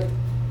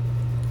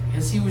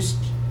 Because he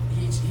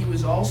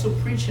was also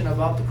preaching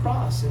about the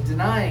cross and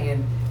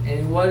denying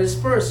and what is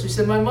first. He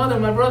said, my mother,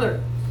 my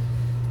brother.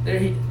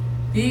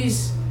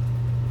 These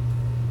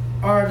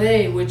are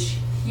they which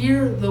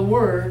hear the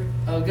word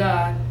of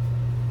God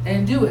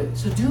and do it.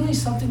 So doing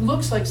something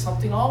looks like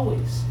something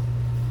always.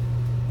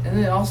 And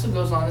then it also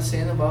goes on to say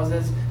in the Bible,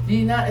 says,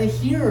 be not a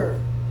hearer,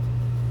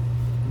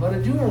 but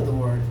a doer of the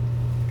word.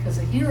 Because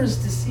the hearers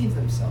deceive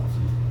themselves.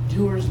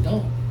 Doers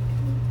don't.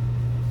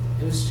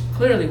 It was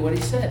clearly what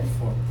he said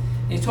before.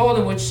 He told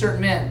him which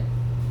certain men.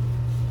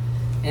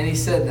 And he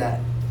said that.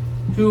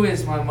 Who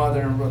is my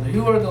mother and brother?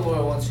 Who are the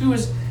loyal ones? Who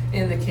is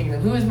in the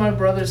kingdom? Who is my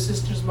brother,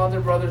 sisters,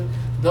 mother, brother?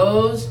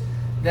 Those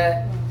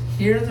that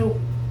hear the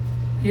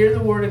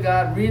word of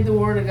God, read the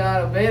word of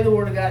God, obey the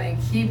word of God, and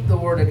keep the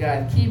word of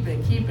God. Keep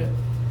it.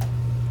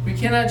 We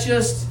cannot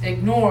just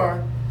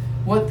ignore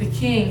what the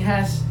king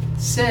has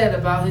said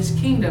about his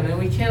kingdom. And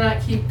we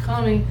cannot keep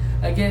coming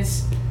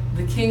against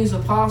the king's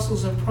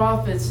apostles and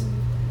prophets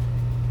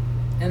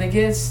and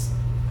against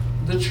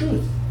the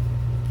truth.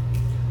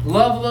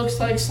 Love looks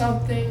like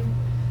something.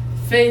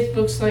 Faith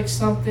looks like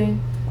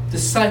something.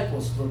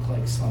 Disciples look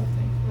like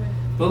something.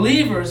 Right.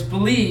 Believers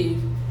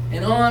believe,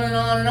 and on and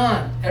on and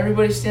on.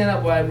 Everybody stand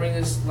up while I bring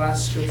this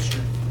last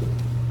scripture.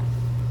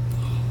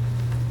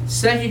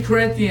 2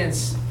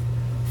 Corinthians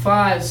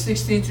 5,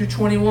 16 through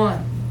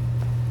 21.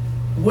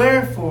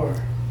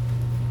 Wherefore,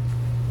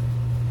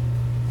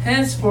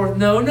 henceforth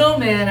know no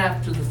man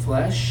after the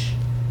flesh,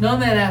 no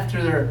man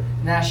after their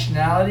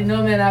nationality,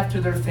 no man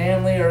after their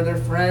family or their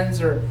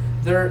friends or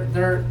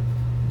their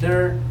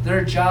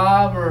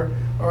job or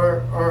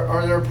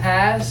their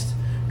past.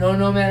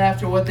 No man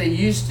after what they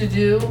used to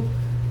do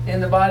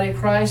in the body of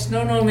Christ.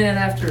 No man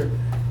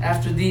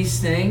after these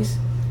things.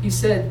 He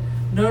said,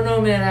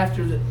 no man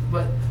after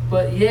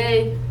but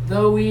yea,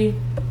 though we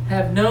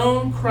have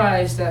known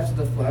Christ after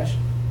the flesh,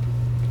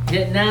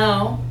 yet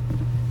now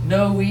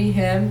know we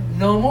him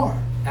no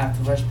more after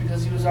the flesh,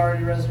 because he was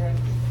already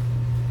resurrected.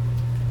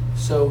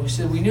 So we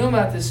said we knew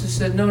about this. He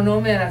said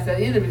no man after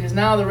that either, because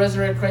now the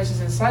resurrected Christ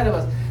is inside of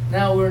us.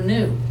 Now we're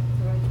new.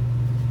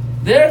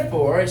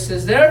 Therefore, it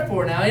says,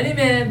 therefore now any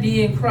man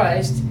be in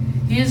Christ,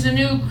 he is a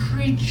new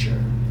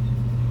creature.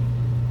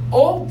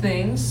 Old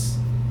things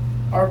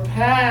are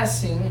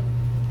passing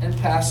and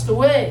passed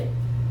away.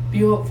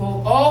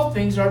 Behold, all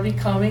things are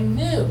becoming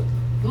new.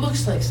 It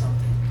looks like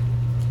something.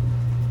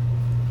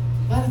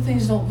 A lot of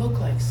things don't look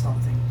like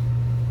something.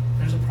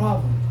 There's a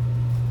problem.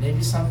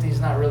 Maybe something's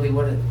not really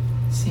what it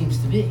seems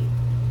to be.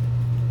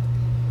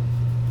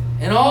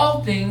 And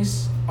all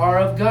things are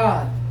of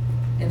God,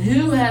 and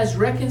who has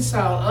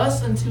reconciled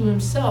us unto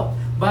himself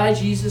by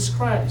Jesus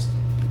Christ,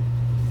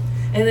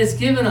 and has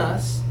given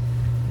us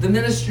the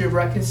ministry of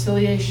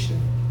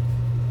reconciliation.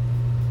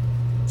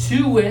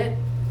 To wit,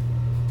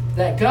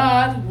 that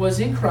God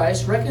was in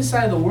Christ,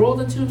 reconciling the world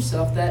unto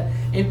himself, that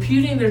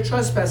imputing their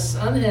trespasses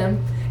unto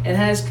him, and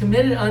has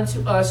committed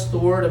unto us the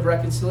word of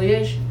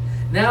reconciliation.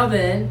 Now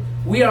then,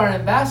 we are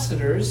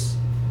ambassadors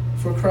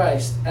for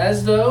Christ,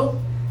 as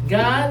though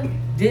God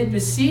did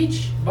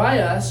beseech by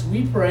us,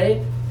 we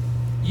pray,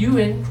 you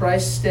in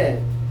Christ's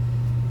stead,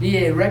 be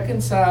ye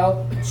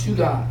reconciled to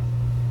God.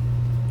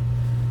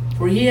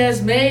 For he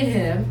has made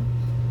him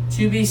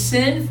to be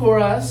sin for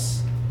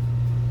us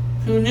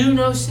who knew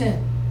no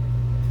sin,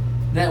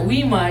 that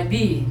we might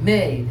be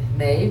made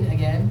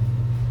again,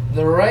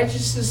 the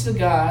righteousness of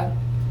God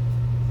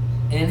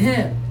in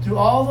him. Through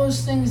all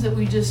those things that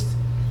we just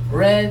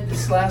read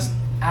this last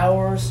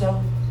hour or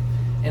so,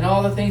 and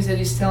all the things that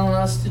he's telling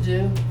us to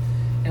do.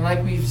 And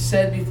like we've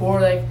said before,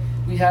 like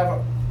we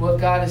have what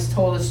God has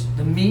told us,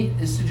 the meat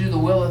is to do the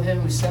will of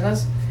him who sent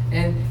us.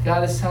 And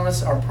God is telling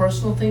us our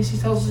personal things he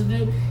tells us to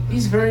do.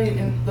 He's very,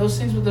 in those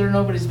things that are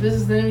nobody's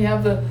business. Then we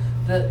have the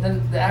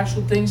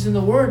actual things in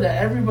the Word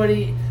that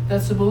everybody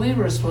that's a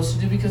believer is supposed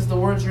to do, because the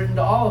Word's written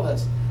to all of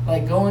us.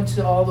 Like, go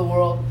into all the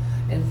world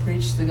and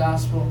preach the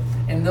gospel.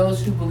 And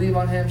those who believe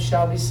on him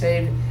shall be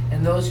saved,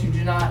 and those who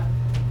do not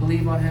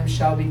believe on him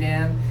shall be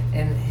damned.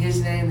 In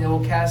his name they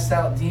will cast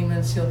out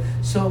demons.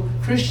 So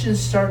Christians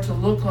start to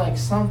look like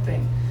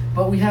something.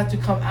 But we have to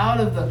come out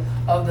of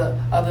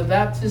the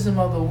baptism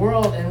of the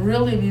world and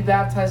really be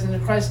baptized into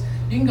Christ.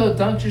 You can go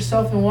dunk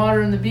yourself in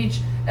water on the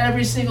beach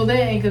every single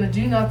day. It ain't going to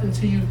do nothing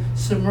until you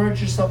submerge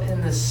yourself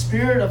in the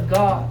Spirit of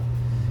God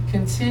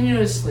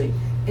continuously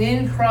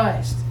in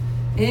Christ.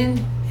 In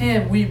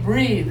him we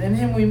breathe, in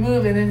him we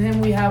move, and in him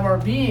we have our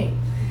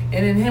being.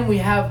 And in him we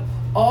have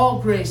all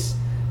grace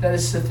that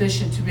is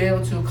sufficient to be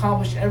able to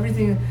accomplish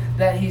everything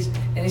that he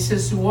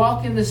says to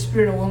walk in the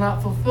Spirit and will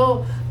not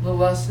fulfill the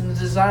lusts and the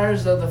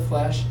desires of the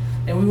flesh,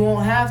 and we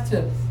won't have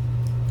to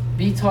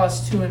be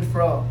tossed to and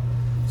fro.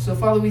 So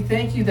Father, we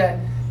thank you that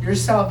your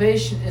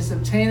salvation is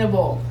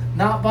obtainable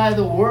not by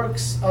the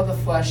works of the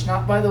flesh,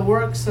 not by the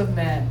works of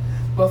man,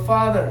 but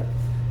Father,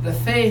 the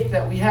faith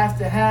that we have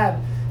to have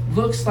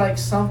looks like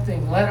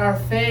something. Let our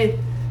faith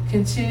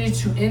continue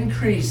to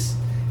increase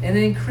and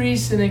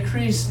increase and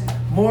increase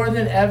more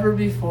than ever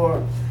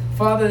before.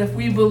 Father, if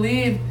we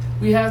believe,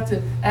 we have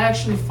to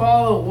actually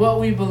follow what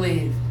we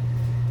believe.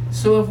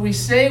 So if we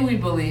say we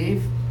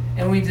believe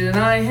and we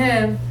deny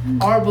him,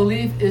 our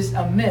belief is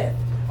a myth.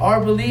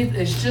 Our belief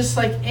is just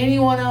like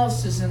anyone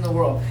else's in the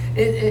world.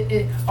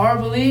 Our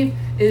belief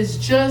is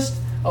just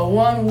a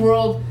one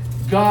world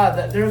God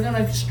that they're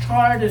going to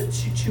try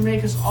to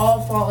make us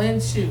all fall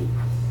into.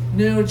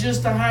 No,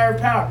 just a higher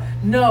power.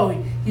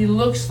 No, he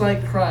looks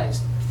like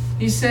Christ.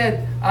 He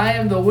said, I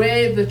am the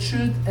way, the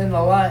truth, and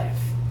the life.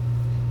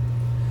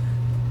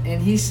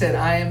 And he said,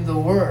 I am the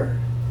Word.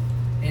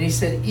 And he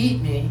said,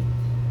 eat me,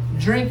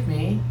 drink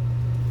my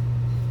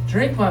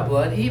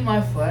blood, eat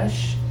my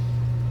flesh,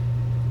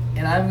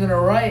 and I'm going to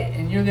write,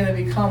 and you're going to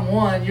become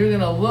one. You're going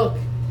to look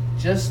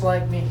just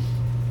like me.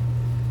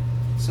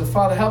 So,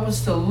 Father, help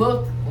us to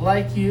look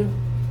like you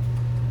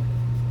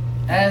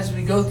as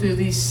we go through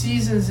these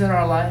seasons in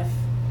our life.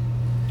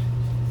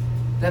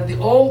 That the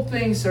old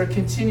things are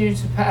continuing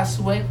to pass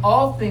away.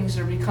 All things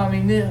are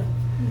becoming new.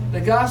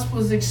 The gospel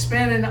is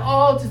expanded in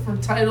all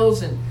different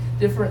titles and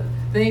different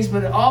things,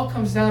 but it all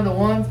comes down to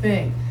one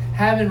thing: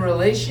 having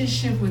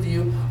relationship with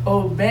you,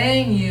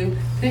 obeying you,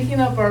 picking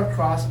up our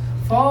cross,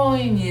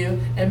 following you,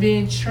 and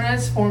being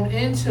transformed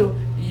into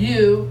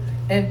you,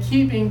 and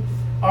keeping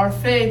our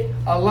faith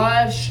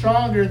alive,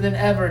 stronger than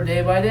ever,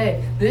 day by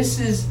day. This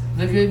is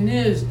the good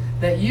news,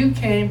 that you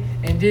came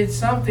and did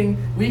something.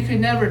 We could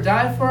never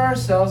die for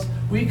ourselves.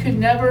 We could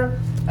never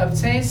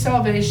obtain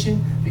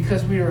salvation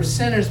because we were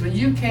sinners, but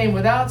you came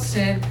without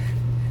sin,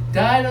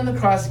 died on the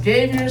cross,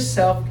 gave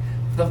yourself.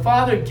 The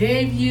Father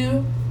gave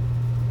you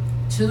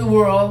to the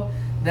world,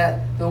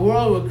 that the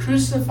world would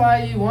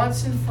crucify you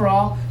once and for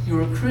all. You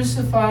were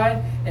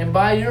crucified, and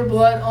by your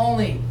blood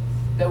only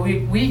that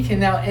we can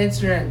now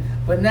enter in.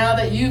 But now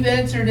that you've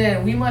entered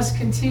in, we must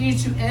continue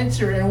to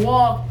enter and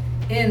walk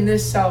in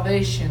this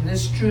salvation,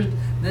 this truth,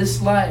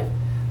 this life.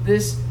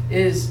 This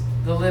is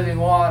the living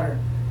water,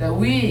 that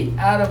we,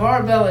 out of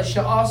our belly,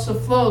 shall also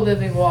flow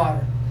living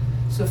water.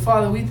 So,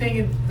 Father, we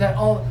think that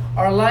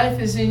our life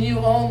is in you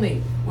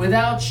only.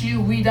 Without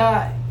you, we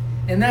die.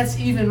 And that's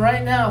even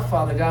right now,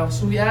 Father God.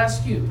 So we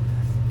ask you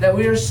that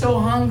we are so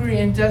hungry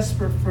and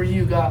desperate for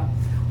you, God.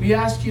 We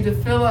ask you to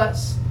fill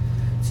us,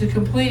 to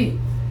complete,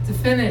 to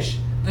finish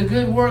the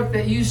good work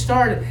that you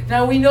started.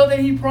 Now, we know that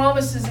he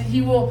promises that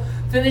he will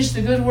finish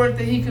the good work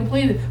that he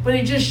completed, but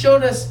he just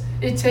showed us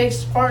it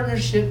takes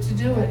partnership to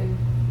do it.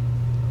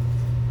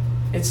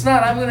 It's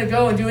not, I'm going to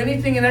go and do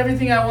anything and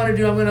everything I want to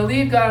do. I'm going to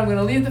leave God. I'm going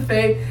to leave the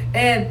faith,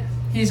 and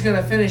he's going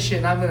to finish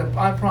it, and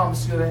I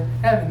promise to go to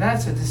heaven.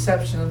 That's a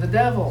deception of the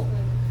devil.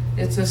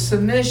 It's a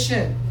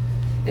submission.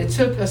 It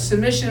took a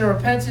submission and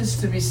repentance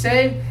to be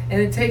saved,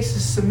 and it takes a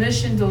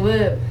submission to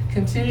live,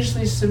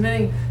 continuously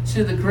submitting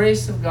to the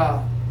grace of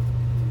God.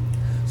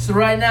 So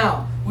right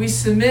now, we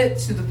submit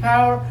to the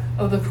power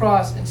of the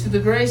cross and to the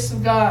grace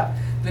of God,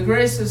 the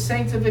grace of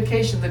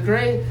sanctification, the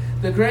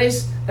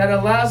grace that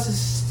allows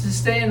us to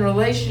stay in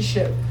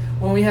relationship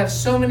when we have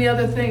so many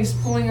other things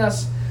pulling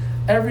us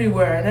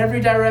everywhere, in every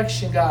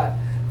direction, God.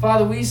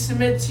 Father, we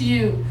submit to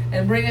you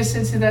and bring us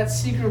into that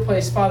secret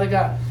place, Father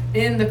God.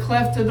 In the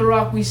cleft of the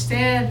rock, we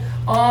stand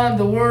on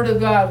the word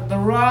of God, the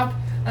rock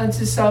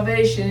unto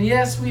salvation. And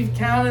yes, we've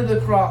counted the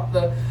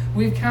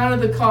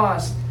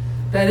cost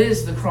that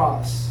is the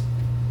cross.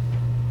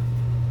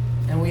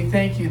 And we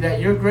thank you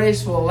that your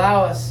grace will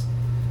allow us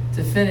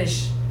to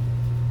finish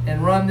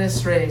and run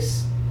this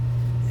race.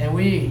 And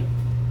we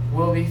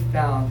will be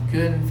found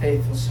good and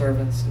faithful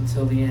servants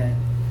until the end.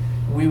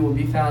 We will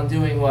be found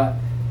doing what?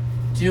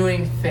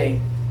 Doing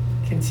faith.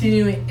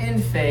 Continuing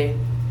in faith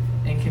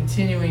and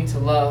continuing to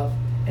love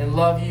and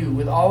love you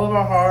with all of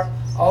our heart,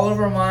 all of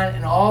our mind,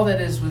 and all that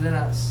is within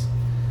us.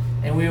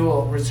 And we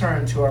will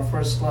return to our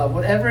first love,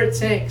 whatever it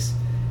takes,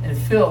 and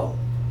fill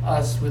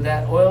us with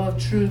that oil of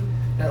truth,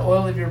 that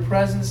oil of your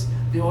presence,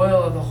 the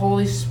oil of the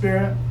Holy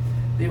Spirit,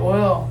 the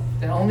oil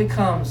that only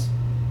comes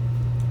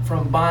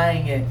from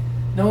buying it.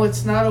 No,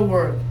 it's not a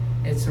work,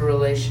 it's a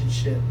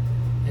relationship.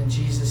 In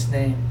Jesus'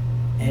 name,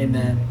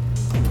 amen.